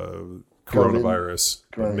the coronavirus.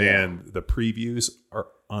 Man, the previews are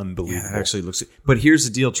unbelievable. Yeah, it actually looks. But here's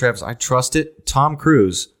the deal, Travis. I trust it. Tom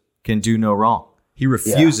Cruise can do no wrong. He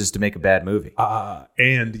refuses to make a bad movie.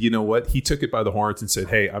 And you know what? He took it by the horns and said,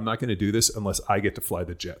 "Hey, I'm not going to do this unless I get to fly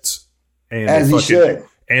the jets." And as he should.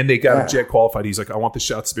 And they got him jet qualified. He's like, "I want the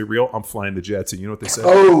shots to be real. I'm flying the jets." And you know what they said?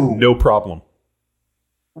 Oh, no problem.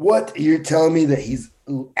 What, you're telling me that he's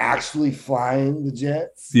actually flying the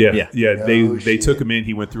jets? Yeah. No they took him in.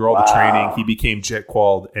 He went through all the training. He became jet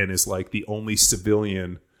qualified and is like the only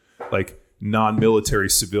civilian, like non-military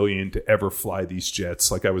civilian to ever fly these jets.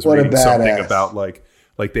 Like I was reading something about like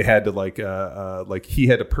they had to like he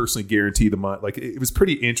had to personally guarantee the money. Like it was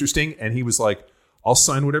pretty interesting. And he was like, "I'll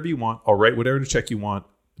sign whatever you want. I'll write whatever check you want.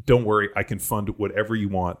 Don't worry, I can fund whatever you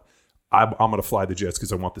want. I'm going to fly the jets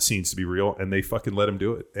because I want the scenes to be real." And they fucking let him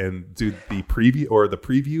do it. And dude, the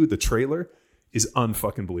preview, the trailer is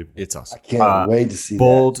unfucking believable. It's awesome. I can't wait to see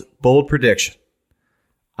bold prediction.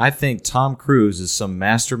 I think Tom Cruise is some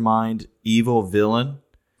mastermind evil villain.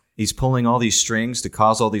 He's pulling all these strings to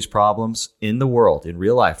cause all these problems in the world, in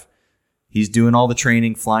real life. He's doing all the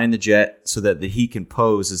training, flying the jet so that he can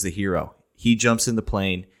pose as the hero. He jumps in the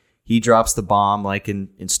plane. He drops the bomb like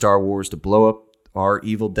in Star Wars to blow up our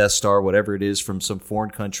evil Death Star, whatever it is, from some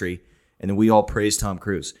foreign country. And then we all praise Tom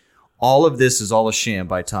Cruise. All of this is all a sham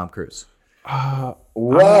by Tom Cruise. Wow.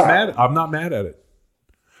 I'm not mad at it.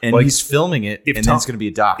 And like, he's filming it, and then it's going to be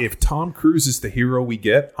a doc. If Tom Cruise is the hero we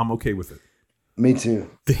get, I'm okay with it. Me too.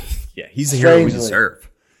 Yeah, he's the hero we deserve.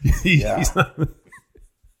 He's not.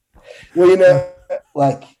 Well, you know,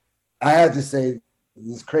 like, I have to say,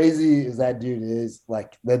 as crazy as that dude is,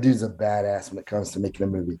 like, that dude's a badass when it comes to making a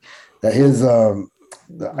movie. That his the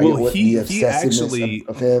obsessiveness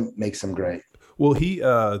of him makes him great. Well,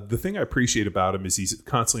 the thing I appreciate about him is he's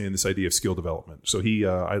constantly in this idea of skill development. So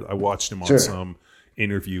I watched him on some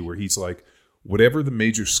interview where he's like, whatever the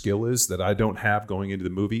major skill is that I don't have going into the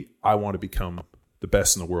movie, I want to become the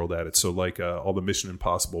best in the world at it. So like all the Mission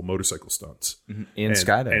Impossible motorcycle stunts and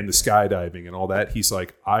skydiving and the skydiving and all that. He's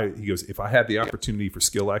like, he goes, if I had the opportunity for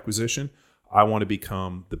skill acquisition, I want to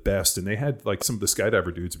become the best. And they had like some of the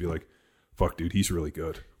skydiver dudes be like, fuck, dude, he's really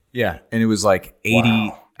good. Yeah. And it was like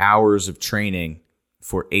 80 hours of training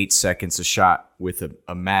for 8 seconds a shot with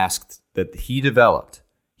a mask that he developed.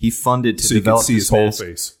 He funded to develop his whole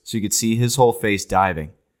face. So you could see his whole face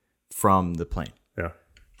diving from the plane. Yeah.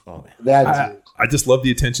 Oh man. I just love the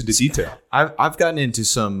attention to detail. I've gotten into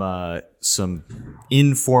some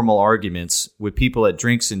informal arguments with people at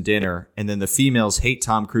drinks and dinner, and then the females hate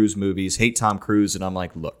Tom Cruise movies, hate Tom Cruise, and I'm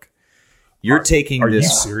like, look, you're taking this. Are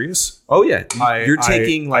you serious? Oh yeah, you're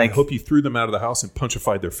taking I hope you threw them out of the house and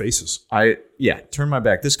punchified their faces. Turn my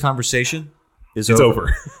back. This conversation is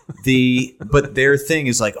over. But their thing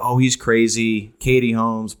is like, oh, he's crazy, Katie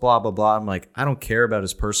Holmes, blah blah blah. I'm like, I don't care about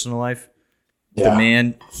his personal life. Yeah. The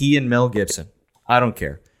man, he and Mel Gibson, I don't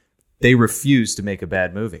care. They refuse to make a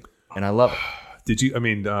bad movie, and I love it. Did you? I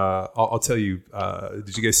mean, I'll tell you.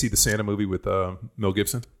 Did you guys see the Santa movie with Mel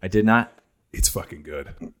Gibson? I did not. It's fucking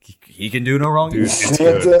good. He can do no wrong. Dude, it's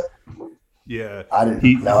good. Yeah, I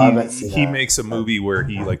haven't seen he that. makes a movie where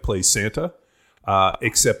he like plays Santa,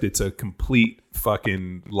 except it's a complete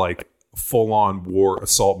fucking like full on war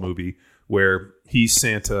assault movie where he's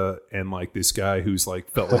Santa and like this guy who's like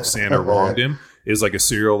felt like Santa wronged him is like a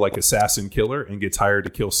serial like assassin killer and gets hired to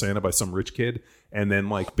kill Santa by some rich kid, and then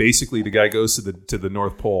like basically the guy goes to the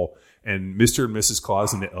North Pole and Mr. and Mrs.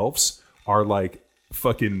 Claus and the elves are like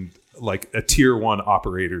fucking like a tier 1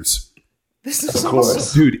 operators. This is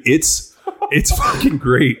awesome. Dude, it's fucking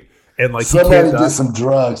great. And like somebody did some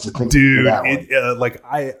drugs to think dude, of that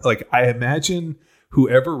one. I imagine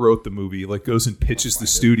whoever wrote the movie like goes and pitches the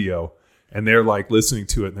studio and they're like listening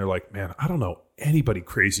to it and they're like, man, I don't know anybody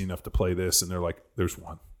crazy enough to play this. And they're like, there's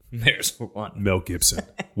one. Mel Gibson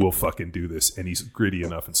will fucking do this. And he's gritty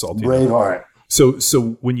enough and salty Braveheart. enough.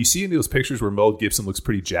 So when you see any of those pictures where Mel Gibson looks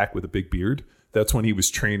pretty jacked with a big beard, that's when he was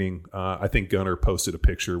training. I think Gunnar posted a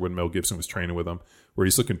picture when Mel Gibson was training with him where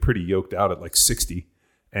he's looking pretty yoked out at like 60.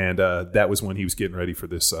 And that was when he was getting ready for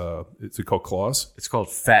this. Is it called Claws? It's called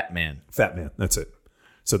Fat Man. Fat Man. That's it.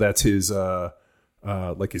 So that's his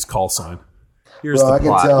like his call sign. Here's the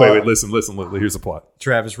plot. Wait, listen. Here's the plot.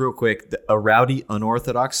 Travis, real quick. A rowdy,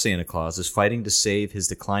 unorthodox Santa Claus is fighting to save his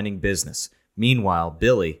declining business. Meanwhile,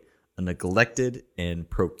 Billy, a neglected and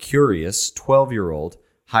procurious 12-year-old,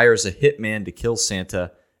 hires a hitman to kill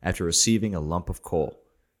Santa after receiving a lump of coal.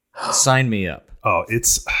 Sign me up. Oh,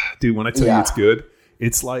 dude, when I tell you it's good,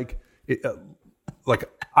 it's like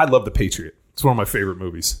I love The Patriot. It's one of my favorite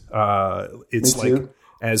movies. It's like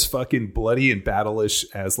as fucking bloody and battle-ish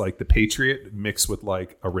as like The Patriot mixed with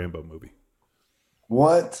like a Rambo movie.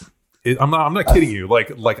 What? I'm not kidding you.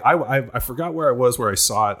 Like I forgot where I was where I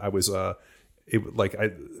saw it. I was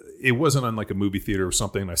it wasn't on like a movie theater or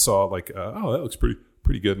something. I saw like oh, that looks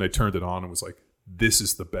pretty good, and I turned it on and was like, this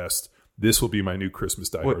is the best. This will be my new Christmas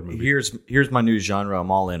Die Hard movie. Here's my new genre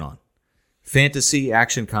I'm all in on. Fantasy,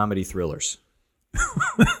 action, comedy, thrillers.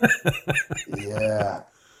 Yeah.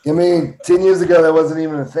 I mean, 10 years ago, that wasn't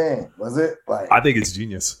even a thing, was it? Like, I think it's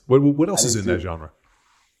genius. What else is in that genre?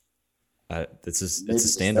 It's a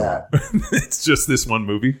standalone. It's just this one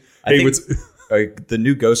movie. The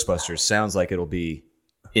new Ghostbusters sounds like it'll be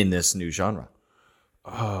in this new genre.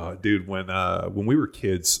 Oh, dude, when we were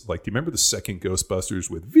kids, like, do you remember the second Ghostbusters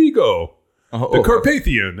with Vigo, the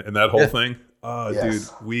Carpathian, and that whole thing? Oh, yes.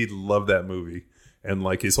 Dude, we loved that movie. And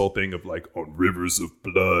like his whole thing of like on rivers of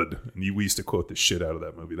blood, and we used to quote the shit out of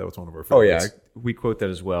that movie. That was one of our favorites. Oh yeah, we quote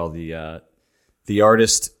that as well. The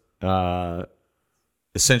artist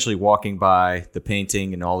essentially walking by the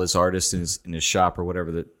painting and all his artists in his shop or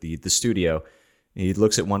whatever the studio. He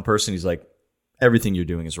looks at one person. He's like, "Everything you're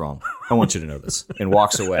doing is wrong. I want you to know this," and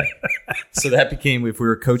walks away. So that became, if we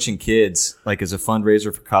were coaching kids, like as a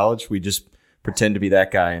fundraiser for college, we just pretend to be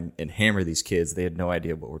that guy and hammer these kids. They had no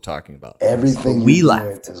idea what we're talking about. Everything we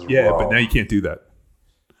laughed. Yeah, wrong. But now you can't do that.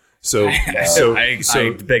 So I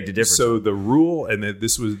beg to differ. So the rule, and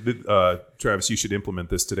this was Travis, you should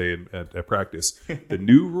implement this today at practice. The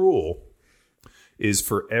new rule is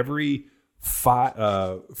for every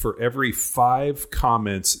five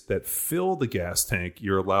comments that fill the gas tank,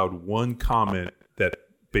 you're allowed one comment that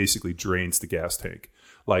basically drains the gas tank.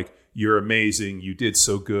 Like, you're amazing. You did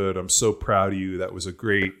so good. I'm so proud of you. That was a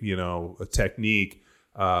great, a technique.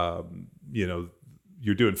 You're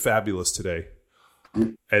doing fabulous today.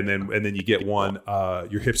 And then you get one,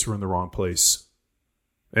 your hips were in the wrong place.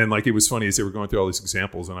 And like, it was funny as they were going through all these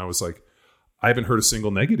examples, and I was like, I haven't heard a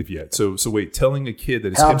single negative yet. So wait, telling a kid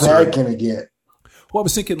that his hips how bad can it get? Well, I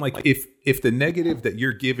was thinking, like, if the negative that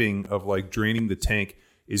you're giving of like draining the tank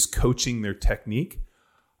is coaching their technique,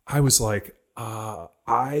 I was like,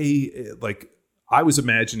 I was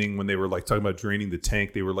imagining when they were like talking about draining the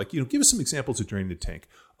tank, they were like, give us some examples of draining the tank.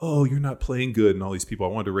 Oh, you're not playing good. And all these people, I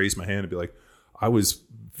wanted to raise my hand and be like, I was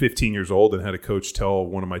 15 years old and had a coach tell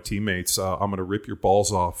one of my teammates, I'm going to rip your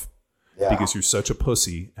balls off because you're such a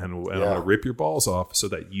pussy. And I'm going to rip your balls off so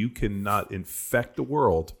that you cannot infect the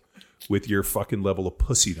world with your fucking level of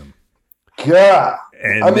pussydom. Yeah.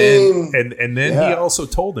 And then he also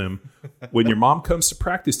told him, when your mom comes to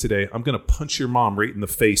practice today, I'm going to punch your mom right in the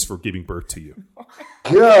face for giving birth to you.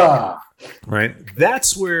 Yeah. Right?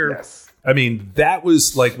 That's where, I mean, that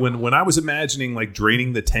was like when I was imagining like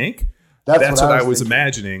draining the tank, that's what I was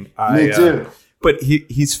imagining. Me too. But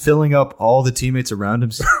he's filling up all the teammates around him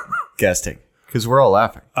gas tank because we're all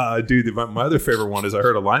laughing. Dude, my other favorite one is I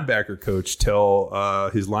heard a linebacker coach tell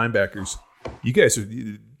his linebackers, you guys are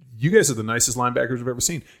the nicest linebackers I've ever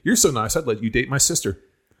seen. You're so nice, I'd let you date my sister.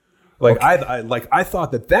 Like, okay. I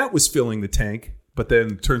thought that was filling the tank, but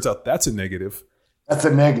then turns out that's a negative. That's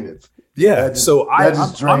a negative. Yeah. So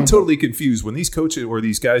I'm totally confused when these coaches or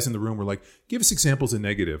these guys in the room were like, give us examples of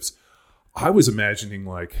negatives. I was imagining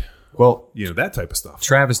like, that type of stuff.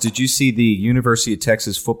 Travis, did you see the University of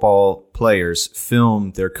Texas football players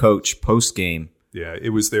film their coach post game? Yeah,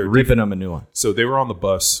 it was their ripping them a new one. So they were on the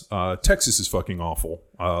bus. Texas is fucking awful.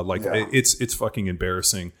 It's fucking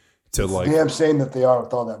embarrassing to like. Yeah, I'm saying that they are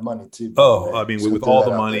with all that money too. I mean, with all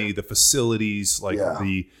the money, the facilities,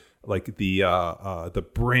 the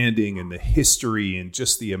branding and the history and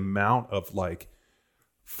just the amount of like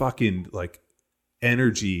fucking like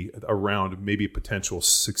energy around maybe a potential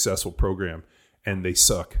successful program, and they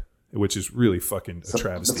suck, which is really fucking a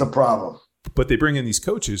travesty. It's a problem. But they bring in these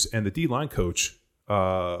coaches, and the D-line coach,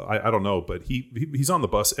 I don't know, but he's on the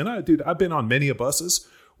bus. And I've been on many buses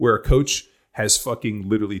where a coach has fucking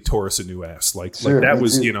literally tore us a new ass. Like that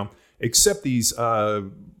was, except these,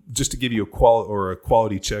 just to give you a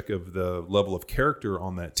quality check of the level of character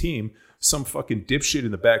on that team, some fucking dipshit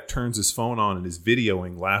in the back turns his phone on and is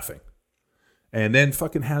videoing laughing. And then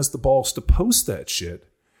fucking has the balls to post that shit.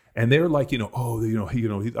 And they're like,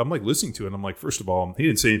 I'm like listening to it. And I'm like, first of all, he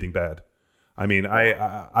didn't say anything bad. I mean,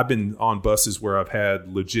 I've been on buses where I've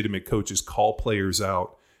had legitimate coaches call players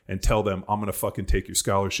out and tell them, I'm going to fucking take your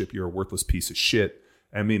scholarship. You're a worthless piece of shit.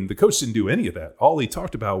 I mean, the coach didn't do any of that. All he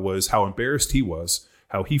talked about was how embarrassed he was,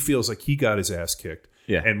 how he feels like he got his ass kicked.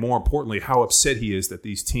 Yeah. And more importantly, how upset he is that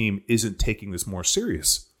this team isn't taking this more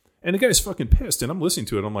serious. And the guy's fucking pissed. And I'm listening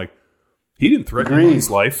to it. I'm like, he didn't threaten his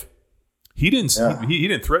life. He didn't he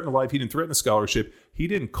didn't threaten a life. He didn't threaten a scholarship. He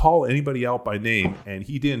didn't call anybody out by name, and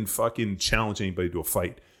he didn't fucking challenge anybody to a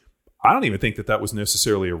fight. I don't even think that was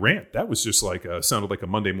necessarily a rant. That was just like sounded like a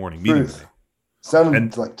Monday morning meeting.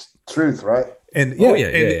 Sounded like truth, right? And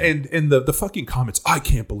the fucking comments. I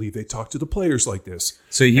can't believe they talk to the players like this.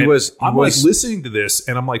 So I'm like listening to this,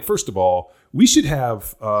 and I'm like, first of all, we should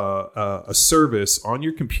have a service on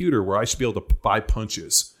your computer where I should be able to buy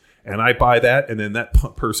punches. And I buy that, and then that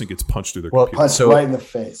person gets punched through their computer. Punched right in the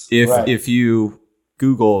face. If you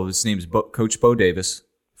Google, his name's Coach Bo Davis,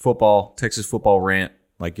 Texas football rant,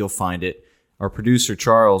 like you'll find it. Our producer,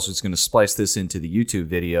 Charles, is going to splice this into the YouTube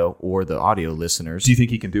video or the audio listeners. Do you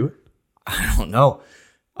think he can do it? I don't know.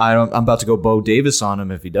 I'm about to go Bo Davis on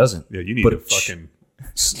him if he doesn't. Yeah, you need to fucking...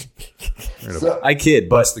 I kid.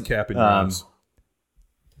 Bust the cap in your eyes.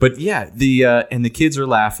 But yeah, and the kids are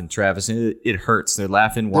laughing, Travis, and it hurts. They're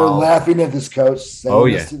laughing They're laughing at this coach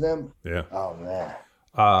saying this to them? Yeah. Oh, man.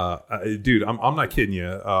 Dude, I'm not kidding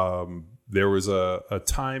you. There was a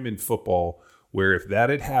time in football where if that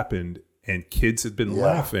had happened and kids had been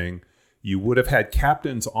laughing, you would have had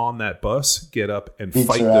captains on that bus get up and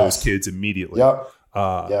fight those kids immediately. Yep.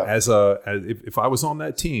 If I was on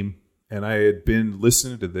that team and I had been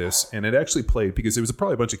listening to this and it actually played, because there was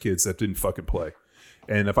probably a bunch of kids that didn't fucking play.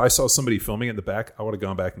 And if I saw somebody filming in the back, I would have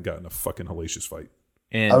gone back and gotten a fucking hellacious fight.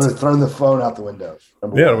 And I would have thrown the phone out the window. I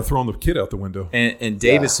would have thrown the kid out the window. And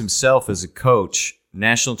Davis himself as a coach,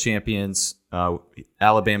 national champions,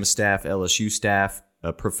 Alabama staff, LSU staff,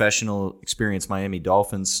 professional experience, Miami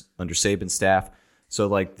Dolphins under Saban staff. So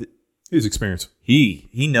like his experience, he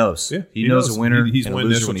knows. Yeah, he knows a winner and a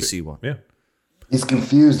loser when he sees one. Yeah, he's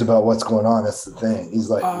confused about what's going on. That's the thing. He's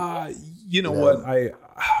like, you know what?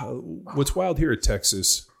 What's wild here at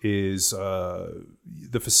Texas is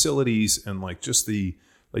the facilities and like just the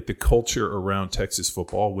culture around Texas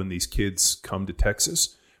football. When these kids come to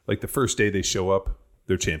Texas, like the first day they show up,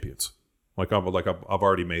 they're champions. I've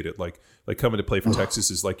already made it. Like coming to play for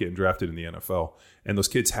Texas is like getting drafted in the NFL. And those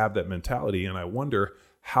kids have that mentality. And I wonder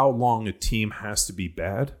how long a team has to be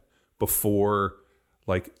bad before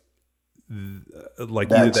either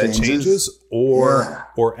that changes or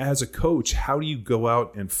as a coach, how do you go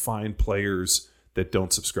out and find players that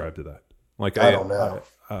don't subscribe to that? Like I don't know.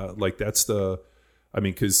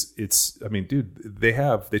 Dude,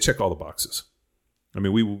 they check all the boxes. I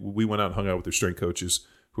mean, we went out and hung out with their strength coaches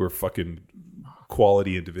who are fucking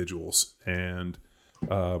quality individuals, and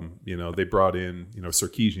they brought in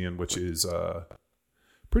Sarkeesian, which is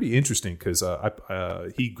pretty interesting because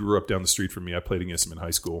he grew up down the street from me. I played against him in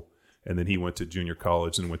high school. And then he went to junior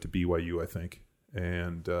college and went to BYU, I think,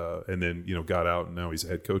 and then got out, and now he's a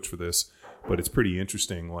head coach for this. But it's pretty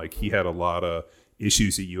interesting. Like he had a lot of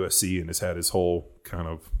issues at USC and has had his whole kind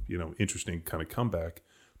of interesting kind of comeback.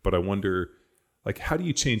 But I wonder, like, how do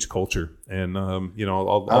you change culture? And I'll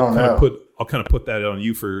kind of put that on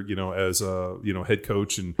you for as a head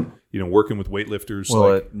coach and working with weightlifters.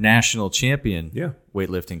 Well, a national champion,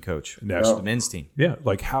 weightlifting coach, the men's team. Yeah,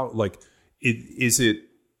 like how is it?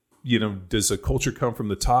 Does a culture come from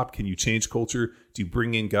the top? Can you change culture? Do you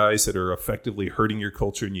bring in guys that are effectively hurting your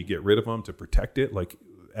culture and you get rid of them to protect it? Like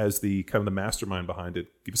as the kind of the mastermind behind it,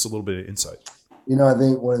 give us a little bit of insight. I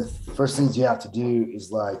think one of the first things you have to do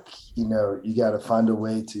is you got to find a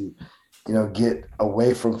way to, get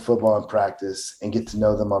away from football and practice and get to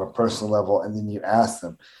know them on a personal level. And then you ask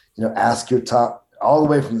them, ask your top all the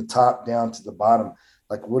way from the top down to the bottom.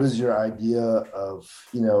 Like, what is your idea of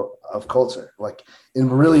culture? Like,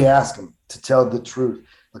 and really ask them to tell the truth.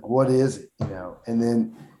 Like, what is it, and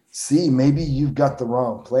then see, maybe you've got the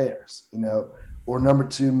wrong players, or number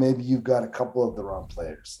two, maybe you've got a couple of the wrong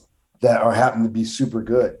players that happen to be super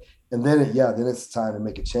good. And then it's time to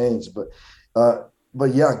make a change. But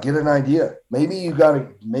get an idea. Maybe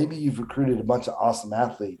you've recruited a bunch of awesome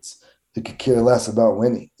athletes who could care less about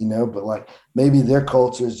winning, but like maybe their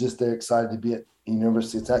culture is just they're excited to be at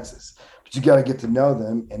University of Texas. But you got to get to know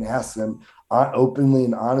them and ask them openly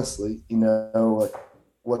and honestly, like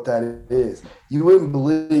what that is. You wouldn't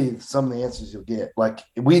believe some of the answers you'll get. Like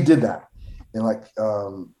we did that. And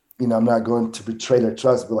I'm not going to betray their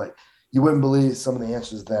trust, but like you wouldn't believe some of the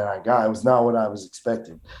answers that I got. It was not what I was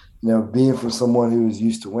expecting. Being from someone who was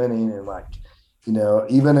used to winning and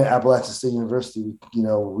even at Appalachian State University,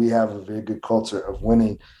 we have a very good culture of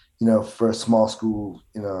winning, for a small school,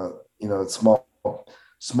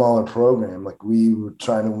 smaller program. Like we were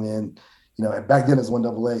trying to win, back then it was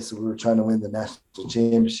 1AA. So we were trying to win the national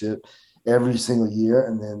championship every single year.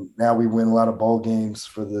 And then now we win a lot of bowl games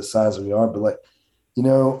for the size we are, but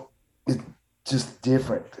it's just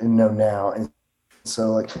different, now. And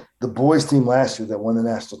so like the boys team last year that won the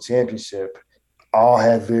national championship all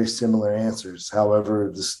had very similar answers.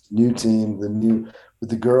 However, this new team, with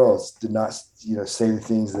the girls, did not, say the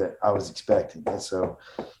things that I was expecting. And so,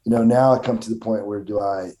 now I come to the point where do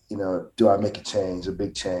I make a change, a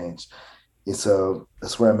big change? And so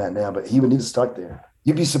that's where I'm at now. But he would need to start there.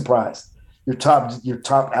 You'd be surprised. Your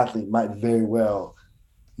top athlete might very well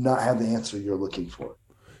not have the answer you're looking for.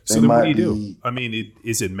 So then what do you do? I mean,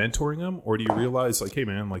 is it mentoring them, or do you realize like, hey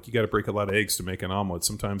man, like you got to break a lot of eggs to make an omelet.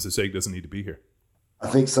 Sometimes this egg doesn't need to be here. I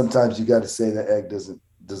think sometimes you got to say that egg doesn't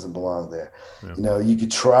belong there. Yeah. You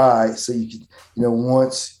could try. So you could,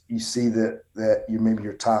 once you see that maybe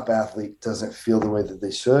your top athlete doesn't feel the way that they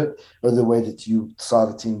should, or the way that you saw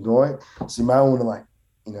the team going. So you might want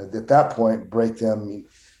to at that point, break them,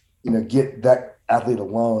 get that athlete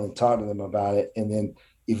alone and talk to them about it. And then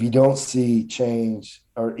if you don't see change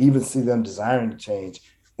or even see them desiring to change,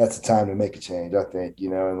 that's the time to make a change, I think,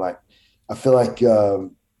 and like, I feel like,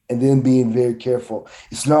 and then being very careful.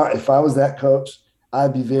 It's not, if I was that coach,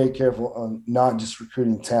 I'd be very careful on not just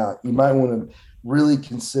recruiting talent. You might want to really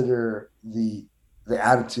consider the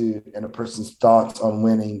attitude and a person's thoughts on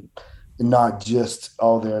winning, and not just,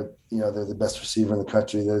 they're the best receiver in the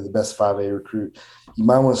country, they're the best 5A recruit. You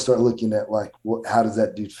might want to start looking at like, how does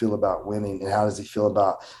that dude feel about winning, and how does he feel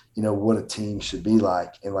about, what a team should be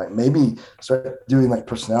like, and like maybe start doing like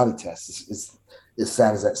personality tests. It's as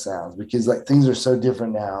sad as that sounds, because like things are so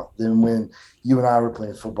different now than when you and I were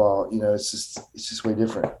playing football. It's just way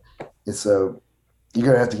different. And so you're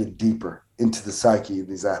going to have to get deeper into the psyche of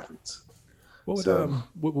these athletes. Well,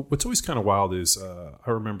 what's always kind of wild is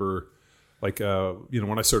I remember like,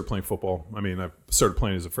 when I started playing football, I mean, I started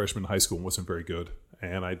playing as a freshman in high school and wasn't very good.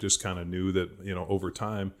 And I just kind of knew that, over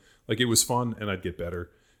time, like it was fun and I'd get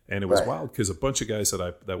better. And it was wild because a bunch of guys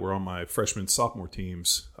that were on my freshman, sophomore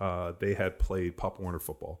teams, they had played Pop Warner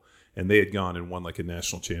football, and they had gone and won like a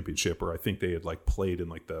national championship, or I think they had like played in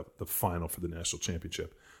like the final for the national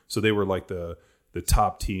championship. So they were like the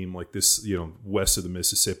top team, like this, west of the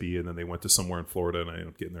Mississippi, and then they went to somewhere in Florida, and I ended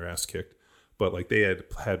up getting their ass kicked. But like they had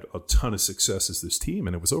a ton of success as this team,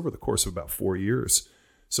 and it was over the course of about 4 years.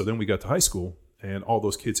 So then we got to high school, and all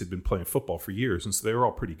those kids had been playing football for years, and so they were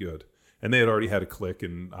all pretty good. And they had already had a click,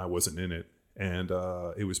 and I wasn't in it. And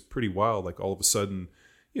it was pretty wild. Like all of a sudden,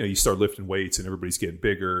 you start lifting weights and everybody's getting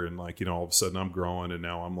bigger. And like, all of a sudden I'm growing, and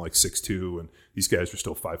now I'm like 6'2", and these guys are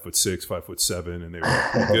still 5'6", 5'7", and they were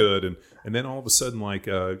pretty good. And then all of a sudden, like,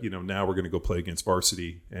 now we're going to go play against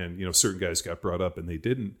varsity. And, certain guys got brought up and they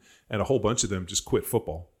didn't. And a whole bunch of them just quit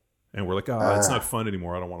football. And we're like, it's not fun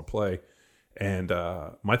anymore. I don't want to play. And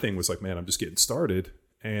my thing was like, man, I'm just getting started.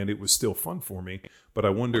 And it was still fun for me. But I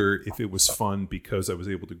wonder if it was fun because I was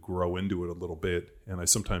able to grow into it a little bit. And I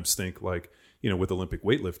sometimes think like, with Olympic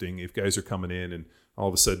weightlifting, if guys are coming in and all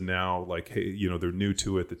of a sudden now like, hey, they're new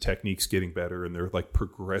to it, the technique's getting better, and they're like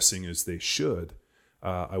progressing as they should.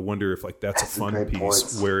 I wonder if like that's a fun piece.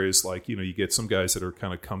 Points. Whereas like, you get some guys that are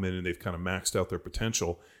kind of come in and they've kind of maxed out their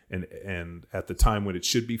potential. And at the time when it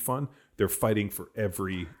should be fun, they're fighting for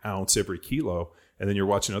every ounce, every kilo. And then you're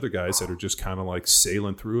watching other guys that are just kind of like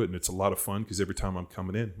sailing through it. And it's a lot of fun because every time I'm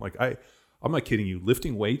coming in, like I'm not kidding you,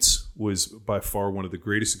 lifting weights was by far one of the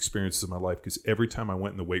greatest experiences of my life, because every time I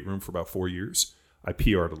went in the weight room for about 4 years, I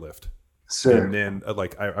PR'd a lift. Sure. And then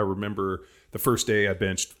like I remember the first day I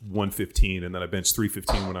benched 115, and then I benched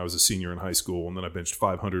 315 when I was a senior in high school, and then I benched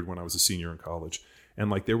 500 when I was a senior in college.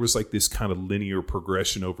 And like there was like this kind of linear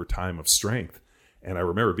progression over time of strength. And I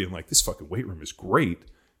remember being like, this fucking weight room is great.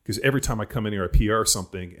 Because every time I come in here, I PR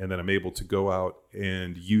something, and then I'm able to go out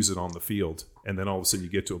and use it on the field. And then all of a sudden you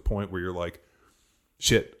get to a point where you're like,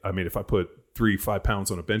 shit, I mean, if I put 3-5 pounds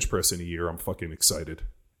on a bench press in a year, I'm fucking excited.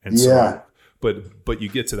 And so, but you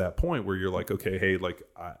get to that point where you're like, okay, hey, like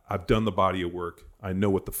I've done the body of work. I know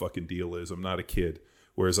what the fucking deal is. I'm not a kid.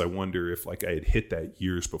 Whereas I wonder if like I had hit that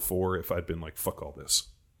years before, if I'd been like, fuck all this.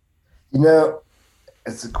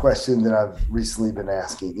 It's a question that I've recently been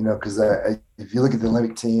asking, because if you look at the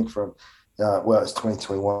Olympic team from, it's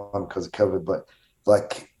 2021 because of COVID, but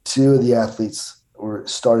like two of the athletes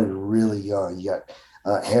started really young. You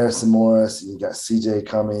got Harrison Morris, and you got CJ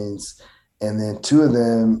Cummings, and then two of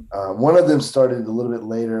them, one of them started a little bit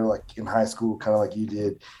later, like in high school, kind of like you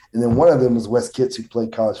did. And then one of them was Wes Kitts, who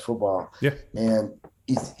played college football. Yeah. And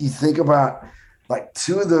you think about like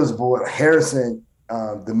two of those boys, Harrison,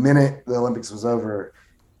 the minute the Olympics was over,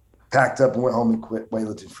 packed up and went home and quit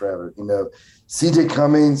weightlifting forever. CJ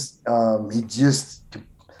Cummings,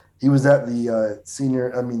 he was at the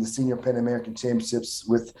senior Pan American Championships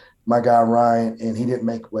with my guy Ryan, and he didn't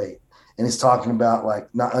make weight. And he's talking about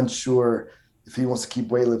like not unsure if he wants to keep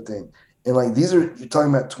weightlifting. And like you're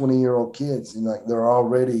talking about 20-year-old kids, and like they're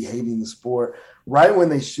already hating the sport right when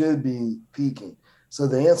they should be peaking. So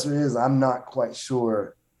the answer is I'm not quite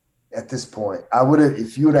sure at this point. I would have,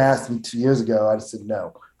 if you would have asked me 2 years ago, I'd have said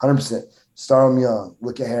no, 100%. Start them young.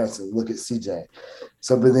 Look at Harrison. Look at CJ.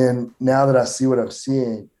 So, but then now that I see what I'm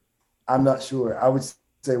seeing, I'm not sure. I would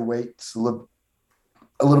say wait a little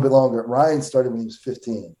bit longer. Ryan started when he was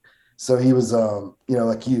 15. So he was,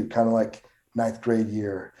 like you, kind of like ninth grade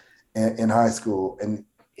year in high school. And,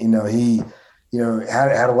 he,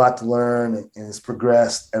 had a lot to learn and has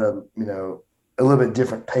progressed at a little bit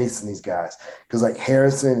different pace than these guys. Because like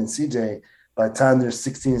Harrison and CJ, by the time they're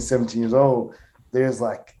 16 and 17 years old, there's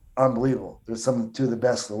like unbelievable. There's two of the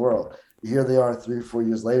best in the world. Here they are 3 or 4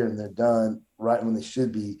 years later, and they're done right when they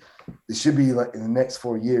should be. They should be like in the next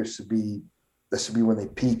 4 years that should be when they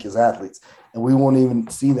peak as athletes. And we won't even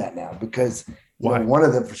see that now because one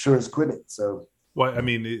of them for sure is quitting. So why? I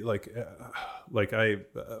mean,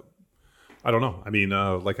 I don't know. I mean,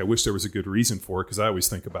 I wish there was a good reason for it, because I always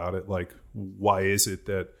think about it. Like, why is it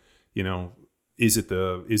that, is it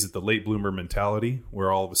the late bloomer mentality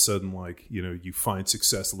where all of a sudden, like, you find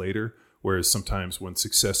success later, whereas sometimes when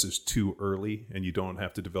success is too early and you don't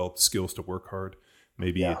have to develop the skills to work hard,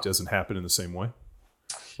 maybe it doesn't happen in the same way.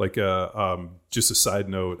 Like, just a side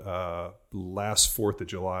note, last 4th of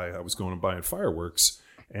July, I was going and buying fireworks.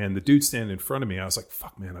 And the dude standing in front of me, I was like,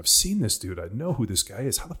 fuck, man, I've seen this dude. I know who this guy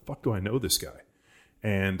is. How the fuck do I know this guy?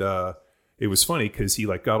 And it was funny because he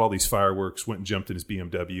like got all these fireworks, went and jumped in his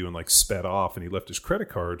BMW and like sped off, and he left his credit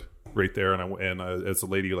card right there. And as the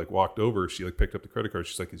lady like walked over, she like picked up the credit card.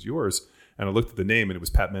 She's like, "It's yours." And I looked at the name, and it was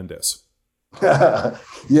Pat Mendez.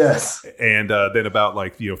 Yes. And then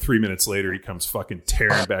about 3 minutes later, he comes fucking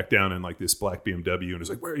tearing back down in like this black BMW and is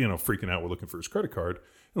like, "Where?" freaking out. We're looking for his credit card.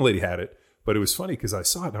 And the lady had it. But it was funny because I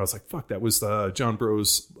saw it and I was like, fuck, that was John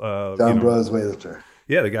Bros. John Bros. Weightlifter.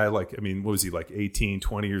 Yeah, the guy, what was he, like 18,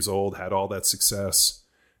 20 years old, had all that success.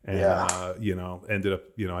 And, ended up,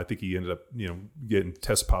 I think he ended up, getting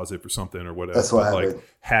test positive for something or whatever. That's what happened.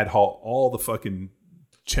 Had all the fucking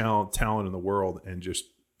talent in the world and just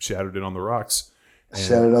shattered it on the rocks.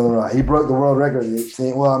 Shattered on the rock. He broke the world record.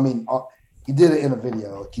 Well, I mean, he did it in a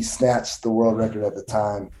video. Like, he snatched the world record at the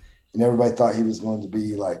time. And everybody thought he was going to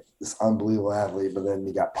be like this unbelievable athlete, but then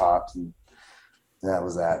he got popped, and that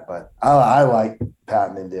was that. But I like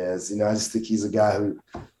Pat Mendez. I just think he's a guy who,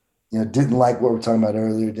 didn't like what we were talking about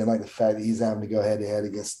earlier, didn't like the fact that he's having to go head-to-head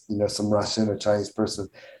against, some Russian or Chinese person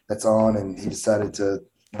that's on, and he decided to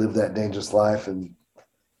live that dangerous life. And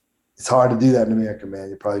it's hard to do that in America, man.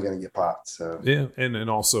 You're probably going to get popped. So yeah, and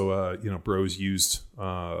also, Bros used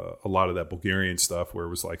a lot of that Bulgarian stuff where it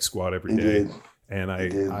was like squat every day. And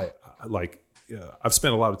I've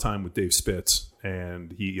spent a lot of time with Dave Spitz,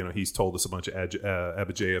 and he's told us a bunch of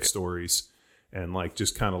Abajev stories, and like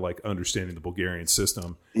just kind of like understanding the Bulgarian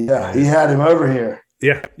system. Yeah, he had him over here.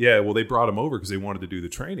 Yeah. Well, they brought him over because they wanted to do the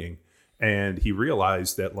training, and he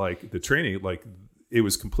realized that like the training, like it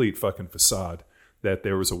was complete fucking facade. That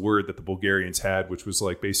there was a word that the Bulgarians had, which was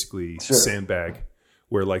like basically sandbag.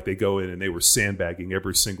 Where like they go in and they were sandbagging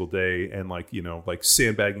every single day and like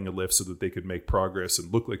sandbagging a lift so that they could make progress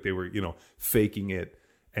and look like they were, faking it.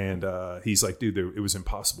 And he's like, dude, it was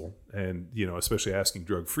impossible. And, especially asking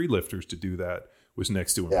drug-free lifters to do that was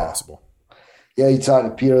next to impossible. Yeah, he talked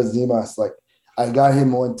to Peter Zimas. Like, I got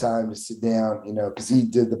him one time to sit down, because he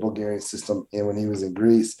did the Bulgarian system when he was in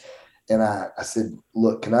Greece. And I said,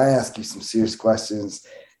 look, can I ask you some serious questions?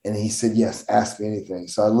 And he said, yes, ask me anything.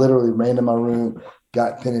 So I literally ran to my room,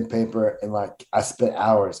 got pen and paper, and like I spent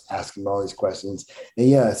hours asking him all these questions. And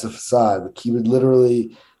yeah, it's a facade. Like, he would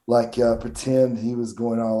literally pretend he was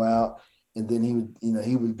going all out, and then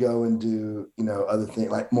he would go and do other things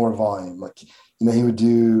like more volume. Like he would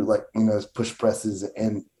do his push presses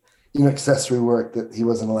and accessory work that he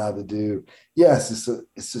wasn't allowed to do. Yeah, it's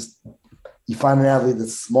just you find an athlete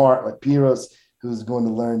that's smart like Piros, who's going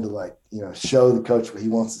to learn to show the coach what he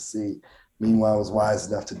wants to see. Meanwhile, was wise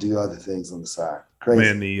enough to do other things on the side. Crazy.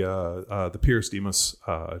 Man, the Pierce Dimas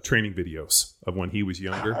training videos of when he was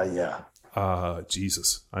younger.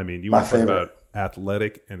 Jesus. I mean, you want to talk about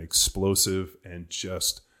athletic and explosive and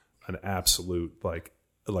just an absolute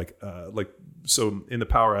so in the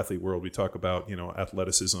power athlete world, we talk about,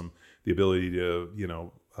 athleticism, the ability to,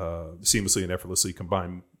 seamlessly and effortlessly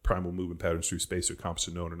combine primal movement patterns through space to accomplish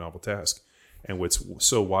a known or novel task. And what's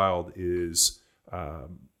so wild is,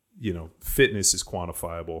 fitness is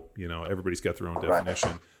quantifiable. Everybody's got their own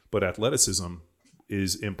definition, but athleticism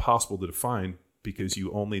is impossible to define because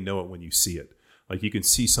you only know it when you see it. Like, you can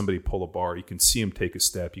see somebody pull a bar, you can see him take a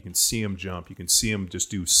step, you can see him jump, you can see him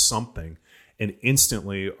just do something, and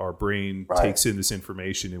instantly our brain Right. takes in this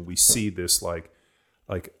information, and we see this like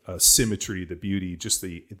symmetry, the beauty, just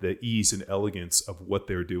the ease and elegance of what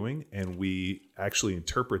they're doing, and we actually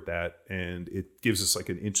interpret that, and it gives us like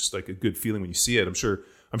an interest, like a good feeling when you see it. I'm sure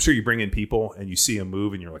you bring in people and you see them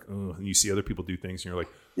move, and you're like, oh, and you see other people do things, and you're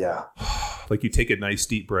like, Yeah. like you take a nice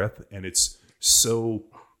deep breath, and it's so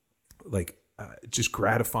like just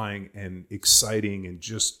gratifying and exciting, and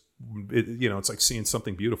just it's like seeing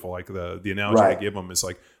something beautiful. Like the analogy I give them is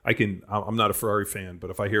like, I'm not a Ferrari fan,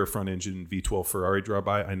 but if I hear a front engine V12 Ferrari drive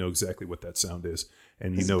by, I know exactly what that sound is,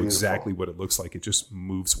 and It's you know beautiful. exactly what it looks like. It just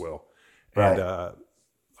moves well. Right. And I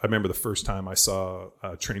remember the first time I saw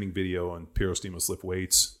a training video on Piero Stamos lift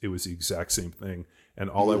weights, it was the exact same thing.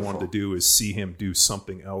 And all Beautiful. I wanted to do is see him do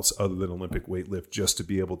something else other than Olympic weightlift, just to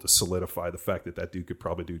be able to solidify the fact that dude could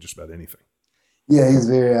probably do just about anything. Yeah, he's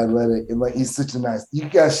very athletic, and like he's such a nice. You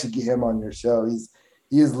guys should get him on your show.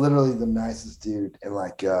 He is literally the nicest dude, and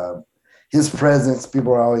like his presence.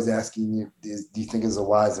 People are always asking you, do you think is a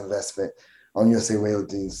wise investment on USA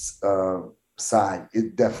Weightlifting's side?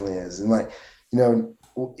 It definitely is, and like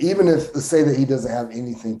even if let's say that he doesn't have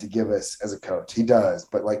anything to give us as a coach, he does,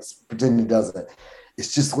 but like pretend he doesn't.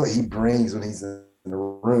 It's just what he brings when he's in the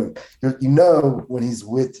room. When he's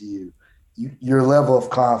with you. Your level of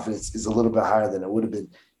confidence is a little bit higher than it would have been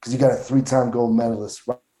because you got a 3-time gold medalist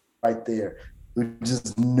right there who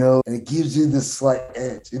just knows, and it gives you this slight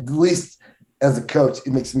edge. At least as a coach,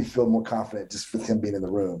 it makes me feel more confident just with him being in the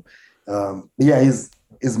room. But yeah, his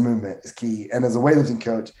movement is key. And as a weightlifting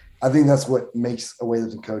coach, I think that's what makes a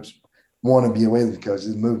weightlifting coach want to be a weightlifting coach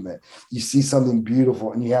is movement. You see something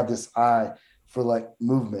beautiful and you have this eye for like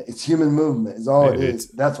movement. It's human movement is all it is.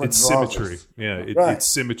 That's what it's draws symmetry. us. Yeah. It's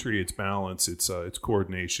symmetry, it's balance, it's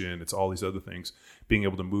coordination, it's all these other things. Being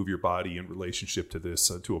able to move your body in relationship to this,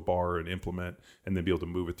 to a bar and implement, and then be able to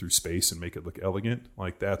move it through space and make it look elegant.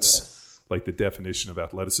 Like that's like the definition of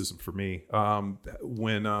athleticism for me.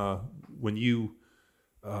 When you,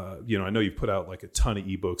 I know you've put out like a ton of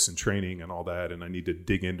ebooks and training and all that, and I need to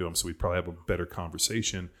dig into them so we probably have a better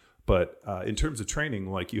conversation. But in terms of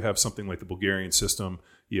training, like you have something like the Bulgarian system,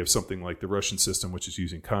 you have something like the Russian system, which is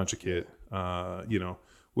using conjugate.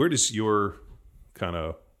 Where does your kind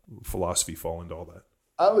of philosophy fall into all that?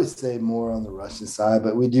 I would say more on the Russian side,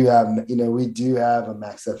 but we do have a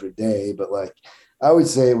max effort day. But like I would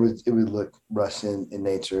say it would look Russian in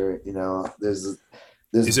nature. There's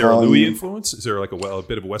is there volume. a Louis influence? Is there like a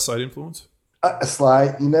bit of a West Side influence? A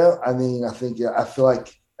slight, I feel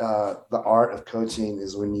like the art of coaching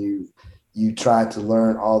is when you try to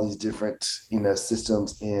learn all these different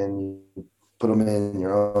systems and you put them in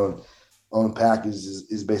your own package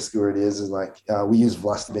is basically where it is. Is like we use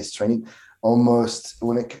velocity based training almost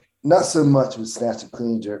not so much with snatch and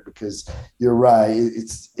clean and jerk, because you're right,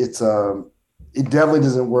 it definitely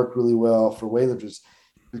doesn't work really well for weightlifters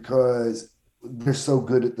because they're so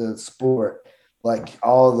good at the sport. Like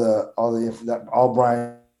all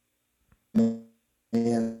Brian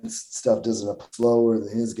and stuff doesn't apply slower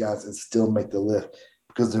than his guys and still make the lift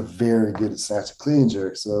because they're very good at snatch and clean and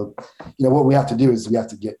jerk. So, what we have to do is we have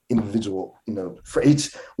to get individual, for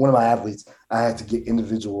each one of my athletes, I had to get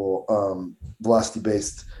individual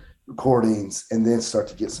velocity-based recordings and then start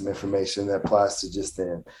to get some information that applies to just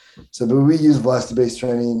them. So, but we use velocity-based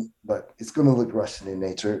training, but it's going to look Russian in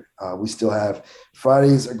nature. We still have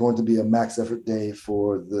Fridays are going to be a max effort day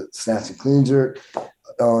for the snatch and clean and jerk.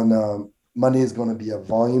 On Monday is going to be a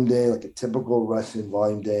volume day, like a typical Russian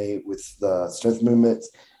volume day with strength movements.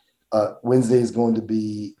 Wednesday is going to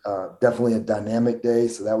be definitely a dynamic day.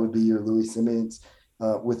 So that would be your Louis Simmons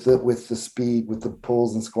with the speed, with the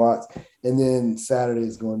pulls and squats. And then Saturday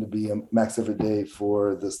is going to be a max effort day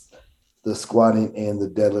for the squatting and the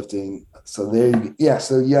deadlifting. So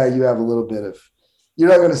you have a little bit of, you're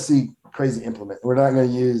not going to see crazy implement. We're not going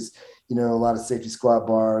to use a lot of safety squat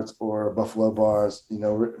bars or buffalo bars.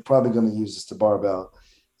 We're probably going to use just a barbell,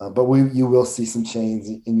 but you will see some chains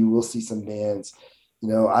and you will see some bands.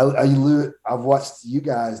 I've watched you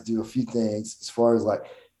guys do a few things as far as like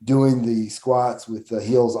doing the squats with the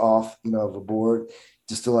heels off, of a board,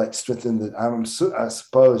 just to like strengthen I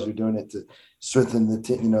suppose you're doing it to strengthen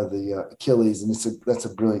the Achilles, and that's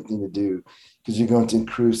a brilliant thing to do because you're going to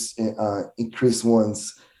increase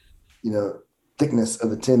one's, thickness of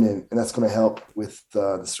the tendon, and that's going to help with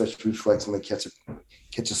the stretch reflex when they catch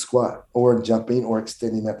a squat or jumping or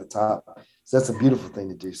extending at the top. So that's a beautiful thing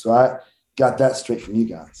to do. So I got that straight from you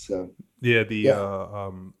guys. So yeah,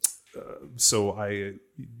 so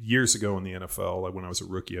years ago in the NFL, when I was a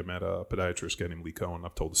rookie, I met a podiatrist guy named Lee Cohen.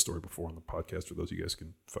 I've told the story before on the podcast. For those of you guys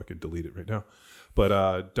can fucking delete it right now.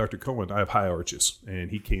 But Dr. Cohen, I have high arches,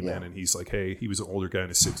 and he came in and he's like, hey, he was an older guy in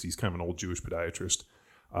his 60s, kind of an old Jewish podiatrist.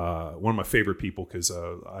 One of my favorite people, because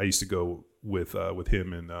I used to go with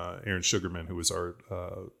him and Aaron Sugarman, who was our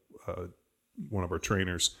one of our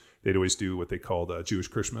trainers. They'd always do what they called Jewish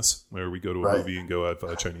Christmas, where we go to a movie and go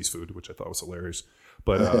have Chinese food, which I thought was hilarious.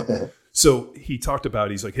 But so he talked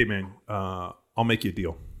about, he's like, hey, man, I'll make you a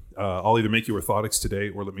deal. I'll either make you orthotics today,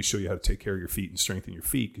 or let me show you how to take care of your feet and strengthen your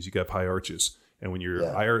feet, because you got high arches. And when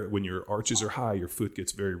your arches are high, your foot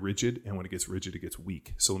gets very rigid. And when it gets rigid, it gets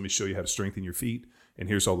weak. So let me show you how to strengthen your feet. And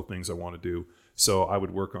here's all the things I want to do. So I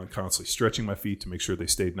would work on constantly stretching my feet to make sure they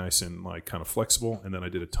stayed nice and like kind of flexible. And then I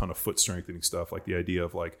did a ton of foot strengthening stuff, like the idea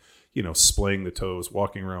of like, splaying the toes,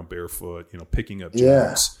 walking around barefoot, picking up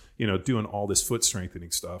jumps, doing all this foot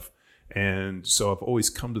strengthening stuff. And so I've always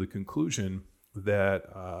come to the conclusion that,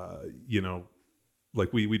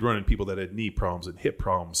 like we'd run into people that had knee problems and hip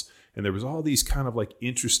problems. And there was all these kind of like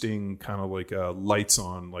interesting kind of like lights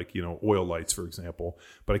on, like, oil lights, for example.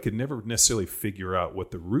 But I could never necessarily figure out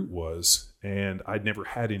what the root was. And I'd never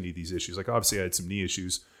had any of these issues. Like, obviously, I had some knee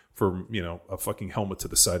issues from, a fucking helmet to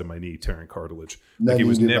the side of my knee, tearing cartilage. Like, it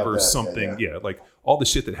was never something, like all the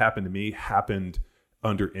shit that happened to me happened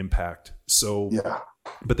under impact. So,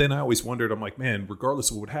 but then I always wondered, I'm like, man, regardless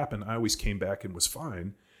of what would happen, I always came back and was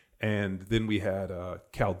fine. And then we had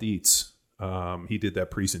Cal Dietz. He did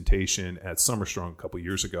that presentation at Summer Strong a couple of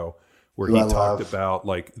years ago, where he talked about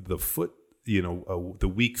like the foot,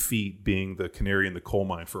 the weak feet being the canary in the coal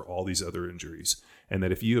mine for all these other injuries. And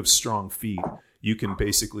that if you have strong feet, you can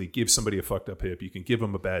basically give somebody a fucked up hip, you can give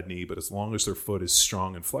them a bad knee, but as long as their foot is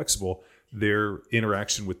strong and flexible, their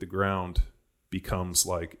interaction with the ground becomes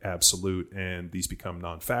like absolute, and these become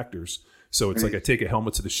non-factors. So it's like I take a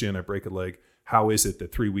helmet to the shin, I break a leg. How is it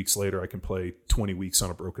that 3 weeks later I can play 20 weeks on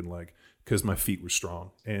a broken leg? Because my feet were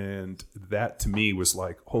strong. And that to me was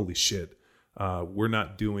like, holy shit, we're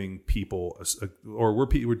not doing people,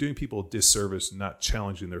 we're doing people a disservice, not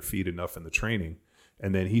challenging their feet enough in the training.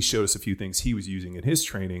 And then he showed us a few things he was using in his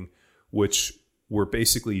training, which were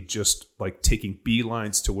basically just like taking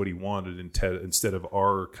beelines to what he wanted instead of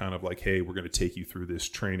our kind of like, hey, we're going to take you through this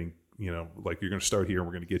training, like you're going to start here and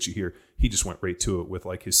we're going to get you here. He just went right to it with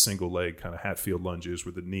like his single leg kind of Hatfield lunges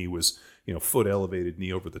where the knee was, foot elevated,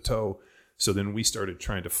 knee over the toe. So then we started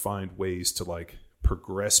trying to find ways to like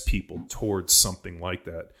progress people towards something like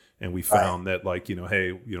that. And we found that like,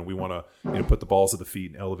 hey, we want to, put the balls of the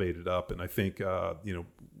feet and elevate it up. And I think,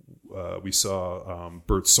 we saw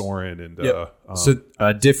Bert Soren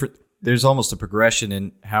and different. There's almost a progression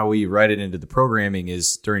in how we write it into the programming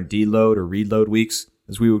is during deload or reload weeks,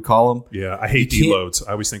 as we would call them. Yeah, I hate deloads.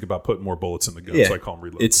 I always think about putting more bullets in the gun, so I call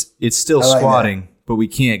them reloads. It's still squatting, but we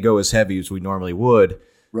can't go as heavy as we normally would.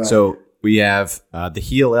 Right. So we have the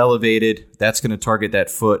heel elevated. That's going to target that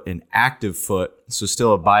foot, an active foot. So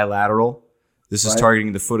still a bilateral. This is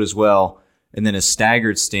targeting the foot as well. And then a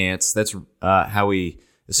staggered stance. That's how we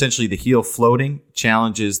essentially the heel floating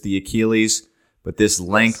challenges the Achilles, but this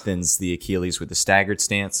lengthens the Achilles with the staggered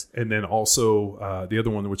stance. And then also the other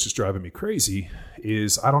one, which is driving me crazy,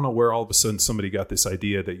 is I don't know where all of a sudden somebody got this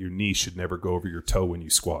idea that your knee should never go over your toe when you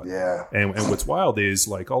squat. Yeah. And what's wild is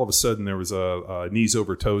like all of a sudden there was a knees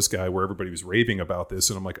over toes guy where everybody was raving about this.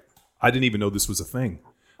 And I'm like, I didn't even know this was a thing.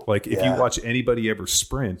 Like if you watch anybody ever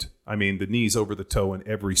sprint, I mean, the knees over the toe in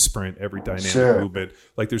every sprint, every dynamic movement,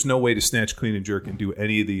 like there's no way to snatch, clean, and jerk and do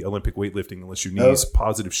any of the Olympic weightlifting unless your knees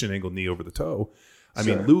positive shin angle knee over the toe. I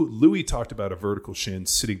mean, Louis talked about a vertical shin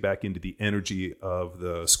sitting back into the energy of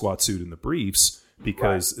the squat suit and the briefs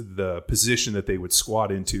because the position that they would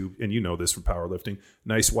squat into, and you know this from powerlifting,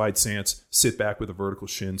 nice wide stance, sit back with a vertical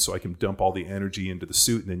shin so I can dump all the energy into the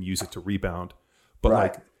suit and then use it to rebound. But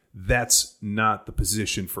like, that's not the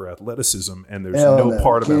position for athleticism, and there's no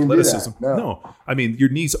part of athleticism. No, I mean your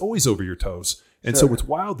knee's always over your toes, and so what's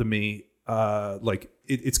wild to me, like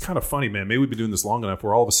it's kind of funny, man. Maybe we've been doing this long enough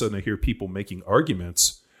where all of a sudden I hear people making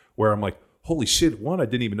arguments where I'm like, holy shit! One, I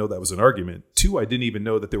didn't even know that was an argument. Two, I didn't even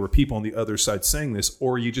know that there were people on the other side saying this.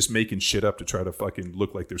 Or are you just making shit up to try to fucking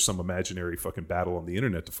look like there's some imaginary fucking battle on the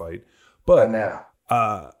internet to fight? But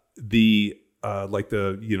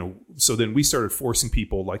so then we started forcing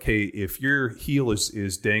people like, hey, if your heel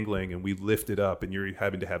is dangling and we lift it up and you're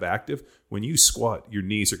having to have active, when you squat, your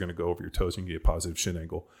knees are going to go over your toes and you get a positive shin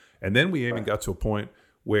angle. And then we even got to a point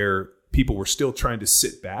where people were still trying to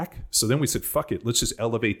sit back. So then we said, fuck it, let's just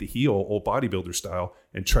elevate the heel, old bodybuilder style,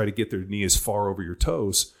 and try to get their knee as far over your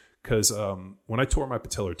toes. Because when I tore my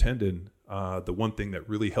patellar tendon, the one thing that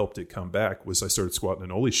really helped it come back was I started squatting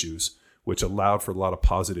in ollie shoes, which allowed for a lot of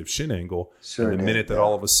positive shin angle. Sure, and the minute that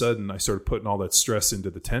all of a sudden I started putting all that stress into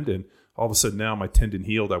the tendon, all of a sudden now my tendon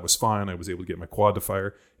healed. I was fine. I was able to get my quad to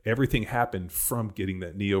fire. Everything happened from getting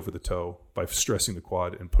that knee over the toe by stressing the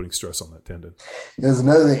quad and putting stress on that tendon. There's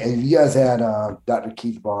another thing. And you guys had Dr.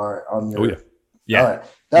 Keith Barr on your. Oh, yeah. Yeah. All right.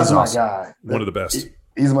 That's He's my awesome. guy. One of the best.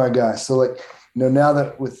 He's my guy. So, like, now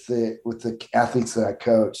that with the athletes that I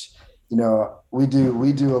coach, we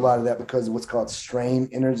do a lot of that because of what's called strain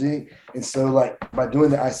energy. And so, like, by doing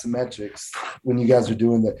the isometrics, when you guys are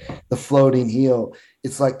doing the floating heel,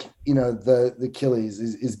 it's like, the Achilles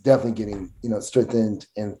is definitely getting, strengthened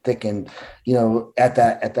and thickened, at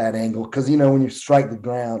that angle. Because, when you strike the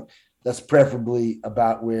ground, that's preferably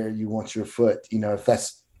about where you want your foot. If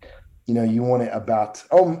that's, you want it about,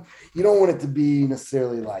 you don't want it to be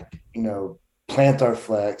necessarily like, plantar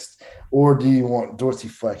flexed, or do you want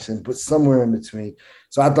dorsiflexion, but somewhere in between.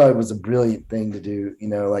 So I thought it was a brilliant thing to do,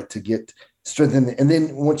 like to get strengthened. And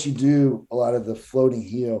then once you do a lot of the floating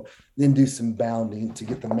heel, then do some bounding to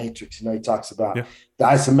get the matrix. He talks about the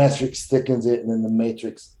isometrics thickens it, and then the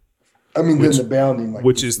matrix. Then the bounding,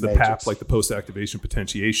 which is the PAP, like the post-activation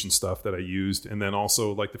potentiation stuff that I used. And then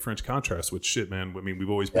also like the French contrast, which we've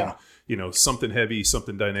always been, something heavy,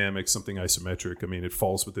 something dynamic, something isometric. It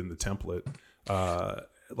falls within the template.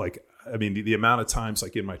 The amount of times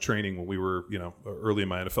like in my training when we were, early in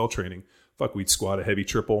my NFL training, we'd squat a heavy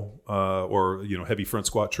triple or heavy front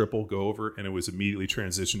squat triple, go over, and it was immediately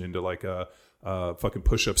transitioned into like a fucking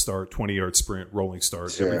push-up start, 20-yard sprint, rolling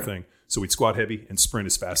start, everything. So we'd squat heavy and sprint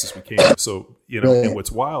as fast as we can. So, and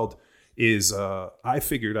what's wild is I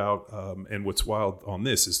figured out, and what's wild on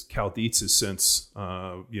this is Cal Dietz has since,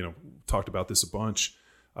 talked about this a bunch.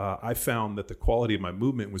 I found that the quality of my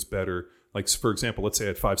movement was better. Like, for example, let's say I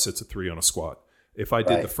had 5 sets of 3 on a squat. If I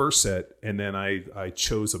did the first set and then I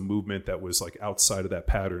chose a movement that was like outside of that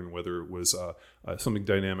pattern, whether it was something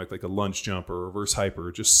dynamic like a lunge jump or a reverse hyper,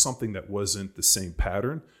 or just something that wasn't the same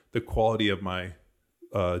pattern, the quality of my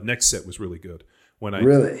next set was really good. When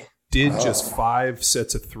I did just 5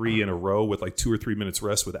 sets of 3 in a row with like 2 or 3 minutes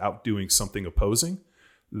rest without doing something opposing,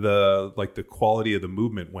 the quality of the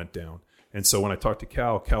movement went down. And so when I talked to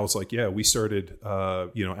Cal's like, yeah, we started,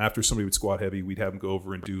 after somebody would squat heavy, we'd have them go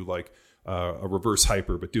over and do like a reverse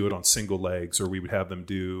hyper, but do it on single legs, or we would have them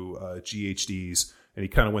do GHDs. And he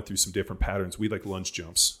kind of went through some different patterns. We like lunge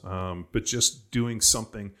jumps, but just doing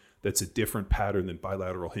something that's a different pattern than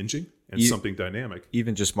bilateral hinging and something dynamic.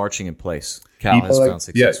 Even just marching in place. Cal has found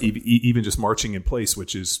success. Yeah, even just marching in place,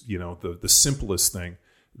 which is, the simplest thing,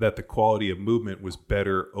 that the quality of movement was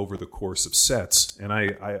better over the course of sets. And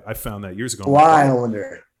I found that years ago. Why, I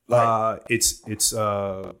wonder? Well,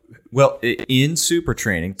 in super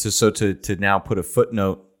training, to now put a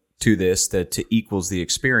footnote to this that to equals the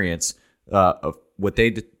experience of what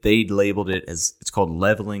they labeled it as, it's called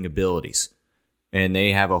leveling abilities. And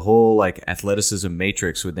they have a whole like athleticism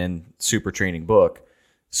matrix within super training book.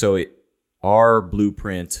 So our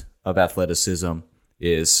blueprint of athleticism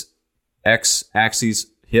is X axes,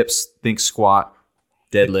 hips, think squat,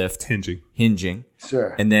 deadlift, hinging.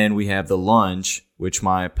 Sure. And then we have the lunge, which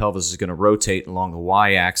my pelvis is going to rotate along the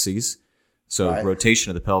Y axis. So rotation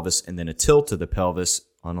of the pelvis, and then a tilt of the pelvis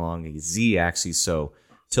along the Z axis. So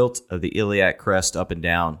tilt of the iliac crest up and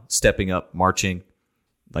down, stepping up, marching,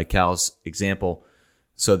 like Cal's example.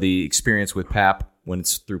 So the experience with PAP when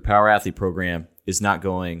it's through Power Athlete program is not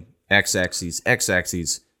going X axis,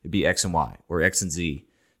 it'd be X and Y or X and Z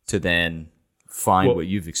to then find what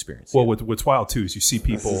you've experienced. Well, what's wild too is you see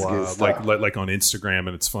people like on Instagram,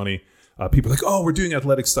 and it's funny. People are like, oh, we're doing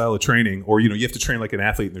athletic style of training, or you have to train like an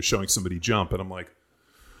athlete, and they're showing somebody jump, and I'm like,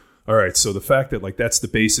 all right. So the fact that like that's the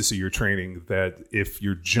basis of your training, that if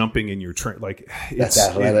you're jumping in your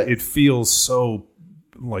it feels so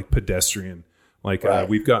like pedestrian. Like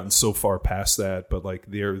we've gotten so far past that, but like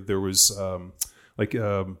there was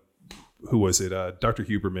who was it? Dr.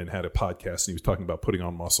 Huberman had a podcast, and he was talking about putting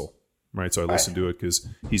on muscle. Right. So I listened to it because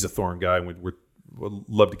he's a Thorn guy, and we'd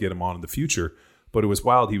love to get him on in the future. But it was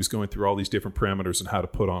wild. He was going through all these different parameters and how to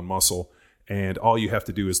put on muscle. And all you have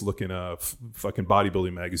to do is look in a fucking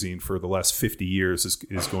bodybuilding magazine for the last 50 years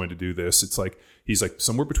is going to do this. It's like, he's like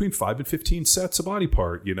somewhere between 5 and 15 sets a body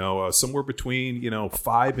part, somewhere between,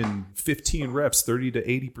 5 and 15 reps, 30 to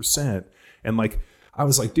 80%. And like, I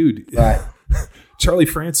was like, dude, Charlie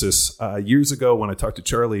Francis, years ago when I talked to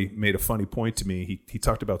Charlie, made a funny point to me. He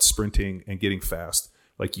talked about sprinting and getting fast.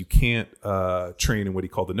 Like you can't train in what he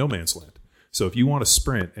called the no man's land. So if you want to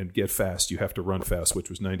sprint and get fast, you have to run fast, which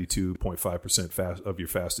was 92.5% fast of your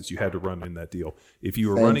fastest. You had to run in that deal. If you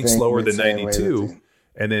were running slower than 92,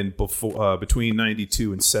 And then between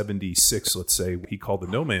 92 and 76, let's say, he called the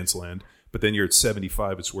no man's land. But then you're at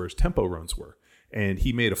 75, it's where his tempo runs were. And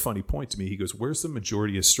he made a funny point to me. He goes, where's the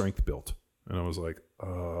majority of strength built? And I was like,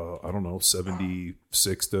 I don't know,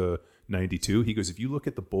 76 to 92. He goes, if you look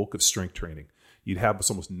at the bulk of strength training, you'd have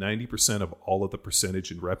almost 90% of all of the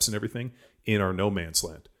percentage and reps and everything in our no man's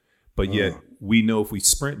land. But yet we know if we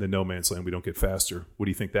sprint in the no man's land, we don't get faster. What do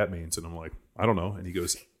you think that means? And I'm like, I don't know. And he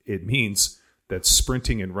goes, it means that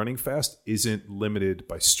sprinting and running fast isn't limited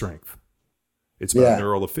by strength. It's about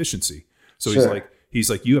neural efficiency. So he's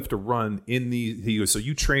like, you have to run in these. He goes, so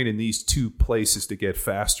you train in these two places to get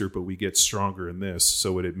faster, but we get stronger in this.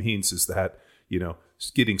 So what it means is that,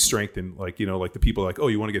 getting strength in like the people are like, oh,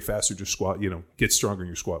 you want to get faster, just squat, get stronger in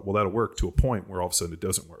your squat. Well, that'll work to a point where all of a sudden it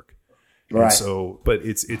doesn't work. Right. And so, but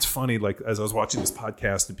it's funny, like as I was watching this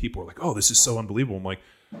podcast and people were like, oh, this is so unbelievable. I'm like,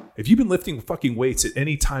 if you've been lifting fucking weights at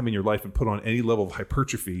any time in your life and put on any level of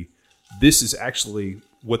hypertrophy, this is actually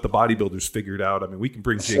what the bodybuilders figured out. I mean, we can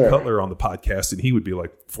bring Jay Cutler on the podcast and he would be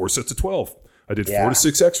like 4 sets of 12. I did 4 to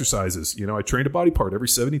 6 exercises. I trained a body part every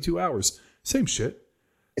 72 hours. Same shit.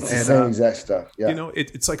 It's the same exact stuff. Yeah.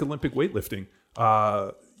 It's like Olympic weightlifting.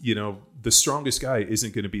 The strongest guy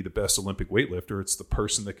isn't going to be the best Olympic weightlifter. It's the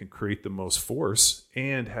person that can create the most force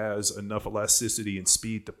and has enough elasticity and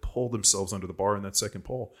speed to pull themselves under the bar in that second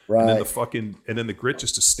pull. Right. And then the grit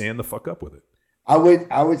just to stand the fuck up with it. I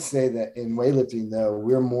would say that in weightlifting though,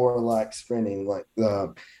 we're more like sprinting. Like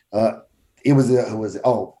of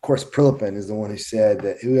course, Prilipin is the one who said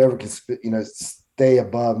that whoever can stay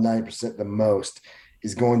above 90% the most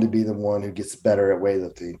is going to be the one who gets better at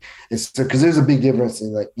weightlifting. It's because there's a big difference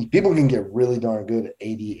in like people can get really darn good at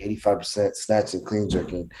 80, 85% snatch and clean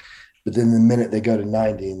jerking. But then the minute they go to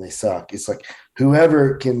 90 and they suck, it's like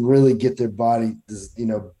whoever can really get their body,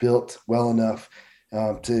 built well enough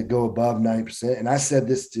to go above 90%. And I said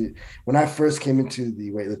this when I first came into the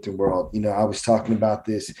weightlifting world, I was talking about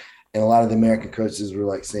this and a lot of the American coaches were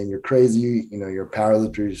like saying, you're crazy. You're a power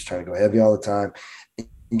lifter. You're just trying to go heavy all the time.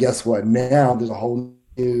 And guess what? Now there's a whole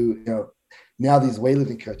new, now these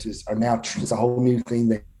weightlifting coaches are it's a whole new thing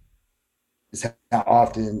that is how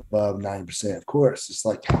often above 90%. Of course, it's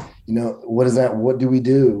like, what is that? What do we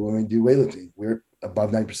do when we do weightlifting? We're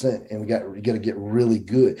above 90% and we got to get really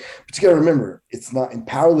good. But you got to remember, it's not in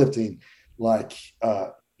powerlifting, like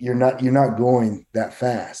you're not going that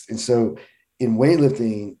fast. And so in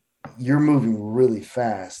weightlifting, you're moving really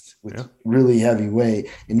fast with really heavy weight,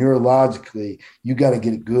 and neurologically you got to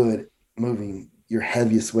get good moving your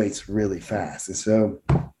heaviest weights really fast. And so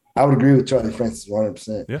I would agree with Charlie Francis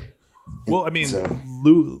 100%. Yeah. Well, I mean,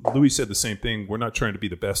 Louis said the same thing. We're not trying to be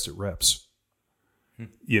the best at reps.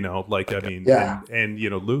 Louis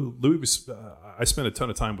was, I spent a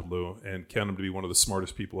ton of time with Lou and count him to be one of the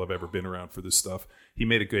smartest people I've ever been around for this stuff. He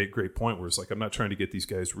made a great point where it's like, I'm not trying to get these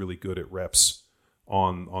guys really good at reps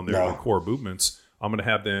on their core movements. I'm going to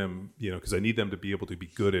have them, because I need them to be able to be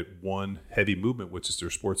good at one heavy movement, which is their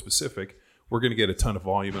sport specific. We're going to get a ton of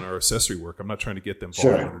volume in our accessory work. I'm not trying to get them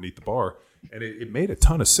volume underneath the bar. And it made a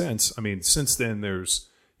ton of sense. I mean, since then there's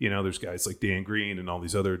guys like Dan Green and all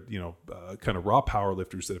these other, kind of raw power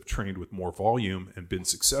lifters that have trained with more volume and been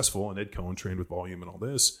successful. And Ed Cohen trained with volume and all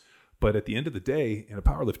this. But at the end of the day, in a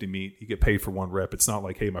powerlifting meet, you get paid for one rep. It's not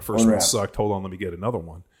like, hey, my first one sucked. Hold on, let me get another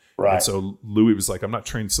one. Right. And so Louis was like, I'm not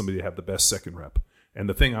training somebody to have the best second rep. And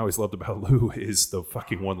the thing I always loved about Lou is the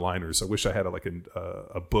fucking one-liners. I wish I had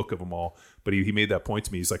a book of them all. But he made that point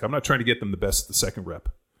to me. He's like, I'm not trying to get them the best at the second rep.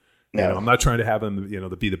 No. I'm not trying to have them,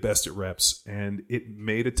 to be the best at reps. And it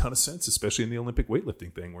made a ton of sense, especially in the Olympic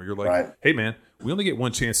weightlifting thing, where you're like, hey, man, we only get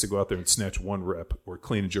one chance to go out there and snatch one rep or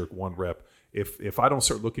clean and jerk one rep. If I don't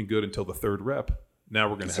start looking good until the third rep, now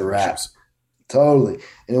we're going to have issues. Totally.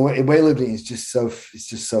 And weightlifting is just so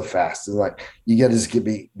fast. And like, you got to just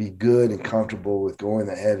be good and comfortable with going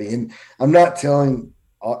that heavy. And I'm not telling,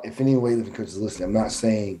 if any weightlifting coach is listening, I'm not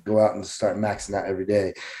saying go out and start maxing out every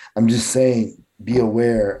day. I'm just saying, be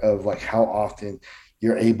aware of like how often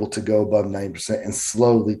you're able to go above 90% and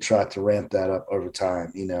slowly try to ramp that up over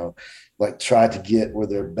time, like try to get where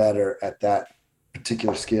they're better at that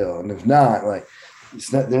particular skill. And if not, like,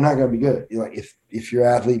 they're not going to be good. Like if your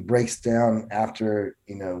athlete breaks down after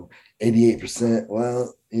 88%,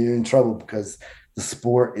 well, you're in trouble because the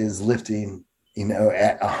sport is lifting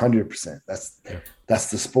at 100%. That's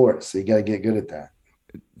the sport. So you got to get good at that.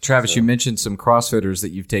 Travis, you mentioned some CrossFitters that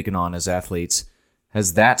you've taken on as athletes.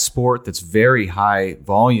 Has that sport that's very high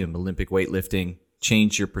volume, Olympic weightlifting,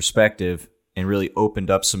 changed your perspective and really opened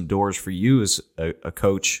up some doors for you as a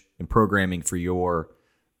coach and programming for your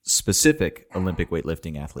specific Olympic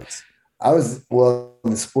weightlifting athletes?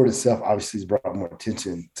 The sport itself obviously has brought more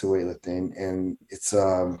attention to weightlifting, and it's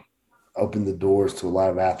opened the doors to a lot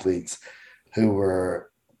of athletes who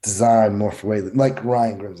were designed more for weightlifting, like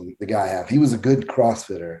Ryan Grimsley, the guy I have. He was a good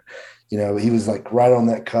CrossFitter. He was like right on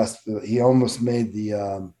that cusp. He almost made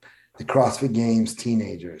the CrossFit Games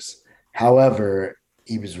teenagers. However,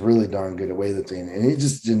 he was really darn good at weightlifting, and it's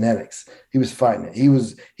just genetics. He was fighting it.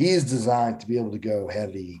 He is designed to be able to go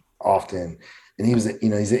heavy often. And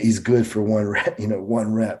he's good for one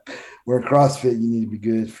rep. Where CrossFit, you need to be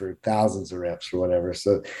good for thousands of reps or whatever.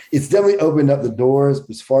 So it's definitely opened up the doors. But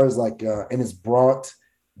as far as and it's brought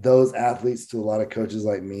those athletes to a lot of coaches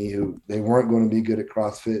like me who they weren't going to be good at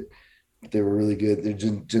CrossFit. They were really good. They're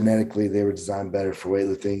genetically, they were designed better for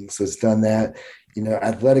weightlifting. So it's done that.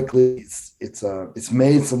 Athletically, it's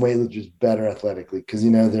made some weightlifters better athletically because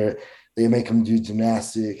they make them do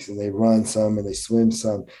gymnastics and they run some and they swim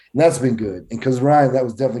some. And that's been good. And because Ryan, that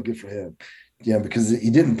was definitely good for him. Because he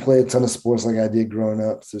didn't play a ton of sports like I did growing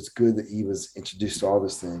up. So it's good that he was introduced to all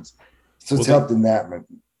those things. So it's helped in that.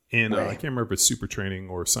 And I can't remember if it's super training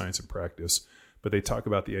or science and practice, but they talk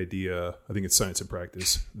about the idea, I think it's science and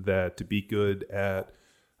practice, that to be good at,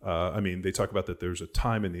 they talk about that there's a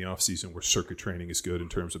time in the off season where circuit training is good in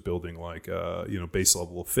terms of building base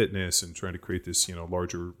level of fitness and trying to create this,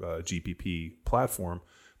 larger GPP platform.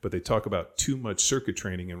 But they talk about too much circuit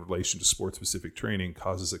training in relation to sport specific training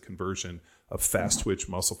causes a conversion of fast twitch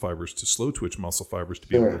muscle fibers to slow twitch muscle fibers to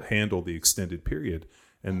be able to handle the extended period.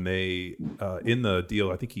 And they, in the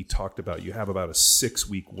deal, I think he talked about, you have about a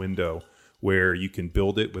 6-week window where you can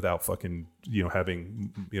build it without fucking,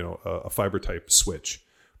 having, a fiber type switch.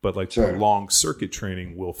 But long circuit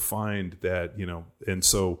training will find that, and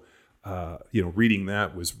so, reading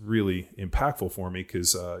that was really impactful for me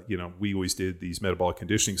because, we always did these metabolic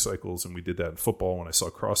conditioning cycles and we did that in football. When I saw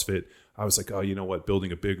CrossFit, I was like, oh, you know what,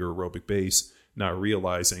 building a bigger aerobic base, not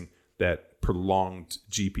realizing that prolonged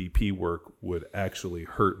GPP work would actually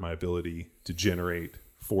hurt my ability to generate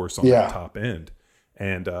force on the top end.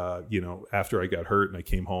 And, after I got hurt and I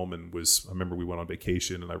came home and I remember we went on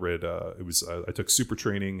vacation and I read, I took super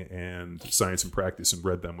training and science and practice and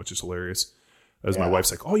read them, which is hilarious. As my wife's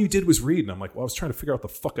like, all you did was read. And I'm like, well, I was trying to figure out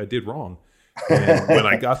what the fuck I did wrong. And when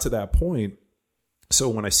I got to that point, so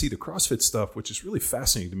when I see the CrossFit stuff, which is really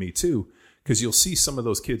fascinating to me too, because you'll see some of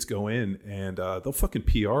those kids go in and they'll fucking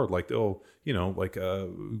PR, they'll, a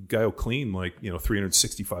guy will clean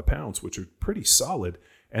 365 pounds, which are pretty solid.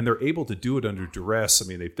 And they're able to do it under duress.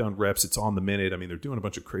 They've done reps. It's on the minute. They're doing a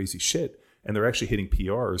bunch of crazy shit. And they're actually hitting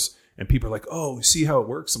PRs. And people are like, oh, see how it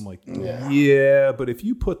works? I'm like, yeah. But if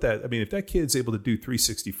you put that, if that kid's able to do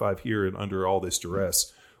 365 here and under all this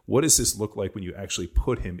duress, what does this look like when you actually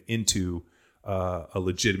put him into a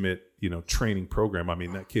legitimate, training program?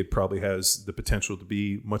 that kid probably has the potential to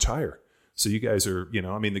be much higher. So you guys are,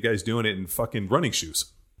 the guy's doing it in fucking running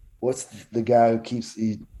shoes. What's the guy who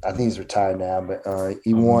I think he's retired now, but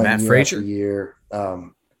he won Matt year Frazier? after year.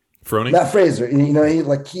 Froning? Matt Frazier.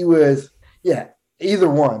 He was, either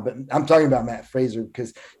one. But I'm talking about Matt Frazier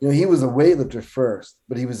because, he was a weightlifter first,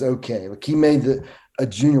 but he was okay. He made a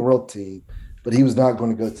junior world team, but he was not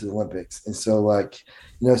going to go to the Olympics. And so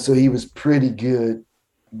so he was pretty good,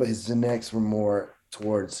 but his genetics were more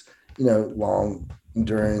towards, long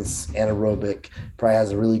endurance, anaerobic, probably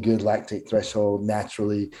has a really good lactate threshold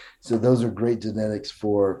naturally. So those are great genetics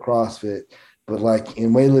for CrossFit. But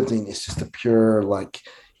in weightlifting, it's just a pure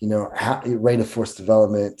rate of force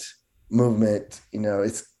development, movement.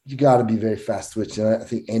 You got to be very fast twitch. And I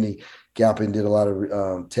think Andy Galpin did a lot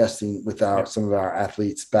of testing with some of our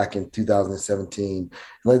athletes back in 2017.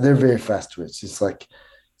 They're very fast twitch. It's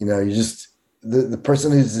you just the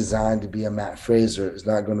person who's designed to be a Matt Frazier is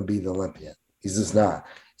not going to be the Olympian. He's just not.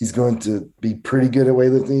 He's going to be pretty good at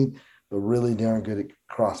weightlifting, but really darn good at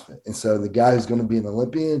CrossFit. And so the guy who's going to be an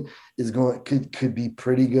Olympian could be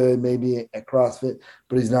pretty good maybe at CrossFit,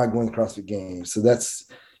 but he's not going to CrossFit Games. So that's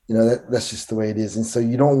that's just the way it is. And so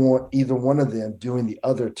you don't want either one of them doing the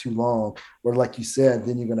other too long, or like you said,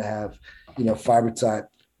 then you're going to have fiber type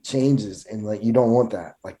changes, and you don't want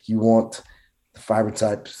that. You want the fiber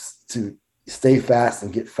types to stay fast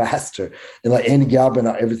and get faster. And Andy Galpin,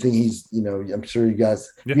 everything he's, I'm sure you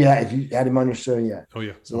guys, if you had him on your show, Oh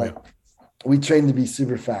yeah. So we train to be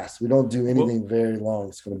super fast. We don't do anything very long.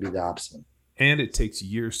 It's going to be the opposite. And it takes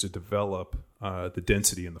years to develop the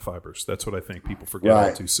density in the fibers. That's what I think people forget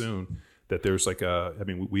all too soon. That there's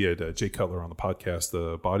we had Jay Cutler on the podcast,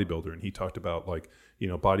 the bodybuilder, and he talked about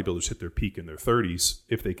bodybuilders hit their peak in their 30s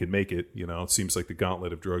if they can make it. It seems like the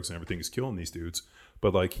gauntlet of drugs and everything is killing these dudes.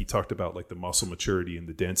 But he talked about the muscle maturity and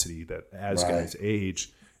the density that as guys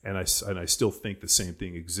age, And I still think the same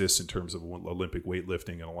thing exists in terms of Olympic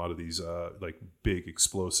weightlifting and a lot of these like big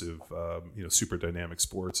explosive, super dynamic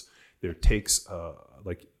sports. There takes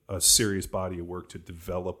like a serious body of work to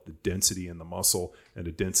develop the density in the muscle and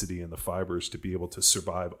the density in the fibers to be able to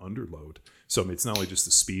survive under load. So I mean, it's not only just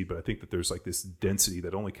the speed, but I think that there's like this density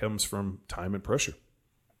that only comes from time and pressure.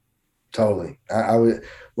 Totally. I would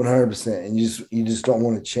 100%. And you just don't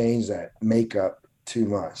want to change that makeup too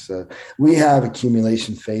much. So we have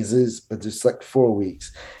accumulation phases, but just like 4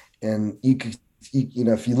 weeks. And if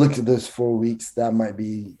you looked at those 4 weeks,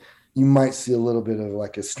 you might see a little bit of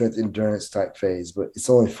like a strength endurance type phase, but it's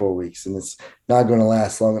only 4 weeks and it's not going to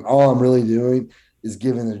last long. And all I'm really doing is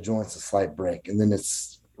giving the joints a slight break. And then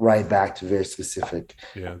it's right back to very specific,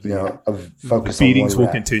 of focus. The beatings will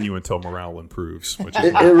continue until morale improves, which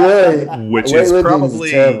is, which is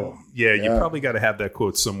probably, you probably got to have that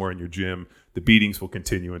quote somewhere in your gym. The beatings will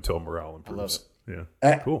continue until morale improves.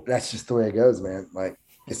 Yeah. Cool. That's just the way it goes, man. Like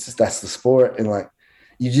that's the sport. And like,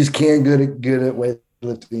 you just can't good at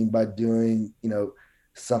weightlifting by doing,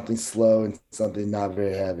 something slow and something not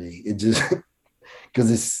very heavy. It just,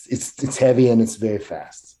 cause it's heavy and it's very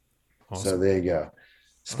fast. Awesome. So there you go.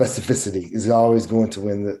 Specificity is always going to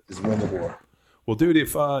win the war. Well, dude,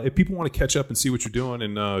 if people want to catch up and see what you're doing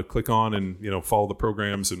and click on and follow the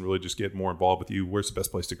programs and really just get more involved with you, where's the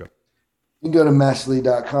best place to go? You can go to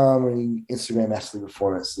masterly.com or you can Instagram Masterly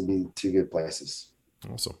Performance. Would be two good places.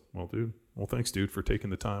 Awesome. Well, dude. Well, thanks, dude, for taking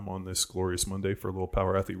the time on this glorious Monday for a little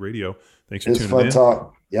Power Athlete Radio. Thanks for tuning in. It's fun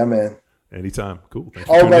talk. Yeah, man. Anytime. Cool. Thanks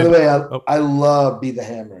by the way, I love Be the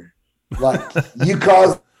Hammer. Like you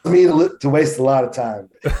caused me to waste a lot of time,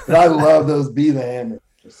 but I love those Be the Hammers,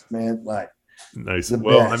 man. Like. Nice.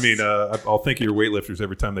 Well, best. I mean, I'll think of your weightlifters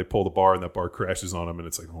every time they pull the bar and that bar crashes on them, and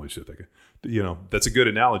it's like, holy shit! That's a good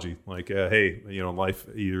analogy. Like, hey, in life,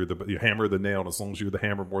 either you hammer or the nail, and as long as you're the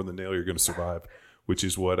hammer more than the nail, you're going to survive. Which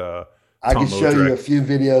is what I can show you a few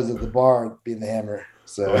videos of the bar being the hammer.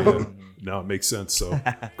 So no, it makes sense. So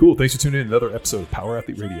cool. Thanks for tuning in to another episode of Power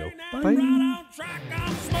Athlete Radio. Bye.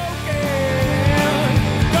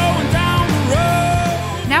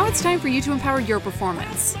 Now it's time for you to empower your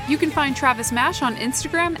performance. You can find Travis Mash on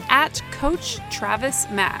Instagram at Coach Travis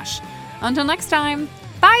Mash. Until next time,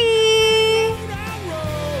 bye!